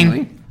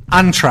begrudgingly. Train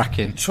and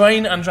tracking.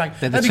 Train and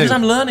tracking. No, because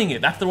I'm learning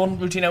it. That's the one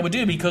routine I would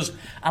do, because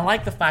I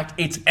like the fact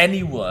it's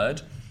any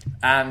word.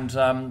 And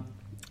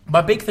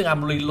my big thing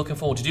I'm really looking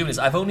forward to doing is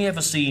I've only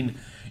ever seen...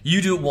 You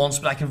do it once,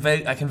 but I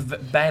can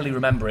barely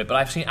remember it. But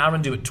I've seen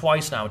Aaron do it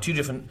twice now, 2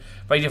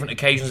 very different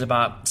occasions,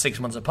 about 6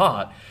 months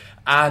apart.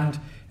 And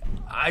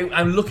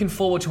I'm looking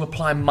forward to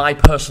applying my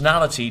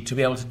personality to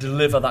be able to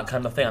deliver that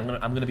kind of thing. I'm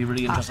going to be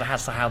really interested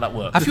as to how that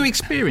works. Have you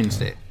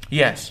experienced it?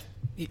 Yes.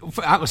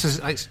 Atlas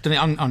has done it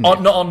on you.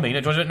 Not on me.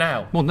 No, do you want to do it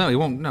now? Well, no, he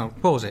won't. No,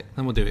 pause it,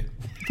 then we'll do it.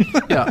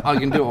 Yeah, I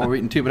can do it while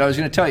reading too. But I was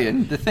going to tell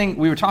you, the thing,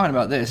 we were talking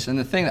about this, and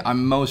the thing that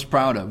I'm most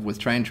proud of with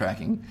train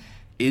tracking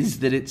is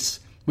that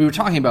we were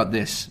talking about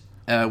this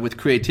with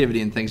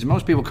creativity and things, and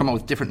most people come up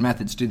with different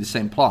methods to do the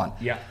same plot.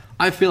 Yeah.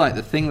 I feel like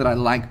the thing that I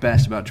like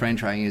best about train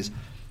tracking is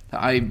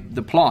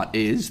the plot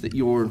is that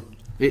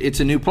it's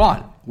a new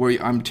plot where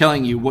I'm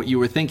telling you what you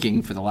were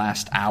thinking for the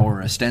last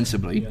hour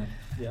ostensibly.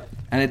 Yeah.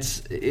 And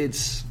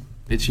it's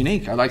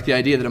unique. I like the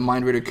idea that a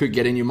mind reader could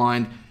get in your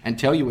mind and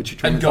tell you what you're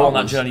trying to go on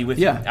that journey with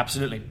you. Yeah.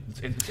 Absolutely.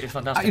 It's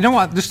fantastic. You know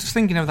what? Just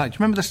thinking of that. Do you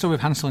remember the story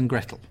of Hansel and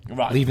Gretel?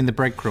 Right. Leaving the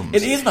breadcrumbs.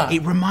 It is that.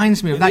 It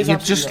reminds me of that. You're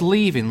just that.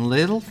 leaving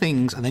little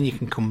things, and then you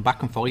can come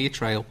back and follow your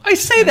trail. I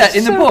say that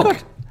in the book.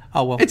 Good.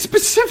 Oh well. It's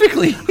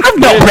specifically. I've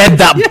not read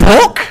that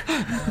book.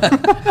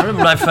 I remember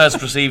when I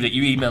first received it,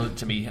 you emailed it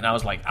to me, and I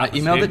was like... I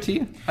emailed it to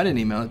you? I didn't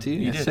email it to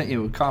you. I sent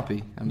you a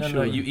copy, I'm sure.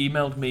 No, you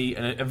emailed me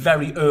a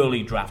very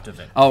early draft of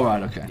it. Oh,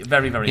 right, okay.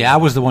 Very, very Yeah, I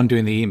was the one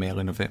doing the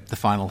emailing of it, the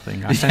final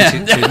thing. I sent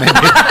it to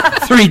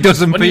maybe 3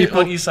 dozen people.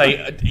 When you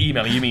say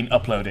emailing, you mean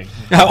uploading.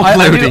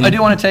 I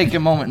do want to take a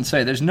moment and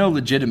say there's no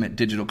legitimate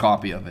digital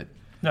copy of it.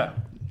 No.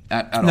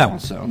 At all,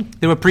 so.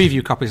 There were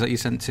preview copies that you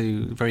sent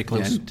to very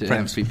close to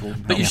friends. people.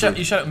 But you showed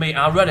it me,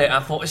 I read it, I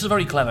thought, this is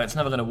very clever, it's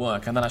never going to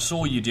work. And then I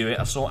saw you do it,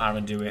 I saw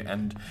Aaron do it,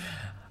 and...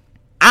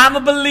 I'm a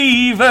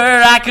believer,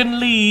 I can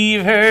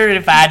leave her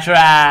if I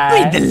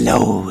try. Praise the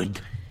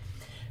Lord.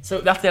 So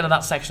that's the end of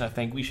that section, I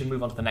think. We should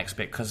move on to the next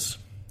bit, because...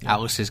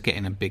 Alice is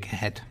getting a big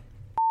head.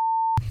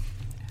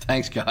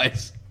 Thanks,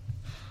 guys.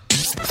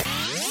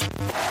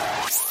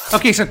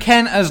 Okay, so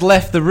Ken has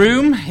left the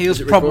room.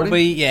 He's probably...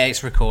 recording? Yeah,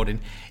 it's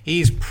recording.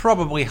 He's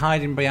probably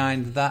hiding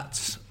behind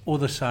that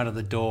other side of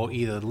the door,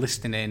 either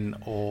listening in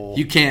or...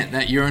 You can't.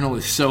 That urinal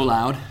is so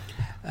loud.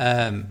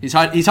 He's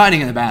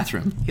hiding in the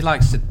bathroom. He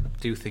likes to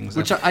do things.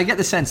 Which I get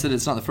the sense that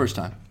it's not the first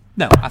time.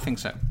 No, I think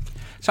so.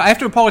 So I have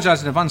to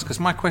apologise in advance because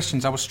my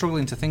questions, I was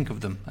struggling to think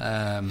of them.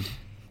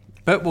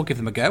 But we'll give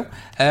them a go.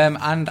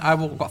 And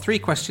I've got 3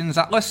 questions,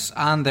 Atlas,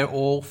 and they're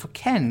all for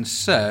Ken.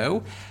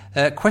 So,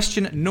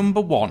 question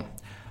number 1.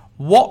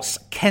 What's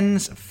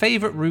Ken's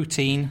favourite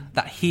routine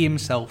that he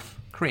himself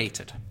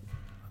created?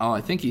 Oh,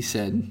 I think he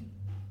said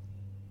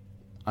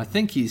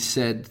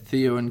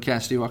Theo and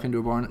Cassidy walk into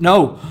a barn.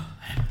 No!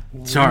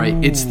 Sorry,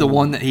 it's the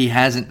one that he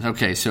hasn't...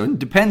 Okay, so it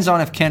depends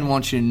on if Ken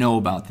wants you to know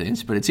about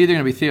this, but it's either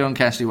going to be Theo and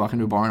Cassidy walk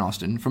into a bar in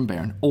Austin from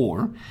Baron,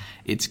 or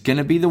it's going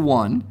to be the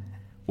one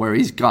where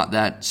he's got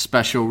that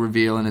special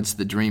reveal and it's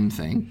the dream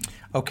thing.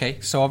 Okay,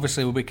 so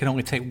obviously we can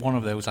only take one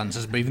of those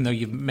answers, but even though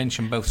you've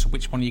mentioned both, so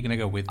which one are you going to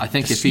go with? I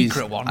think he's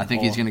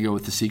going to go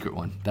with the secret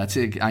one. That's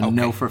it. I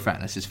know for a fact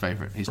that's his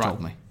favourite. He's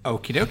told me.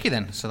 Okie dokie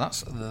then. So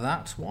that's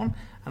that one.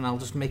 And I'll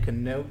just make a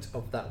note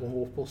of that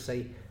one. We'll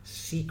say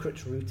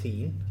secret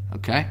routine.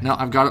 Okay. Now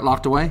I've got it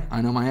locked away.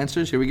 I know my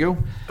answers. Here we go.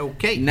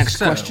 Okay. Next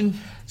question.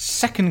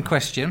 Second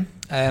question.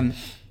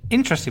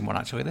 Interesting one,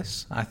 actually,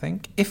 this, I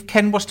think. If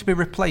Ken was to be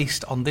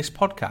replaced on this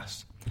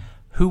podcast,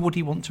 who would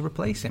he want to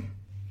replace him?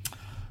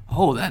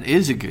 Oh, that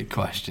is a good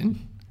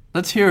question.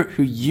 let's hear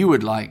who you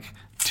would like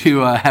to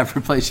have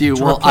replace you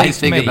while I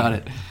think about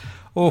it.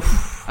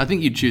 Oof. I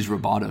think you'd choose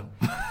Roboto.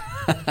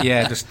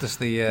 Yeah, just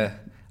the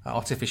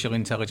artificial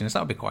intelligence.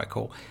 That would be quite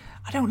cool.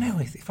 I don't know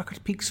if I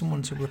could pick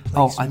someone to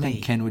replace I me.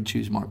 think Ken would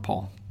choose Mark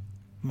Paul.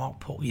 Mark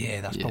Paul.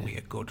 Yeah, that's probably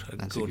a good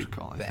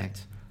call, I bet. think.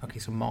 Okay,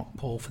 so Mark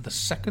Paul for the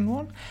second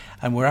one.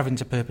 And we're having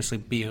to purposely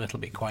be a little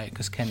bit quiet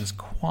because Ken's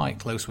quite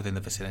close within the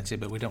vicinity,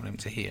 but we don't want him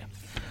to hear.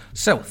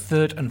 So,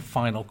 third and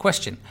final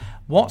question.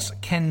 What's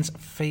Ken's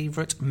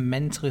favourite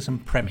mentalism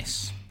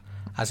premise?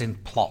 As in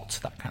plot,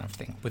 that kind of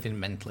thing, within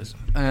mentalism.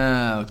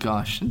 Oh,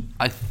 gosh.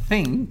 I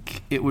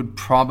think it would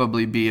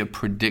probably be a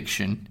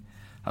prediction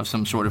of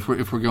some sort, if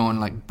we're going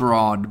like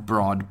broad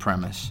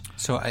premise.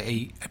 So,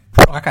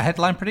 like a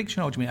headline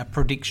prediction, or do you mean a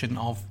prediction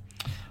of...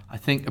 I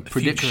think a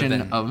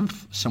prediction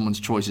of someone's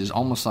choices,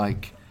 almost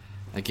like,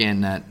 again,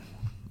 that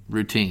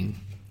routine.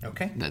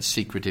 Okay. That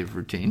secretive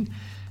routine.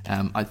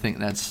 I think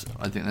that's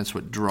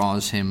what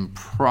draws him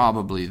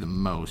probably the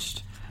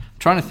most. I'm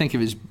trying to think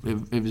of his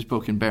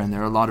book in Baron.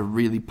 There are a lot of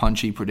really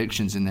punchy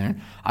predictions in there.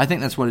 I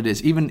think that's what it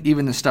is.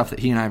 Even the stuff that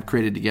he and I have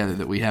created together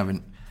that we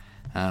haven't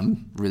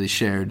really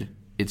shared,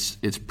 it's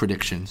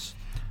predictions.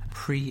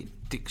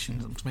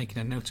 Predictions. I'm just making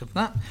a note of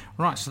that.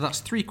 Right, so that's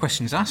 3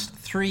 questions asked,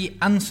 3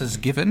 answers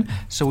given.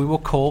 So we will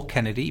call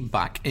Kennedy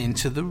back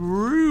into the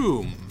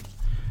room.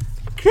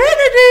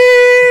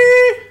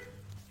 Kennedy!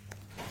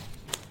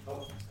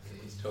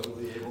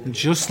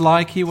 Just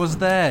like he was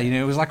there,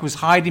 it was like he was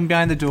hiding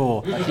behind the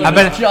door.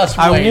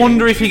 I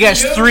wonder if he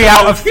gets 3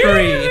 out of 3.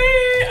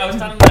 I was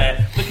standing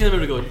there looking at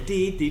him going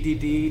dee dee dee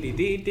dee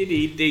dee dee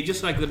dee dee,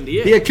 just so I couldn't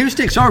hear. The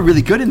acoustics are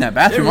really good in that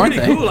bathroom, They're really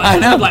aren't they? cool. I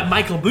know, like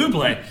Michael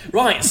Bublé.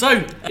 Right,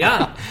 so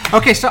yeah.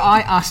 Okay, so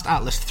I asked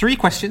Atlas 3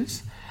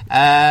 questions.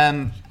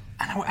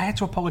 And I had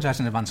to apologise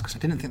in advance because I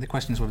didn't think the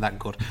questions were that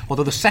good.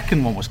 Although the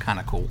second one was kind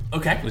of cool.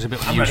 Okay. It was a bit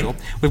I'm unusual.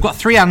 ready. We've got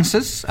 3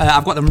 answers.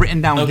 I've got them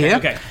written down here.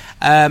 Okay.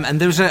 And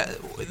there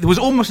was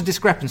almost a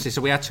discrepancy,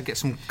 so we had to get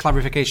some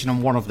clarification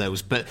on one of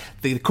those. But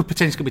there could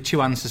potentially be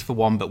 2 answers for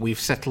one, but we've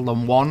settled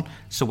on one,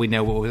 so we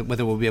know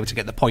whether we'll be able to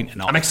get the point or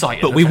not. I'm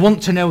excited. But we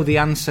want to know the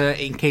answer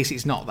in case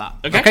it's not that.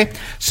 Okay.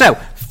 So,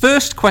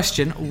 first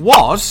question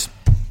was...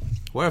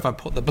 Where have I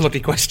put the bloody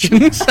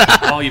questions?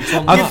 Oh, you've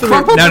told me.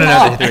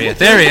 No, they're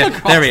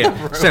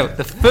here. So,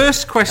 the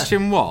first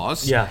question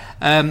was...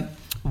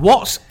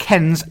 what's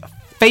Ken's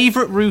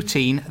favourite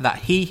routine that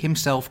he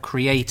himself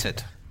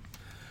created?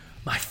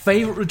 My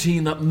favourite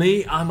routine that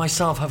I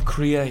myself have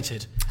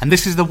created. And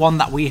this is the one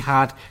that we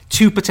had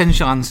 2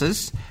 potential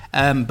answers,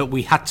 but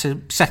we had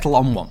to settle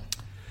on one.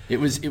 It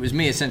was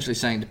me essentially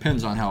saying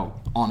depends on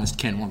how honest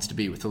Ken wants to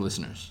be with the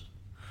listeners.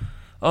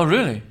 Oh,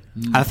 really?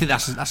 And I think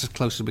that's as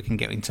close as we can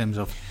get in terms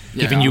of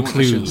giving you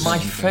clues. My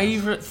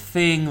favourite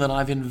thing that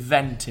I've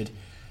invented...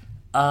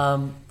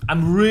 I'm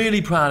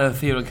really proud of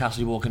Theo and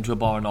Cassidy walking to a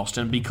bar in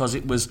Austin because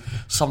it was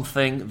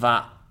something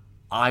that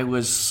I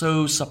was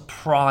so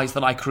surprised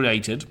that I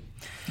created.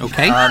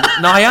 Okay.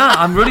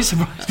 I'm really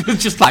surprised.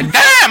 It's just like,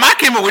 damn, I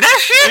came up with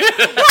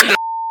that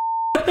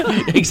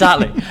shit.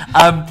 Exactly.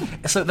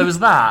 So there was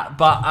that,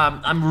 but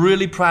I'm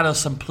really proud of the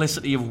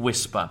simplicity of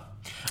Whisper.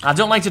 I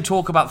don't like to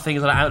talk about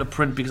things that are out of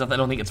print because I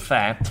don't think it's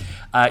fair,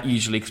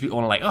 usually, because people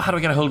are like, how do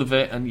I get a hold of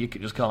it? And you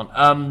just can't.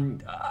 I'm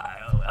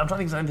trying to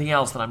think of anything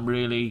else that I'm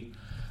really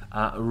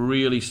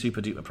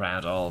super duper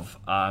proud of.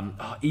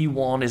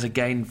 E1 is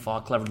again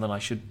far cleverer than I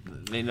should.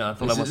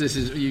 This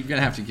is you're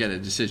gonna have to get a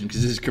decision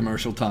because this is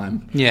commercial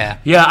time. Yeah.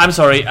 I'm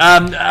sorry.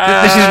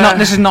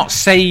 This is not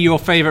say your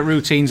favourite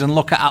routines and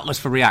look at Atlas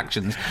for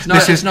reactions.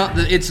 It's not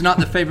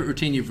the favourite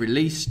routine you've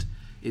released.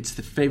 It's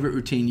the favourite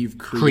routine you've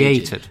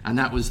created. And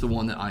that was the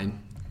one that I...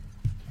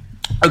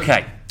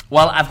 Okay.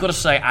 Well, I've got to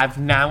say, I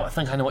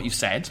think I know what you've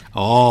said.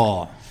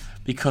 Oh.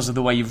 Because of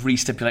the way you've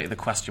re-stipulated the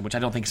question, which I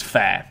don't think is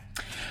fair.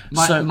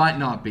 Might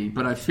not be,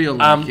 but I feel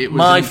like it was...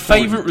 My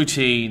favourite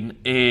routine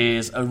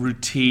is a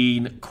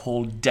routine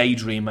called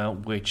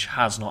Daydreamer, which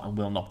has not and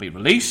will not be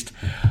released.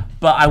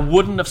 But I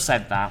wouldn't have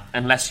said that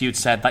unless you'd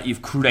said that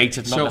you've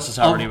created, not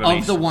necessarily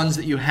released. Of the ones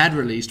that you had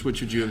released,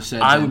 which would you have said?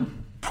 I would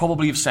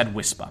probably have said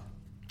Whisper.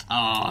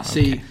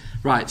 See, okay.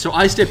 Right. So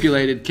I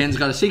stipulated Ken's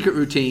got a secret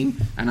routine,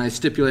 and I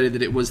stipulated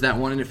that it was that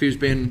one. And if he was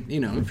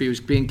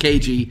being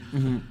cagey,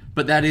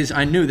 but that is,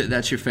 I knew that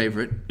that's your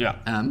favorite. Yeah.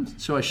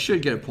 So I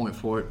should get a point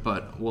for it,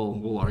 but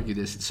we'll argue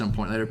this at some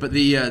point later. But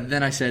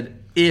then I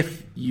said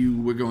if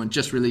you were going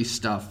just release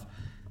stuff,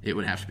 it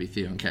would have to be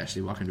Theo and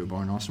Cassidy walking to a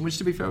bar in Austin, which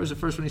to be fair was the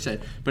first one he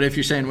said. But if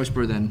you're saying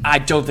Whisper, then I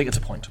don't think it's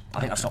a point. I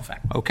think that's not fair.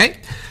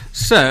 Okay.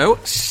 So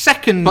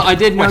second, but I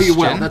did know question. you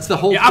well. That's the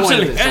whole point.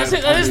 Absolutely. Of this.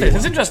 That is it.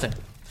 It's interesting.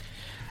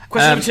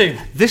 Question number 2.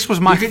 This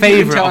was my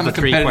favourite of the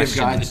 3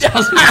 questions.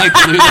 Doesn't like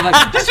to lose.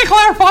 Like, just to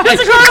clarify,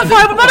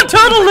 I'm not a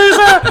total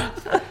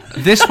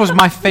loser. This was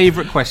my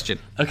favourite question.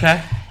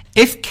 Okay.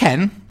 If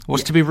Ken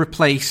was to be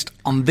replaced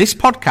on this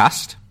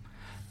podcast,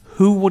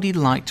 who would he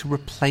like to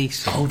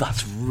replace him? Oh,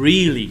 that's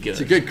really good.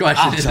 It's a good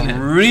question, isn't it?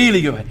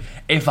 Really good.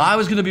 If I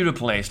was going to be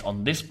replaced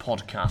on this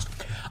podcast,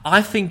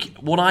 I think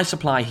what I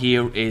supply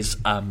here is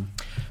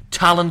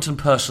talent and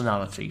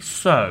personality.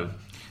 So,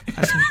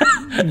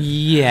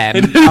 Yeah,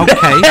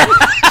 okay.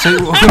 So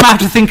we might have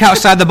to think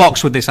outside the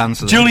box with this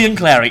answer. Then. Julian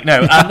Clary.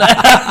 No.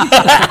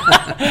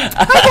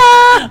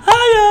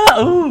 Hiya.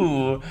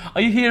 Ooh.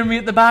 Are you hearing me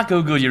at the back?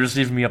 Oh, good. You're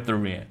receiving me up the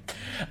rear.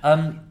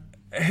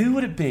 Who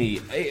would it be?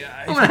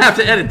 I'm going to have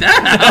to edit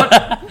that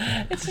out.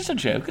 It's just a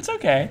joke. It's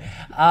okay.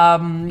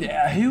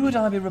 Who would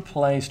I be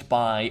replaced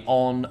by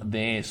on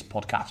this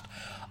podcast?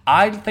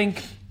 I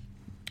think,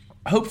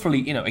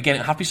 hopefully, again,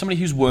 it has to be somebody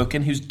who's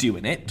working, who's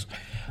doing it.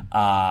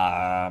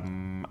 I'll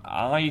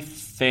tell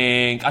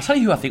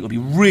you who I think would be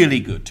really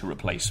good to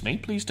replace me.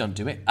 Please don't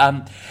do it.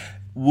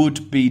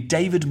 Would be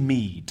David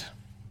Mead.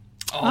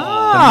 The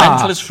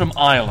mentalist from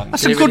Ireland.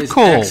 That's a good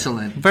call.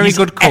 Excellent. Very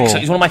good call.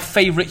 Excellent. He's one of my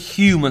favourite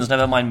humans,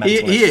 never mind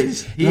mentalist. He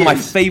is. One of my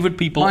favourite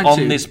people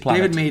on this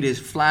planet. David Mead is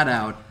flat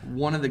out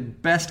one of the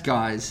best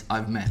guys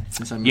I've met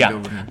since I moved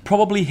over here.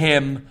 Probably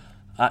him.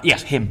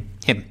 Yes, him.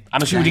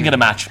 I'm assuming we didn't get a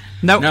match.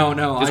 No. It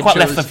was quite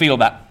left the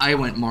field, that. I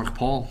went Mark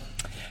Paul.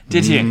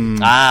 Did you?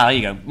 There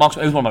you go. Mark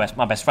was one of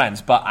my best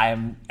friends, but I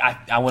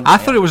wouldn't. I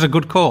thought it was a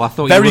good call. I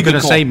thought you were going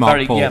to say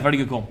Mark Paul. Yeah, very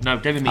good call. No,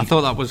 David Mead. I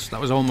thought that was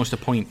almost a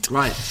point.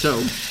 Right.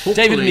 So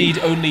David Mead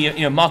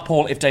only. Mark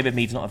Paul if David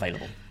Mead's not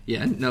available.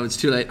 Yeah. No, it's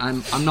too late.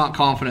 I'm not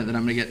confident that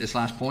I'm going to get this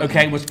last point.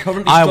 Okay. Was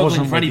currently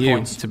struggling for any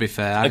points. To be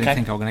fair, I didn't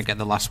think I was going to get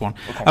the last one.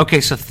 Okay.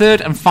 So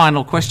third and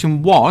final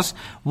question was: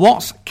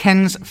 what's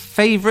Ken's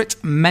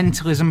favourite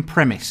mentalism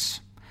premise?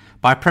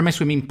 By premise,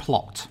 we mean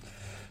plot.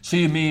 So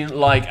you mean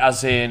like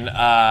as in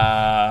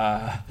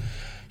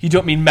you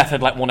don't mean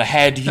method like one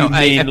ahead, you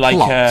mean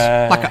like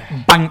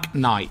a bank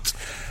night.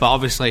 But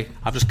obviously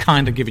I've just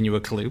kind of given you a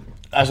clue.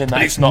 As in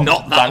that it's not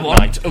that one.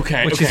 Night.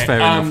 Okay. Which is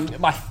fair enough.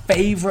 My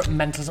favourite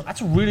mentalism,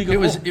 that's a really good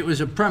one. It was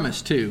a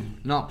premise too,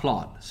 not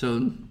plot.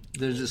 So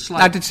there's a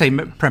slight I did say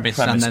premise.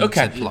 And then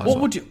said plot.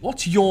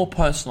 What's your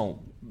personal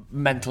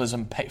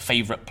mentalism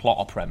favourite plot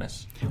or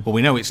premise? Well,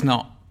 we know it's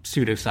not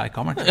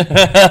pseudo-psychometry.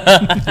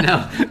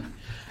 No.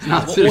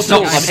 It's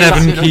not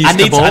 7 keys I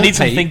need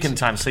some thinking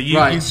time. So you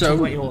talk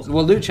about yours.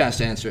 Well, Luch has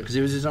to answer it because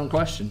it was his own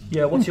question.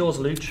 Yeah, what's yours,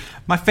 Luch?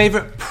 My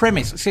favourite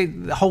premise. See,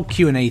 the whole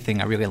Q&A thing,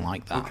 I really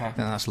like that. Okay. I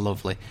think that's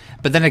lovely.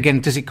 But then again,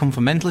 does it come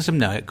from mentalism?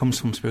 No, it comes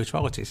from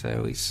spirituality.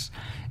 So it's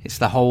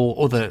the whole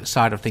other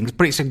side of things.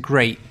 But it's a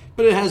great...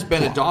 But it has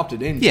been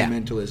adopted into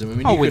mentalism. I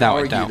mean, you could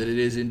argue that it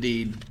is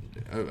indeed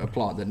a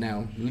plot that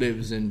now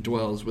lives and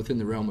dwells within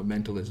the realm of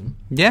mentalism.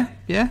 Yeah.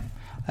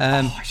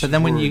 But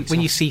then when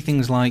you see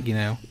things like,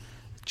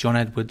 John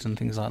Edwards and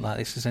things like that,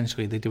 it's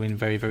essentially they're doing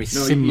very, very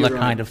similar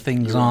kind of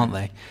things, aren't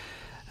they?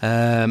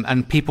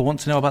 And people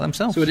want to know about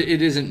themselves. So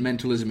it isn't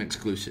mentalism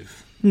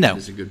exclusive. No.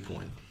 That's a good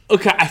point.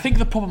 Okay, I think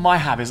the problem I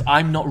have is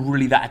I'm not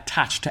really that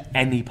attached to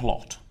any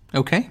plot.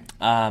 Okay.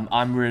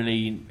 I'm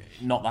really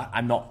not that.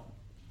 I'm not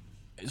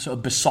sort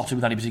of besotted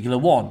with any particular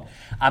one.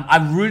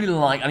 I really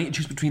like. I need to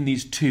choose between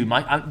these two.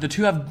 The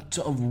two I've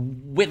sort of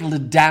whittled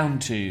it down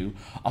to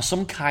are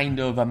some kind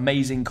of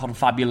amazing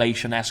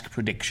confabulation-esque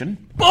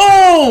prediction.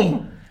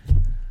 Boom.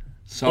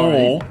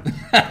 Sorry.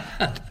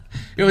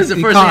 It was the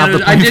first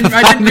thing I didn't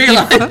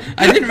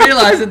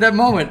realize at that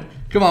moment.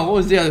 Come on, what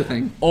was the other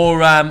thing?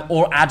 Or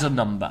add a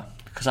number,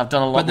 because I've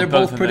done a lot. But they're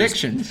with both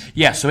predictions.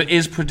 Yeah, so it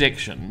is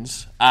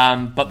predictions. But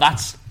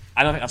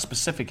I don't think that's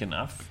specific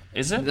enough.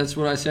 Is it? That's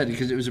what I said,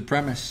 because it was a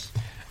premise.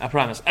 A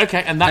premise.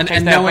 Okay, and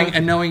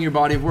that knowing your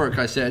body of work,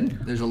 I said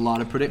there's a lot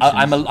of predictions.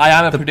 I am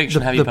a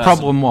prediction-heavy person. The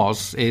problem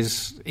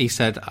is he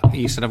said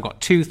I've got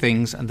two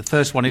things, and the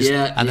first one is,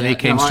 and then he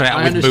came straight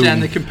out with boom. I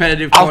understand the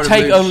competitive part. I'll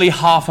take only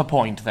half a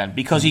point then,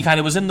 because he kind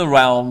of was in the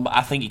realm.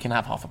 I think he can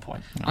have half a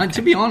point. Okay.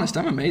 To be honest,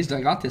 I'm amazed I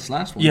got this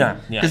last one.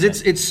 Yeah, because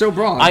it's so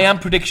broad. I am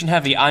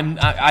prediction-heavy.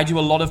 I do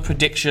a lot of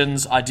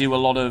predictions. I do a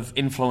lot of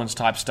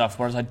influence-type stuff,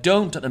 whereas I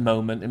don't at the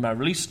moment in my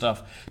release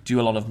stuff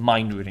do a lot of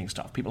mind-reading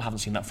stuff. People haven't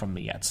seen that from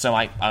me yet, so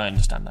I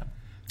understand that.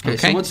 Okay,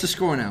 so what's the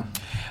score now?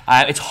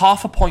 It's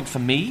half a point for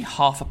me,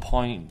 half a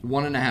point...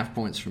 1.5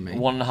 points for me.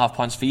 1.5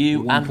 points for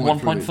you, and 1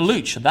 point for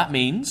Luch. So that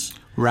means...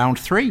 Round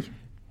 3.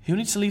 Who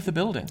needs to leave the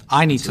building?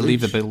 I need to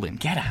leave the building.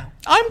 Get out.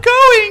 I'm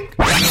going!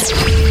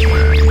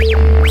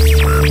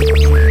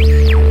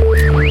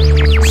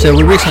 So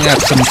we recently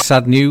had some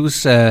sad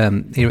news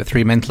here at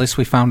Three Mentalists.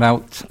 We found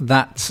out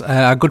that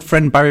our good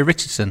friend Barry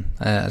Richardson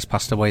has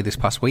passed away this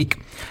past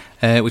week.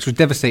 Which was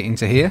devastating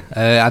to hear.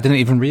 I didn't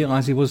even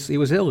realise he was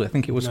ill. I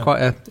think it was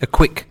quite a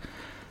quick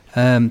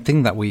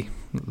thing that he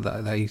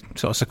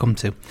sort of succumbed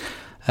to.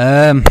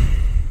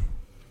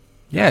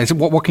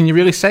 What can you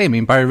really say? I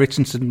mean, Barry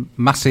Richardson,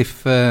 massive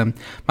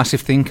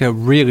thinker,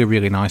 really,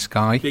 really nice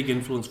guy. Big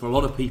influence for a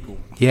lot of people.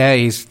 Yeah,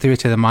 his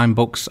Theatre of the Mind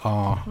books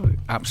are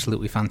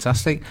absolutely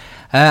fantastic.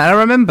 And I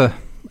remember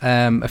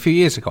a few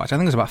years ago, actually, I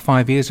think it was about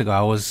 5 years ago,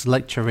 I was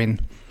lecturing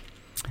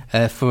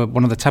for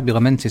one of the Tabula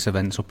Mentis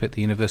events up at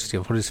the University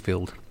of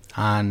Huddersfield,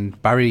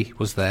 and Barry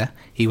was there.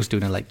 He was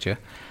doing a lecture.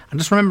 I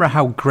just remember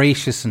how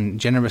gracious and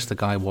generous the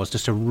guy was,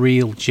 just a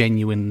real,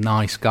 genuine,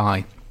 nice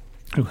guy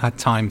who had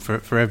time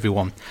for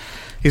everyone.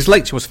 His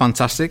lecture was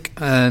fantastic,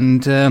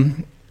 and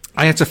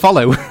I had to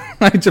follow.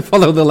 I had to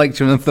follow the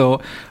lecture, and I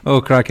thought,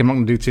 oh, crikey, I'm not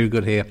going to do too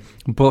good here.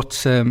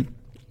 But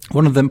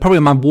one of them, probably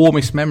my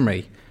warmest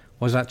memory,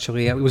 was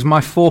actually it was my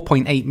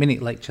 4.8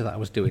 minute lecture that I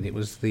was doing. It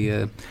was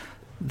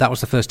that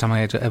was the first time I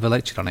had ever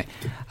lectured on it,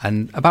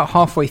 and about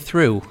halfway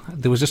through,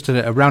 there was just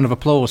a round of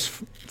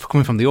applause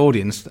coming from the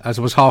audience as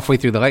I was halfway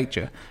through the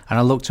lecture, and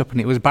I looked up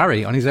and it was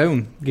Barry on his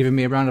own giving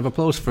me a round of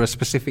applause for a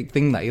specific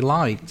thing that he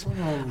liked,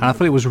 and I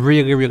thought it was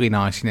really, really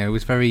nice. It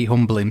was very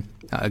humbling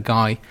that a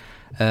guy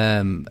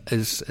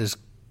as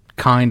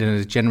kind and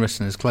as generous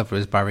and as clever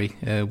as Barry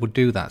would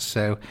do that.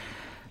 So.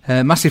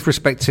 Massive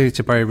respect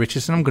to Barry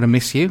Richardson. I'm going to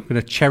miss you. I'm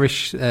going to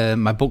cherish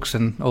my books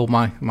and all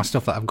my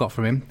stuff that I've got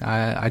from him.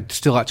 I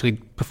still actually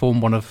perform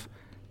one of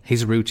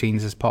his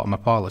routines as part of my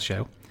parlour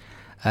show.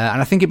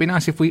 And I think it'd be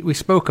nice if we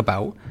spoke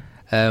about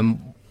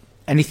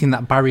anything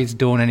that Barry's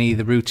done, any of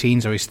the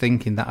routines or his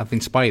thinking that have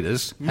inspired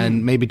us,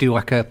 and maybe do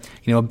like a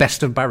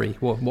best of Barry.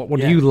 What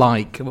do you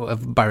like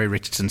of Barry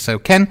Richardson? So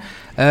Ken,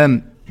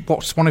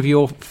 what's one of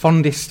your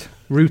fondest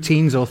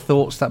routines or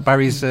thoughts that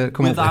Barry's come up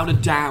with? Without a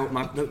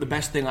doubt, the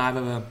best thing I've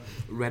ever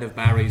read of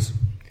Barry's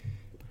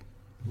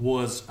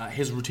was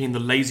his routine,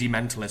 The Lazy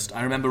Mentalist.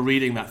 I remember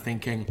reading that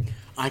thinking,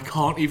 I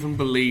can't even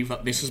believe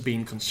that this has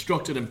been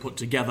constructed and put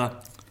together.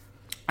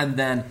 And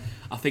then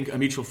I think a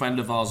mutual friend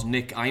of ours,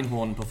 Nick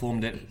Einhorn,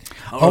 performed it,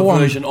 a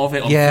version of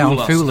it on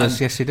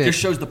Foolus. Yes, he did. Just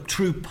shows the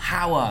true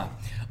power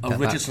of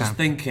Richardson's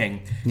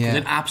thinking. Yeah.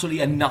 It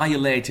absolutely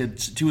annihilated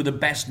two of the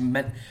best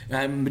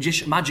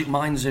magic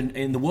minds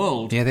in the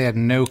world. Yeah, they had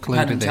no clue.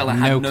 Penn and Teller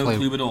had no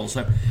clue at all.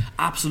 So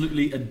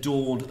absolutely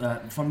adored.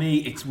 For me,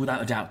 it's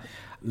without a doubt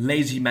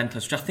Lazy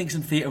Mentalist, which I think is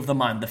in Theatre of the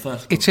Mind, the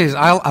first book. It is.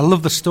 I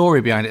love the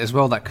story behind it as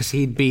well, that because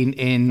he'd been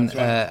in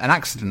an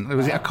accident.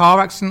 Was it a car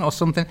accident or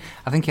something?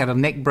 I think he had a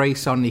neck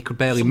brace on, he could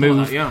barely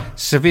move. Like that,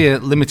 severe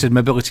limited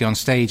mobility on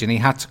stage, and he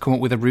had to come up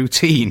with a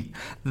routine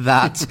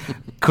that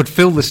could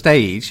fill the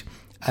stage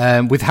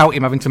without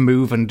him having to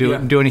move and do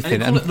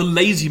anything. And the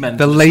Lazy Mentalist.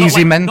 The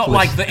Lazy Mentalist. Not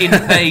like the in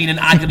pain and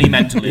agony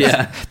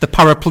mentalist. The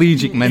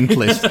paraplegic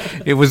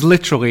mentalist. It was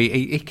literally,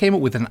 he came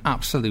up with an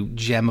absolute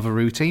gem of a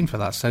routine for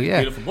that. So,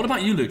 yeah. Beautiful. What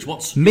about you, Luke?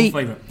 What's your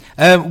favourite?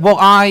 Well,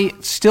 I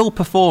still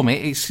perform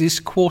it. It's his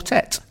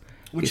quartet.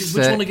 Which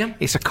one again?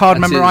 It's a card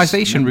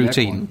memorisation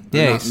routine.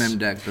 Yeah, not mem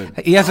deck,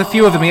 but he has a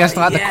few of them. He has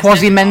like the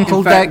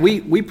quasi-mental deck.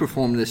 We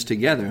performed this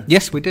together.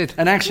 Yes, we did.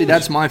 And actually,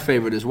 that's my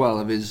favourite as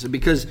well,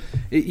 because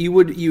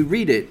you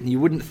read it and you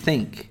wouldn't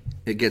think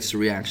it gets the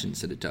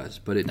reactions that it does,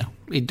 but it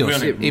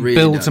does. Really? It really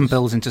builds and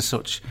builds into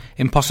such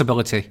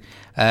impossibility,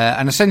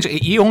 and essentially,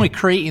 you're only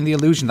creating the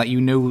illusion that you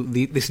know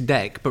this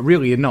deck, but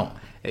really you're not.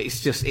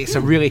 It's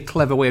a really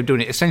clever way of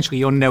doing it. Essentially,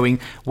 you're knowing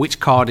which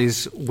card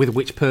is with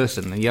which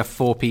person, and you have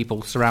 4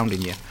 people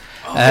surrounding you.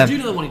 I do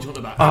know the one you're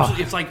talking about.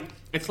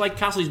 It's like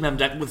Castle's mem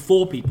deck with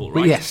 4 people,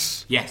 right?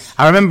 Yes.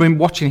 I remember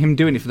watching him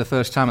doing it for the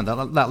first time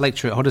at that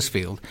lecture at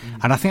Huddersfield,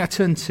 and I think I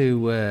turned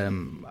to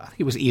I think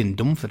it was Ian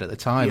Dunford at the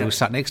time who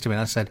sat next to me,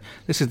 and I said,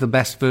 "This is the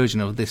best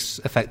version of this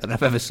effect that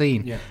I've ever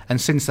seen." Yeah.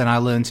 And since then, I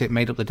learnt it,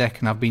 made up the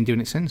deck, and I've been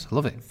doing it since. I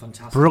love it.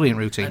 Fantastic. Brilliant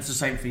routine. It's the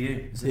same for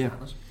you.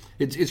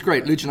 It's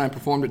great. Luch and I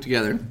performed it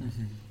together,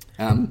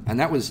 and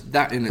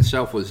that in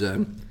itself was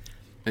a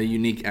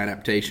unique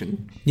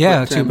adaptation.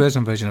 Yeah, a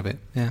two-person version of it.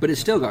 Yeah. But it's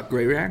still got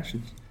great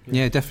reactions.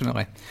 Yeah,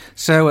 definitely.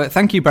 So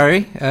thank you,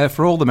 Barry,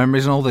 for all the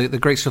memories and all the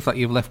great stuff that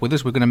you've left with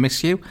us. We're going to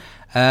miss you,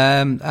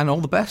 and all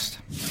the best.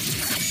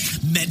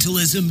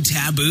 Mentalism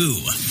Taboo.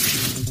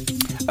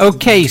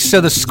 Okay,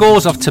 so the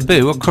scores of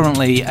Taboo are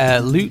currently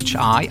Luch,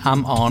 I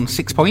am on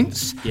 6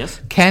 points.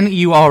 Yes. Ken,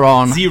 you are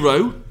on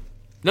 0.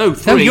 No,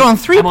 3. No, you're on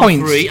 3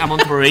 points. I'm on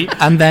 3.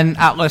 And then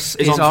Atlas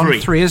is on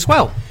 3 as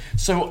well.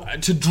 So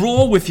to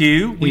draw with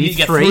you, we need to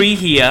get 3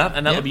 here,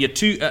 and that'll be a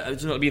 2.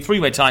 It'll be a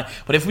 3-way tie.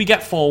 But if we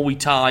get 4, we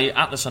tie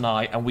Atlas and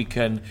I, and we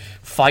can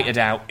fight it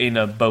out in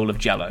a bowl of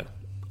Jello.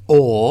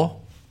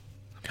 Or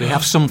we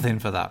have something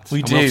for that.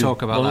 We do. We'll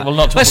talk about that. We'll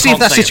not talk, Let's see if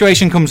that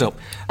situation comes up.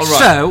 All right.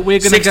 So we're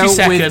going to go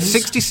with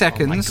 60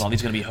 seconds. Oh my God,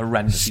 these are going to be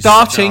horrendous.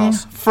 Starting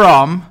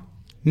from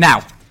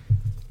now.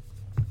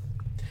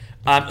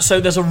 So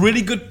there's a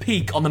really good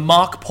peek on the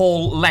Mark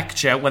Paul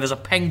lecture where there's a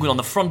penguin on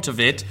the front of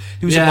it.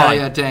 Who's it by?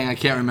 Yeah, dang, I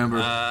can't remember.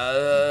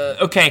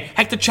 Okay,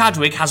 Hector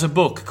Chadwick has a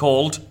book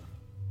called...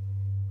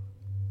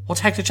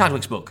 What's Hector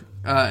Chadwick's book?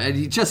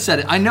 You just said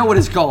it. I know what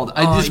it's called.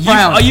 It's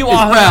Brown. You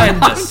are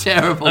horrendous. I'm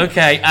terrible.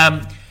 Okay,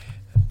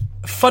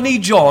 Funny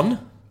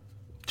John...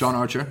 John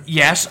Archer?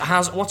 Yes,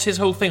 has... What's his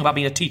whole thing about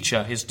being a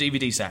teacher, his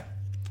DVD set?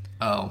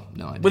 Oh,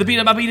 no idea. Would it be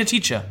about being a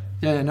teacher?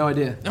 Yeah, no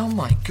idea. Oh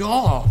my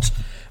God.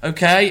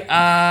 Okay,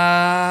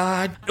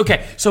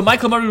 so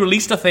Michael Murray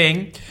released a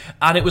thing,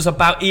 and it was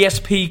about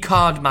ESP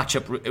card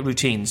matchup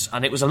routines,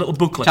 and it was a little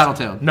booklet.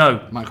 Tattletale.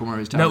 No. Michael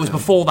Murray's Tattletale. No, it was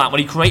before that, when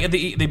he created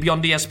the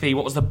Beyond ESP.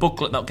 What was the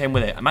booklet that came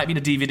with it? It might be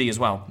the DVD as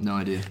well. No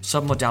idea.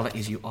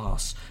 Submodalities, you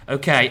arse.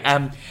 Okay,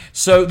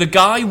 so the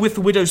guy with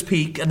the Widow's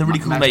Peak and the really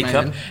cool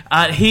makeup,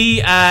 he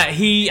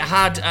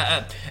had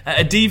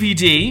a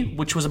DVD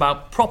which was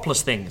about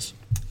propless things.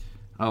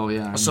 Oh,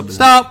 yeah.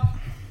 Stop!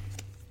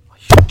 Are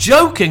you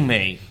joking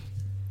me?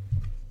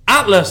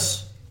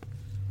 Atlas!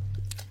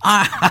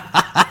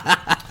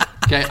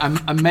 Okay,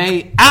 I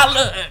may...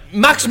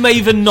 Max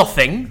Maven,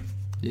 nothing.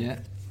 Yeah.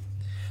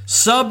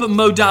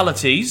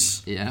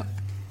 Sub-modalities. Yeah.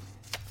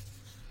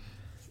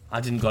 I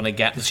didn't gonna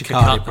get the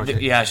Shikari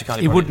project. Yeah, Shikari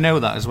He project. would know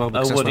that as well,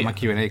 because that's would where he? my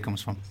Q&A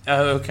comes from.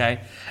 Oh,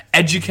 okay.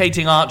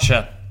 Educating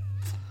Archer.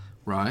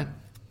 Right.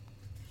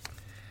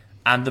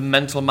 And the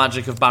mental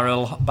magic of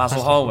Basil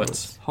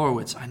Horowitz.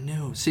 Horowitz, I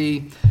knew.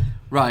 See,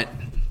 right.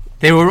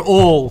 They were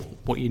all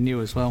what you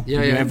knew as well.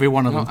 Yeah, You knew every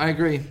one of No, them. I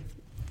agree.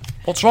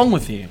 What's wrong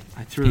with you?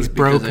 I threw He's it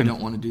because I broken.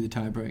 don't want to do the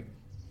tie break.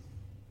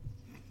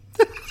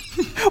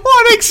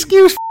 What an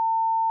excuse!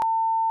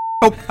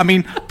 Oh, I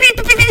mean,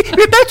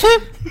 you're better.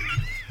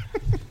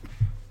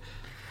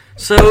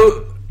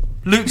 So,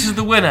 Luch is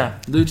the winner.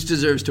 Luch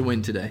deserves to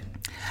win today.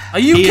 Are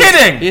you He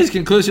kidding? is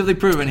conclusively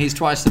proven he's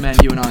twice the man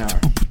you and I are.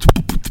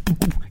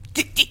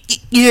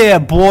 Yeah,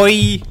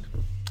 boy.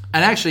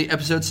 And actually,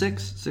 episode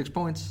 6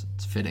 points.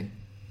 It's fitting.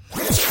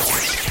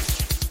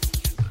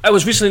 I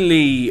was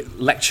recently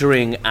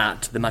lecturing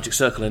at the Magic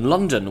Circle in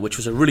London, which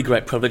was a really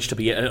great privilege to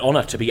be, an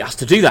honour to be asked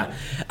to do that.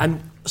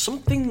 And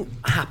something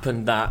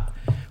happened that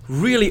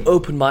really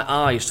opened my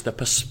eyes to the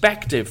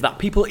perspective that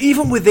people,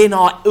 even within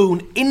our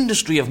own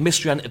industry of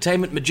mystery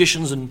entertainment,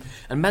 magicians and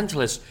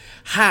mentalists,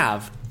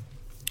 have,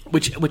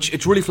 which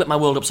it's really flipped my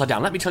world upside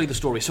down. Let me tell you the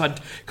story. So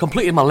I'd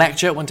completed my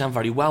lecture, it went down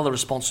very well, the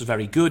response was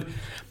very good,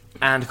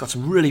 and I got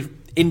some really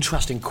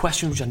interesting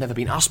questions which I'd never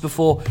been asked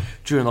before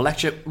during the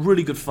lecture.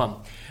 Really good fun.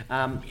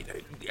 I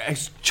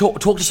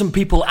talked to some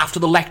people after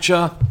the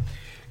lecture,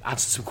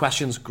 answered some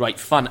questions, great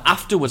fun.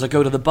 Afterwards, I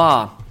go to the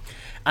bar,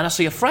 and I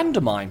see a friend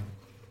of mine,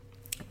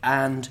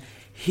 and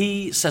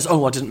he says,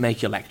 "Oh, I didn't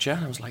make your lecture."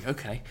 And I was like,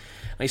 "Okay."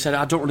 And he said,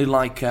 "I don't really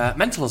like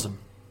mentalism."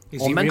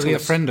 Is he really a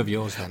friend of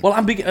yours then? Well,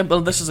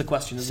 well, this is a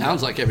question, isn't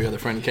Sounds like every other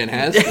friend Ken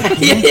has.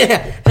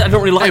 yeah. I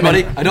don't really like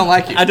Hey, buddy, I don't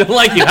like you. I don't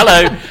like you.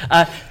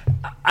 Hello.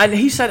 And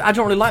he said, I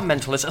don't really like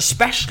mentalists,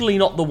 especially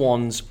not the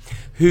ones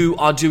who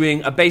are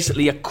doing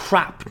basically a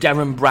crap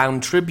Derren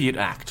Brown tribute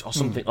act or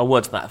something, or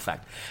words to that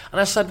effect.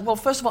 And I said, well,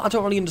 first of all, I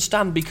don't really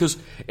understand, because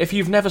if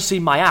you've never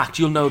seen my act,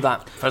 you'll know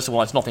that, first of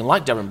all, it's nothing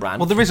like Derren Brown.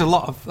 Well, there is a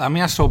lot of... I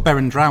mean, I saw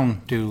Baron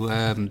Drown do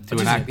an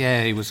act.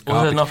 Yeah, he was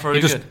garbage. not very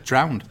he just good?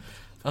 drowned.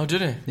 Oh,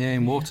 did he? Yeah,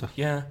 in water.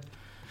 Yeah.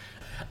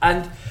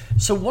 And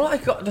so what I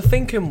got to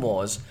thinking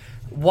was,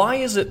 why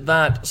is it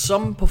that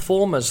some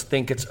performers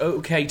think it's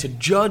okay to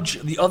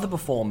judge the other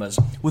performers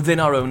within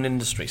our own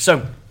industry?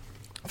 So,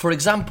 for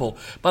example,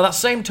 by that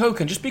same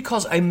token, just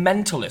because a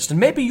mentalist, and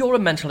maybe you're a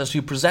mentalist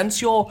who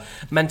presents your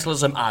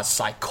mentalism as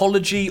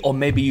psychology, or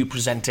maybe you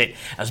present it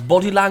as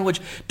body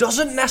language,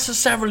 doesn't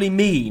necessarily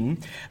mean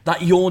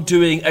that you're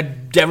doing a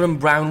Derren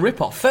Brown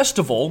ripoff. First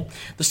of all,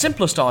 the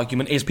simplest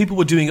argument is people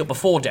were doing it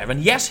before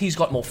Derren. Yes, he's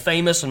got more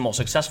famous and more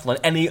successful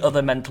than any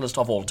other mentalist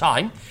of all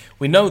time.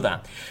 We know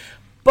that.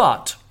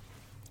 But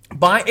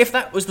if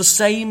that was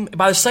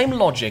by the same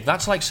logic,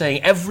 that's like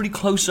saying every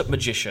close-up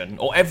magician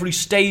or every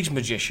stage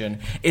magician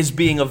is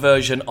being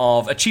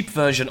a cheap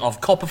version of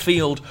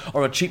Copperfield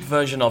or a cheap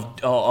version of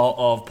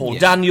Paul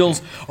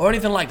Daniels or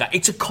anything like that.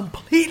 It's a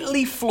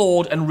completely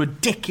flawed and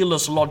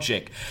ridiculous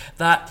logic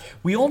that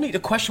we all need to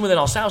question within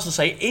ourselves and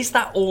say, is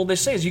that all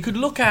this is? You could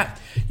look at,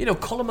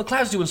 Colin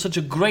McLeod's doing such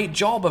a great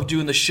job of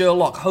doing the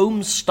Sherlock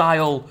Holmes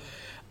style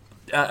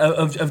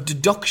of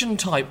deduction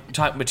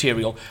type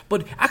material,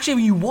 but actually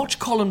when you watch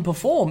Colin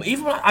perform,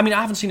 I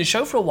haven't seen a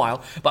show for a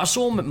while, but I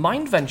saw him at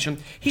Mindvention.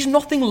 He's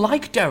nothing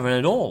like Derren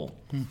at all.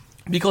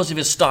 Because of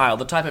his style,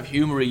 the type of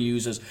humour he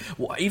uses,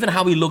 even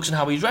how he looks and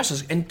how he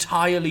dresses,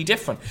 entirely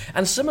different.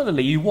 And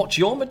similarly, you watch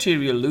your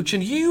material, Luch,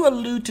 and you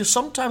allude to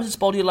sometimes it's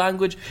body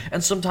language,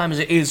 and sometimes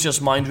it is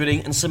just mind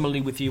reading, and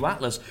similarly with you,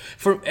 Atlas.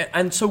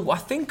 And so I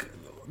think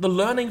the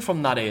learning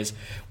from that is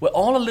we're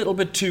all a little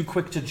bit too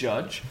quick to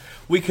judge.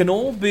 We can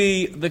all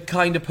be the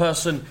kind of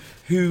person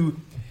who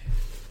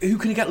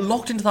can get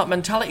locked into that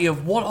mentality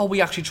of what are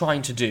we actually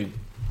trying to do.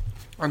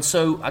 And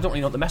so I don't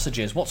really know what the message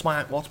is. What's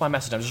my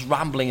message? I'm just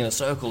rambling in a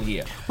circle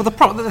here. Well,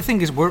 the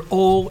thing is, we're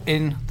all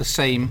in the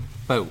same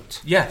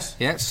boat. Yes.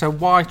 Yeah, so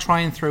why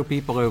try and throw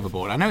people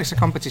overboard? I know it's a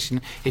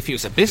competition if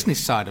it's a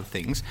business side of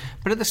things,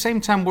 but at the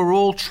same time, we're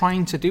all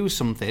trying to do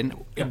something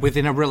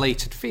within a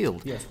related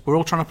field. Yes. We're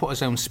all trying to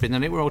put our own spin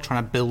on it. We're all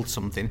trying to build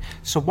something.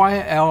 So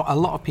why are a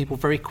lot of people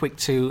very quick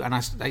to, and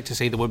I hate to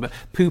say the word, but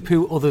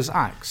poo-poo others'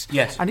 acts?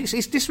 Yes. And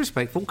it's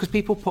disrespectful because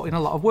people put in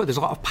a lot of work. There's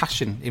a lot of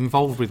passion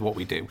involved with what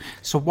we do.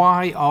 So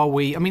why are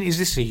we... I mean, is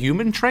this a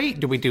human trait?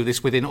 Do we do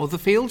this within other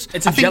fields?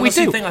 It's a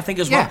jealousy thing, I think,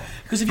 as well. Yeah.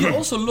 Because if you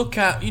also look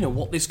at,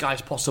 what this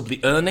guy's possibly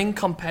earning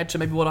compared to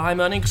maybe what I'm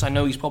earning, because I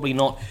know he's probably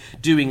not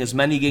doing as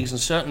many gigs, and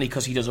certainly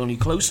because he does only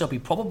close-up, he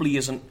probably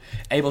isn't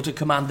able to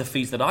command the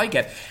fees that I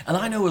get. And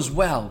I know as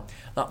well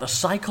that the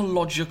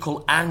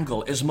psychological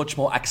angle is much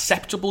more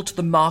acceptable to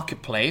the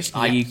marketplace,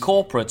 i.e.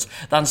 corporates,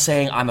 than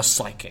saying I'm a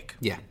psychic.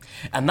 Yeah.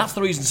 And that's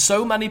the reason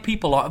so many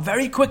people are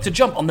very quick to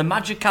jump on the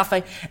Magic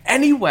Cafe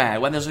anywhere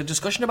when there's a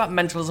discussion about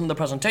mentalism, the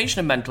presentation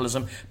of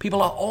mentalism.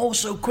 People are all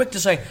so quick to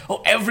say,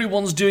 oh,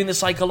 everyone's doing the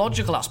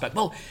psychological aspect.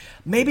 Well,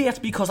 maybe that's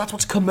because that's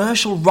what's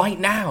commercial right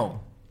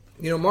now.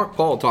 Mark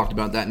Paul talked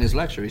about that in his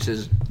lecture. He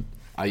says,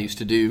 I used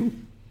to do,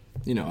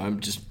 I'm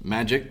just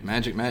magic,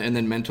 and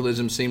then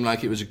mentalism seemed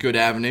like it was a good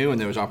avenue, and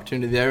there was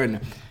opportunity there,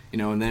 and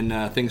and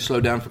then things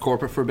slowed down for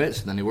corporate for a bit,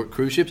 so then he worked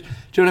cruise ships. Do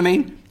you know what I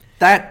mean?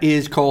 That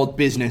is called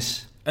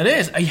business. It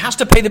is. He has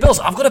to pay the bills.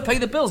 I've got to pay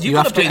the bills. You've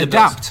got to pay the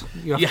bills.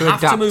 You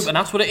have to move, and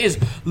that's what it is.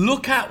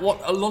 Look at what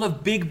a lot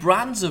of big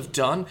brands have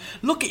done.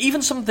 Look at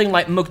even something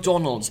like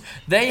McDonald's.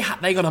 They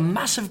got a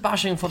massive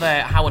bashing for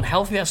how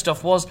unhealthy their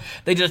stuff was.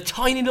 They did a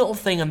tiny little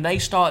thing, and they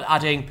started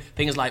adding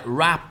things like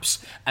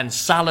wraps and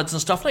salads and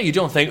stuff. Now you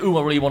don't think, "Ooh,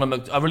 I really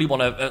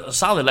want a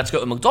salad. Let's go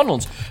to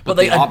McDonald's." But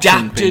they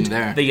adapted.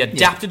 They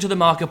adapted to the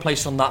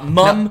marketplace on that.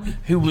 Mum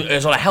who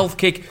is on a health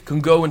kick can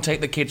go and take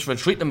the kids for a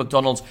treat to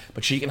McDonald's,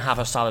 but she can have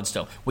her salad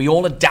still. We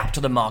all adapt to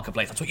the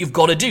marketplace. That's what you've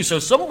got to do. So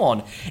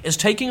someone is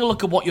taking a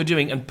look at what you're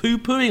doing and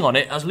poo-pooing on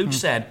it, as Luke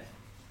said,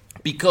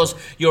 because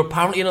you're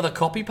apparently another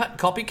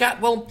copycat.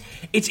 Well,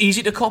 it's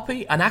easy to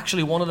copy. And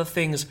actually, one of the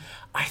things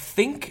I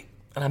think,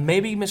 and I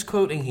may be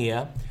misquoting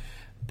here,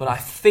 but I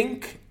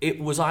think it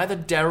was either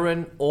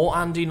Darren or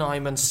Andy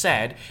Nyman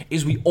said,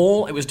 it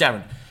was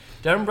Darren.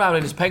 Darren Brown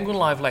in his Penguin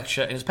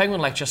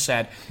lecture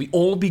said, we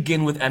all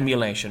begin with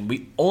emulation.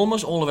 We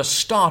almost all of us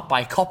start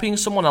by copying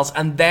someone else,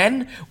 and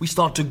then we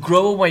start to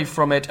grow away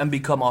from it and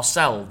become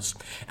ourselves.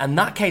 In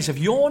that case, if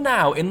you're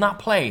now in that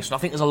place, and I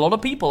think there's a lot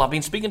of people I've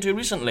been speaking to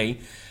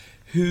recently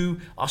who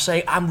are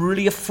saying, I'm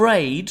really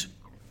afraid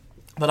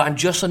that I'm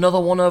just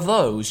another one of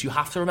those, you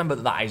have to remember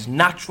that is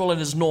natural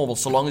and is normal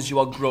so long as you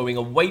are growing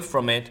away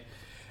from it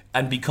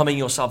and becoming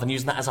yourself and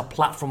using that as a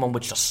platform on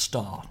which to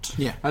start.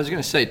 Yeah, I was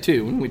going to say,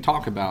 too, when we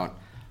talk about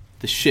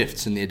the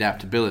shifts and the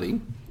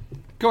adaptability,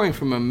 going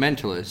from a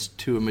mentalist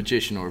to a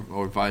magician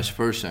or vice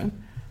versa,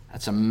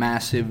 that's a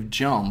massive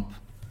jump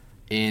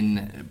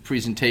in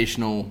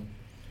presentational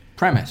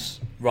premise.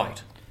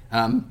 Right.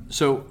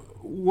 So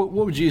what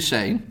would you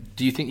say?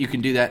 Do you think you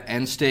can do that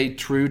and stay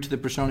true to the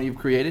persona you've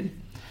created?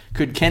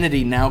 Could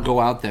Kennedy now go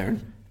out there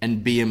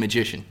and be a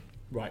magician?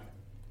 Right.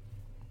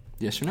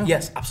 Yes or no?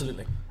 Yes,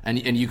 absolutely. And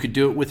you could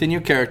do it within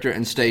your character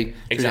and stay...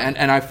 Exactly.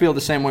 And I feel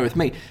the same way with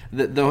me.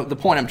 The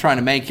point I'm trying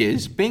to make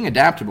is being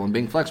adaptable and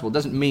being flexible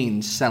doesn't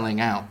mean selling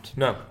out.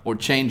 No. Or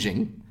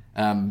changing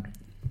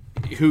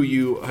who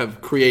you have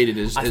created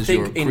as your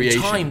creation. I think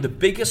in time, the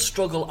biggest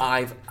struggle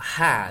I've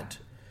had,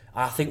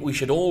 I think we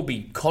should all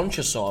be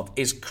conscious of,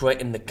 is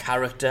creating the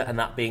character and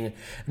that being...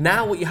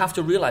 Now what you have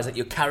to realise that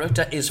your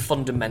character is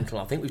fundamental.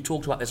 I think we've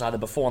talked about this either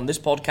before on this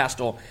podcast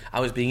or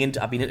I've been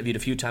interviewed a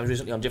few times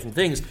recently on different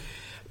things.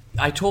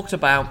 I talked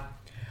about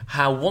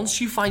how once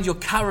you find your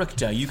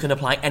character, you can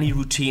apply any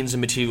routines and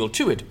material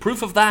to it.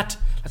 Proof of that,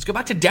 let's go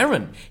back to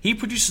Darren. He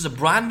produces a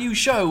brand new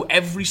show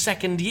every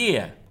second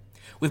year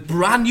with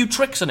brand new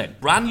tricks in it,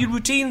 brand new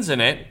routines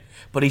in it,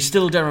 but he's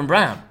still Darren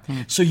Brown.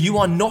 So you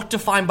are not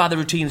defined by the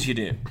routines you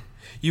do.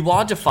 You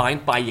are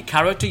defined by your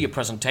character, your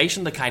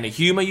presentation, the kind of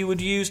humour you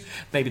would use,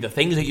 maybe the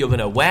things that you're going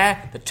to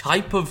wear, the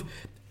type of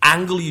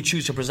angle you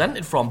choose to present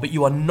it from, but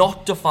you are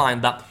not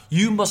defined that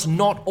you must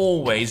not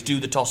always do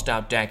the tossed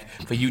out deck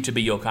for you to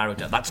be your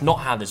character. That's not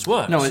how this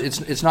works. No,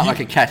 it's not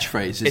like a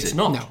catchphrase, is it? It's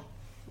not. No.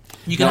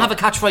 You can have a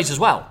catchphrase as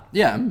well.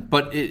 Yeah,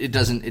 but it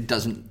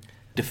doesn't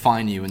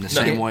define you in the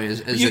same way as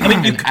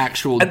an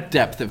actual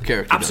depth of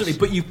character absolutely, does.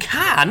 But you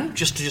can,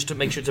 just to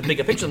make sure it's a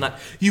bigger picture than that,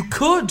 you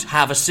could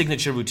have a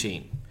signature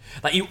routine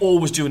that you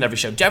always do in every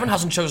show. Darren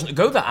hasn't chosen to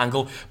go that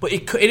angle, but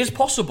it is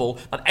possible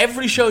that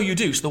every show you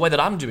do, so the way that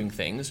I'm doing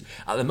things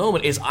at the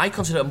moment is I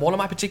consider one of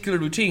my particular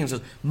routines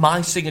as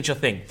my signature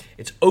thing.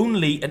 It's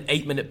only an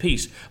 8-minute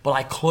piece, but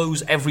I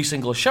close every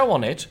single show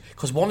on it,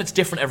 because one, it's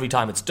different every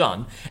time it's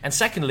done, and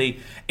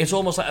secondly, it's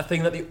almost like a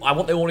thing that I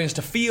want the audience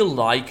to feel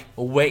like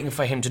we're waiting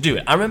for him to do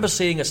it. I remember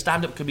seeing a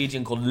stand-up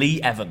comedian called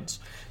Lee Evans,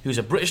 who's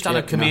a British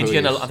stand-up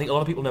comedian. I think a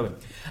lot of people know him.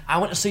 I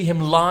went to see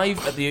him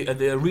live at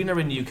the arena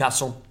in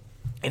Newcastle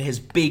in his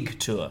Big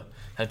tour.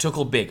 And a tour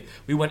called Big.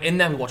 We went in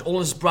there, we watched all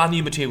this brand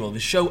new material.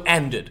 The show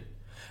ended.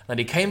 Then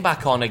he came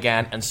back on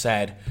again and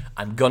said,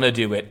 I'm gonna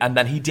do it. And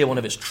then he did one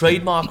of his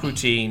trademark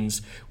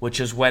routines, which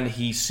is when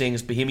he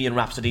sings Bohemian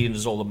Rhapsody and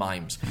does all the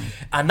mimes.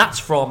 And that's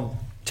from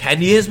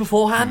 10 years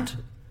beforehand.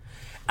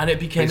 And it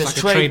became his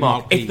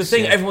trademark. It's the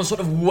thing, everyone's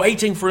sort of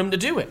waiting for him to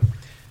do it.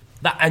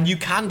 And you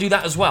can do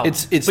that as well.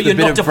 It's but the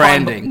bit of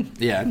branding,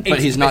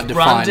 but he's not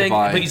defined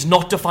by... But he's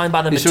not defined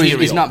by the material. So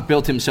he's not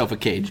built himself a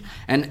cage.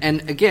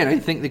 And again, I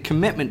think the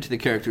commitment to the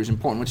character is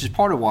important, which is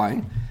part of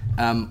why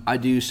I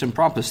do some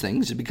Propolis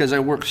things, because I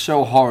work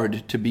so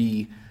hard to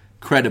be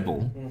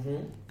credible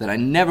that I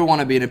never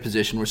want to be in a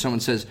position where someone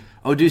says,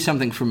 oh, do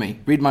something for me,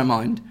 read my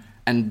mind,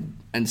 and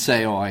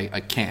say, oh, I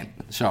can't.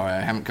 Sorry,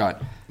 I haven't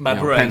got a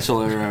pencil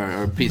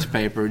or a piece of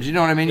paper. Do you know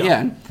what I mean?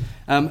 Yeah.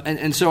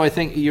 And so I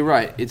think you're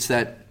right. It's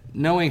that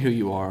knowing who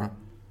you are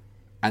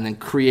and then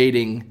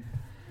creating...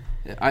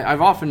 I've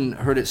often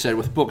heard it said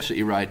with books that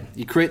you write,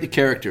 you create the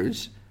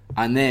characters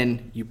and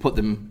then you put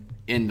them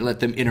in, let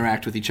them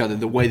interact with each other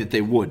the way that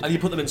they would. And you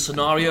put them in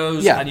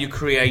scenarios and you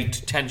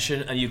create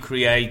tension and you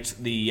create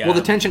the... Well,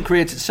 the tension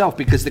creates itself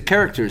because the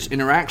characters'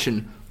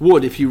 interaction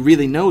would, if you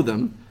really know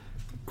them,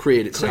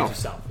 create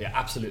itself. Yeah,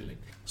 absolutely.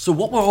 So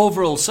what we're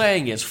overall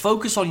saying is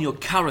focus on your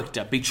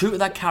character, be true to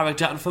that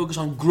character, and focus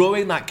on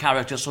growing that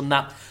character so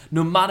that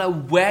no matter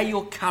where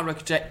your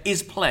character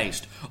is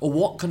placed or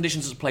what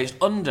conditions it's placed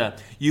under,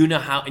 you know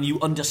how and you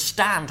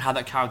understand how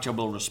that character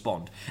will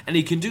respond. And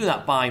you can do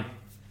that by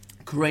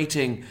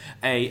creating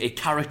a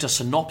character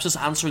synopsis,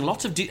 answering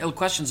lots of detailed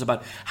questions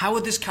about how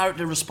would this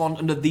character respond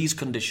under these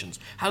conditions?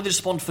 How do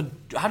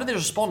they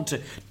respond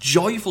to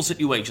joyful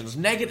situations,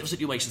 negative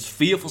situations,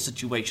 fearful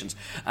situations,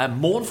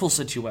 mournful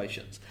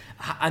situations?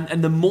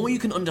 And the more you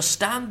can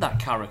understand that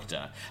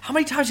character, how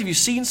many times have you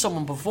seen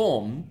someone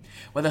perform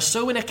where they're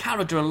so in a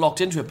character and locked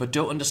into it but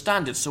don't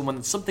understand it, so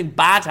when something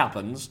bad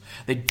happens,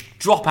 they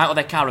drop out of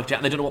their character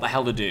and they don't know what the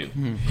hell to do.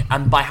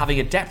 And by having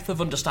a depth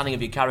of understanding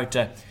of your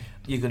character,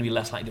 you're going to be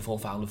less likely to fall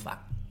foul of that.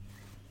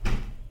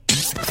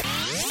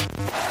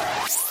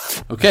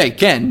 Okay,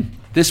 Ken,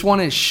 this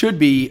one should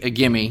be a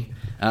gimme,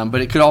 but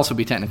it could also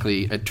be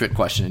technically a trick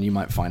question, and you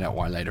might find out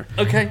why later.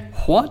 Okay.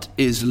 What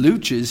is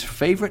Luch's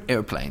favorite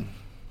airplane?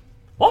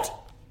 What?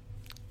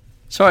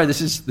 Sorry, this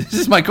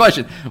is my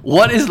question.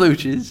 What is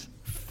Luch's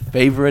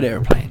favorite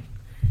airplane?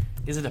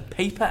 Is it a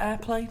paper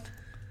airplane?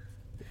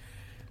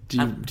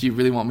 Do you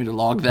really want me to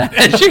log that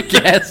as your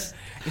guess?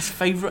 His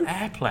favourite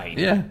airplane?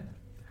 Yeah.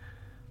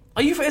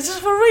 Is this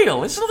for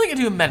real? It's nothing to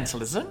do with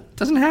mental, is it?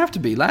 Doesn't have to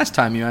be. Last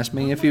time you asked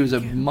me if he was a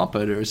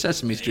Muppet or a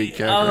Sesame Street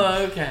character.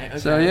 Oh, okay.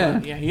 So, yeah.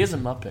 Well, yeah, he is a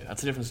Muppet.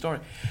 That's a different story.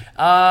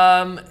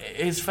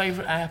 His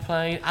favourite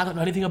airplane... I don't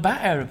know anything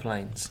about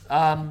aeroplanes.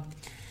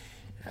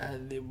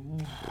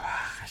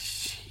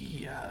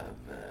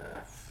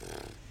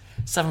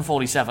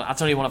 747. That's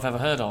the only one I've ever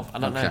heard of. I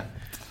don't know.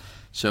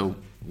 So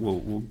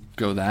we'll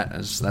go that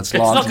as that's it's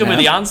logged. It's not going to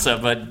be the answer,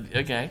 but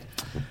okay.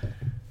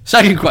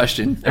 Second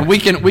question, and we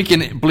can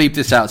bleep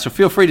this out, so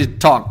feel free to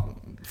talk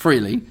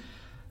freely.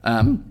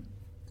 But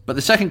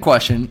the second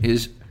question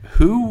is,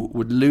 who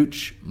would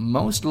Luch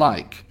most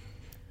like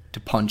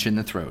to punch in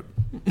the throat?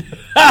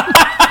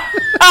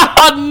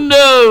 Oh,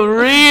 no,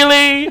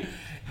 really?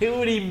 Who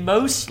would he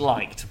most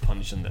like to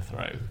punch in the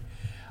throat?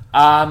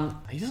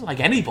 He doesn't like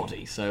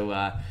anybody, so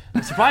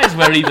I'm surprised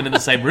we're even in the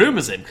same room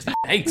as him, because he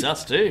hates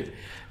us too.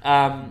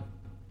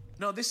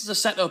 No, this is a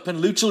setup,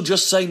 and Luch will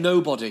just say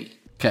nobody.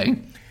 Okay.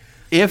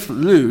 If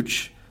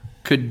Luch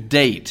could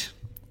date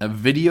a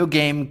video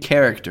game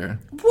character...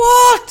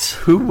 What?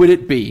 Who would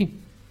it be?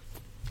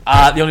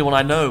 The only one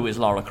I know is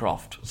Lara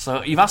Croft.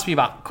 So you've asked me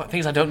about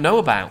things I don't know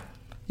about.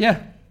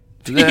 Yeah.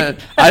 I don't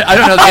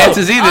know the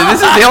answers either.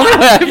 This is the only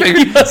way I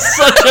figured. You're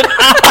such an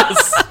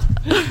ass.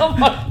 Oh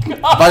my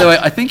god. By the way,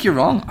 I think you're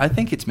wrong. I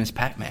think it's Miss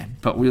Pac-Man,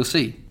 but we'll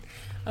see.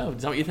 Oh,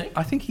 is that what you think?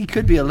 I think he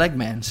could be a leg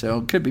man, so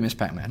it could be Miss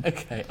Pac-Man.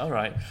 Okay,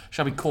 alright.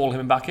 Shall we call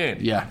him back in?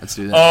 Yeah, let's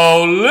do that.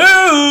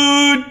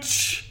 Oh,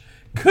 Luch!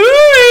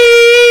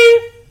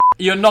 Cooey!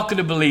 You're not going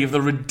to believe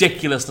the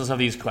ridiculousness of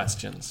these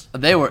questions.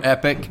 They were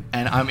epic,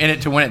 and I'm in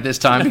it to win it this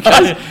time,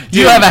 because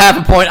you have a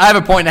half a point, I have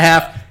a point and a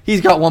half,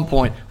 he's got 1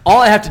 point.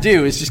 All I have to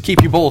do is just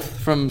keep you both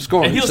from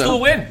scoring. And he'll still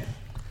win.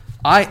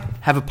 I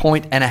have a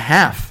point and a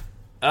half.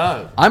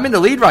 Oh. I'm in the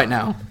lead right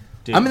now.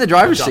 Dude, I'm in the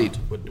driver's seat.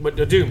 We're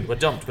doomed. We're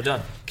dumped. We're done.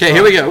 Okay,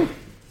 here we go.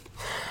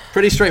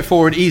 Pretty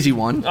straightforward, easy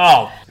one.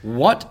 Oh.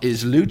 What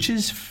is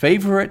Luch's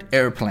favorite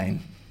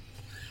airplane?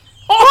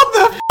 What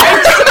the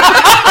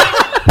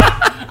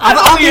I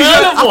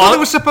thought it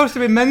was supposed to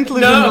be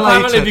mentally related. No,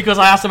 apparently because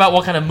I asked about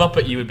what kind of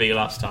Muppet you would be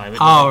last time.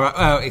 Right.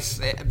 Oh, it's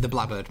the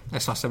Blackbird.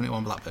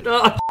 SR-71 Blackbird.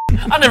 I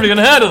never even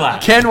heard of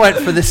that. Ken went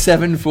for the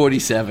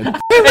 747.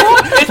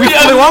 We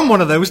only won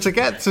one of those to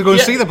go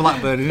and see the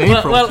Blackbird in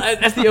April. Well,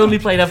 that's the only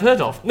plane I've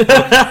heard of.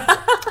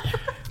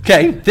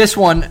 Okay, this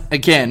one,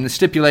 again, the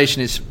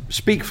stipulation is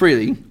speak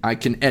freely. I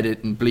can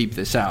edit and bleep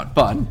this out.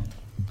 But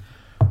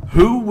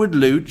who would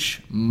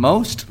Luch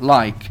most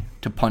like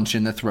to punch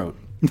in the throat?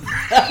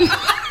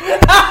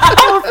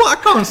 I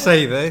can't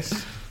say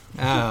this.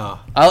 Oh.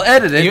 I'll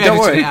edit it, don't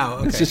worry.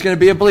 Okay. It's just going to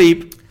be a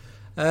bleep.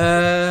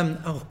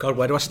 Oh, God,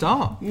 where do I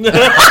start? I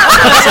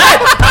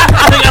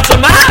think that's a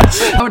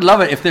match. I would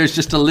love it if there's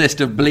just a list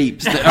of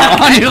bleeps that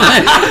are on your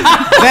list.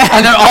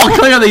 And they're all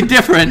clearly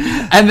different.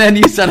 And then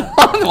you said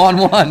on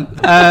one.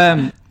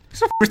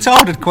 It's a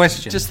retarded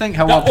question. Just think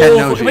how well Ken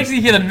knows you. Wait till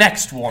you hear the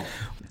next one.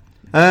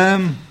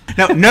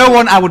 No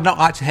one, I would not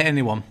like to hit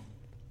anyone.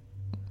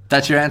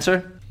 That's your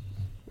answer?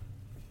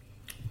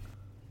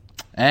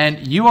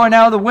 And you are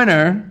now the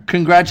winner.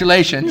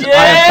 Congratulations. Yeah,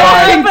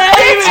 I am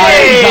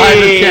tied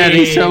with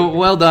Kennedy. So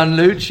well done,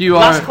 Luch. You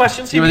Last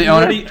question. You are the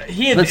owner.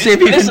 Let's see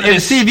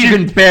if you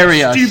can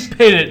bury us.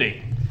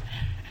 Stupidity.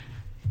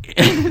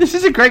 This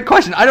is a great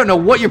question. I don't know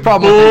what your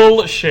problem is.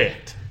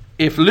 Bullshit.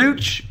 If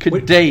Luch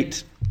could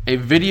date a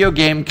video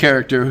game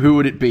character, who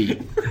would it be?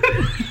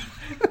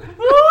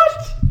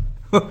 What?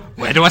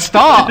 Where do I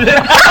start?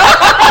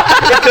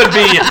 It could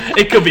be.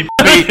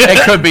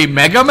 It could be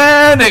Mega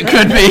Man. It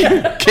could be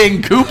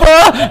King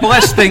Koopa. Well,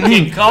 let's think.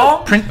 King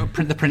Kong.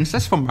 The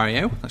princess from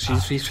Mario.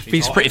 She's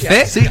pretty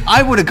fit. See,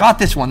 I would have got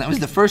this one. That was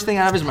the first thing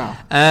out of his mouth.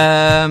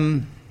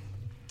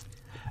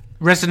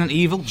 Resident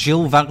Evil.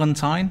 Jill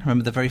Valentine.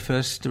 Remember the very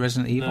first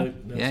Resident Evil?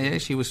 No, yeah.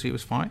 She was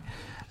fine.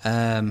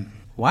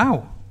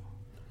 Wow.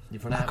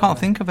 I can't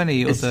think of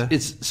any other.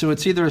 It's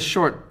either a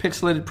short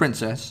pixelated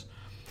princess,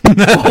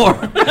 or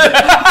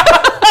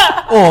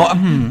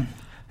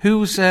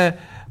who's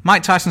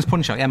Mike Tyson's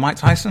Punch-Out? Yeah, Mike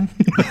Tyson.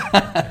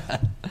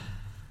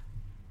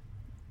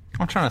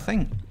 I'm trying to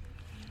think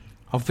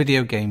of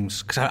video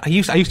games because I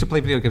used to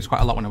play video games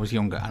quite a lot when I was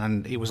younger,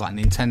 and it was like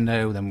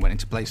Nintendo, then went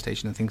into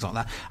PlayStation and things like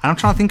that. And I'm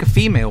trying to think of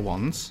female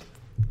ones.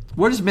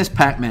 Where does Miss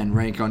Pac-Man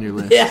rank on your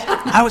list? Yeah.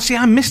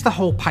 I missed the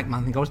whole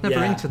Pac-Man thing. I was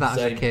never into that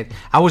as a kid.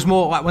 I was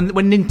more like when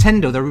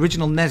Nintendo, the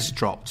original NES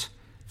dropped.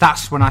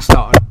 That's when I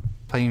started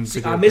playing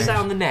video games. I missed out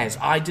on the NES.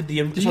 I did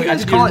the. Did you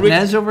guys call it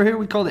NES over here?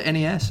 We called it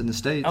NES in the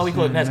States. Oh, we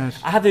call it NES.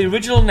 I had the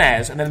original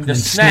NES, and then the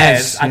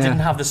SNES. I didn't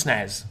have the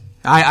SNES.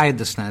 I had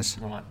the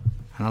SNES. Right.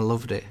 And I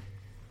loved it.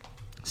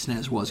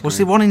 SNES was great. Was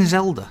there one in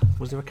Zelda?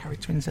 Was there a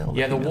character in Zelda?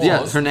 Yeah, there was.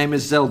 Yeah, her name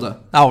is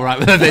Zelda. Oh, right.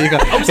 There you go.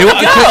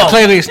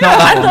 Clearly it's not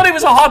that one. I thought he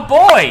was a hot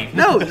boy.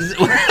 No.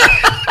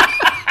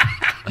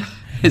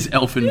 His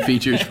elfin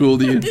features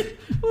fooled you. What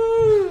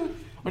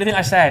do you think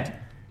I said?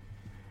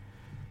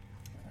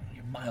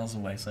 You're miles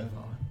away so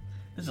far.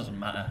 This doesn't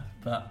matter,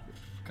 but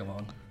come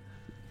on.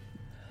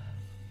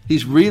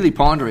 He's really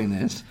pondering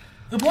this.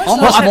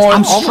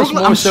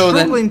 I'm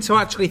struggling to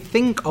actually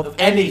think of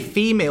any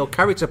female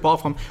character apart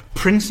from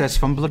Princess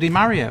from Bloody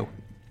Mario.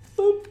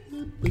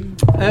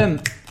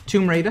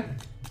 Tomb Raider.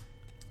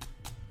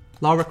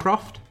 Lara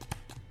Croft.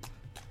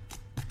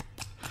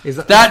 Is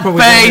that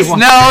face?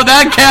 No,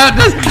 that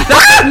does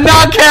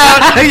not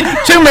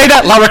count. Tomb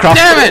Raider, Lara Croft.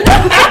 Damn it!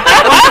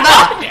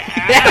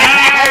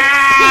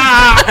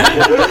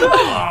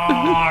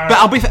 But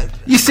I'll be.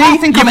 You see, you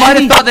might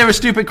have thought they were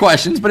stupid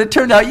questions, but it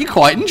turned out you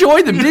quite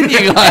enjoyed them, didn't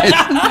you guys?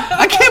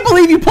 I can't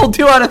believe you pulled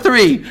 2 out of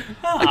 3.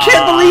 I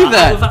can't believe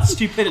that. That's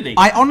stupidity.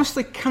 I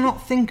honestly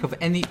cannot think of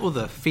any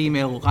other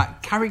female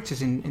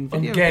characters in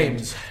video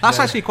games. That's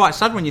actually quite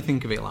sad when you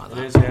think of it like that.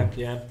 It is,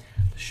 yeah. There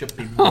should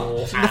be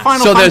more.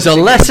 So there's a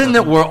lesson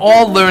that we're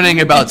all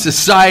learning about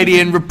society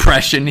and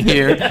repression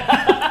here.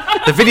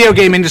 The video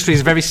game industry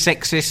is very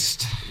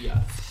sexist.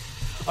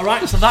 All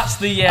right, so that's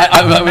the.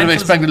 I would have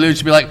expected Luke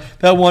to be like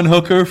that one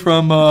hooker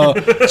from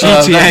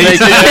GTA.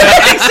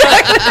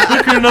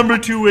 Hooker number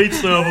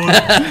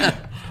 287.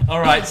 All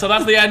right, so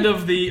that's the end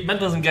of the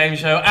Mentalism Game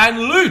Show, and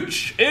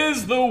Luch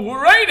is the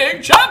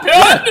reigning champion.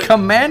 Yeah,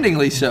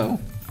 commandingly so.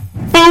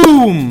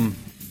 Boom.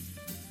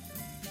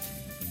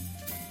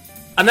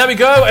 And there we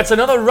go. It's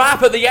another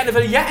wrap at the end of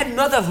it. Yet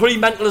another 3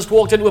 Mentalists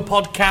walked into a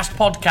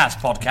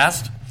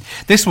podcast.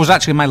 This was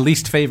actually my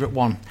least favourite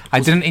one. I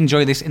didn't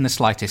enjoy this in the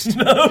slightest.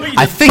 No,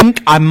 I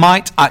think I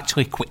might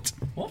actually quit.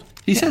 What?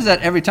 He says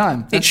that every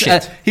time. It's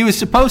shit. He was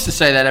supposed to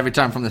say that every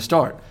time from the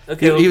start.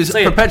 Okay, he was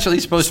perpetually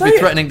supposed to be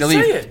threatening to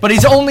leave. It. But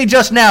he's only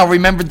just now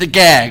remembered the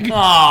gag.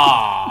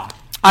 Ah.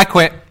 I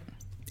quit.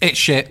 It's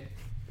shit.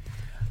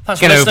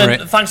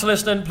 Thanks for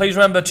listening. Please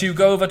remember to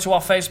go over to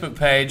our Facebook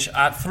page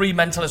at 3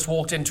 Mentalists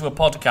Walked Into a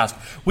Podcast.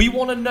 We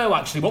want to know,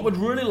 actually, what we'd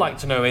really like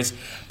to know is,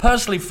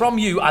 personally from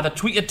you, either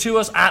tweet it to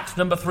us at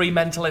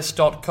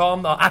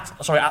number3mentalist.com, or at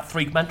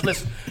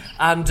 3Mentalists,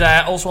 and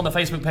also on the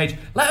Facebook page.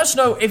 Let us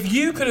know if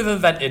you could have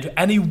invented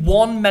any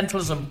one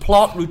mentalism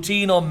plot,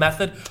 routine, or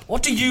method.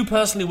 What do you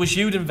personally wish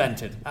you'd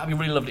invented? That'd be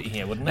really lovely to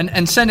hear, wouldn't it?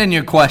 And send in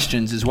your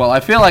questions as well. I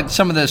feel like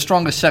some of the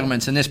strongest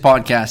segments in this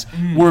podcast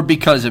were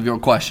because of your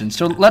questions.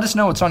 So let us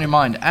know what's on your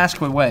mind.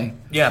 Ask away.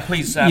 Yeah,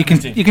 please. You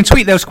can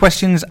tweet those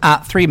questions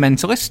at 3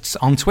 Mentalists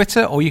on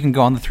Twitter, or you can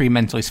go on the 3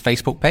 Mentalists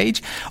Facebook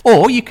page,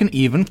 or you can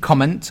even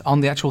comment on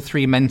the actual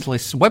 3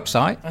 Mentalists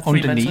website at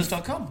underneath.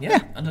 3mentalists.com. Yeah,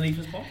 underneath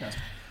this podcast.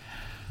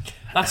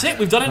 That's it.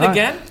 We've done it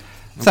again.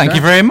 Thank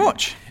you very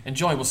much.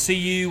 Enjoy. We'll see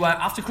you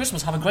after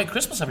Christmas. Have a great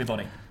Christmas,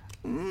 everybody.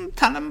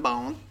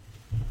 Tannenbaum.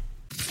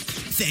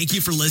 Thank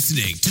you for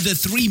listening to the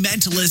 3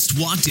 Mentalists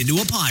Walked Into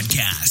a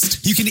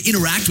Podcast. You can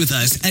interact with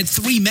us at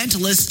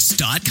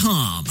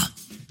 3mentalists.com.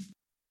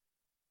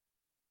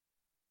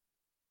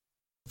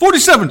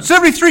 47,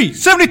 73,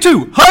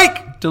 72,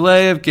 hike!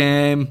 Delay of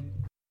game.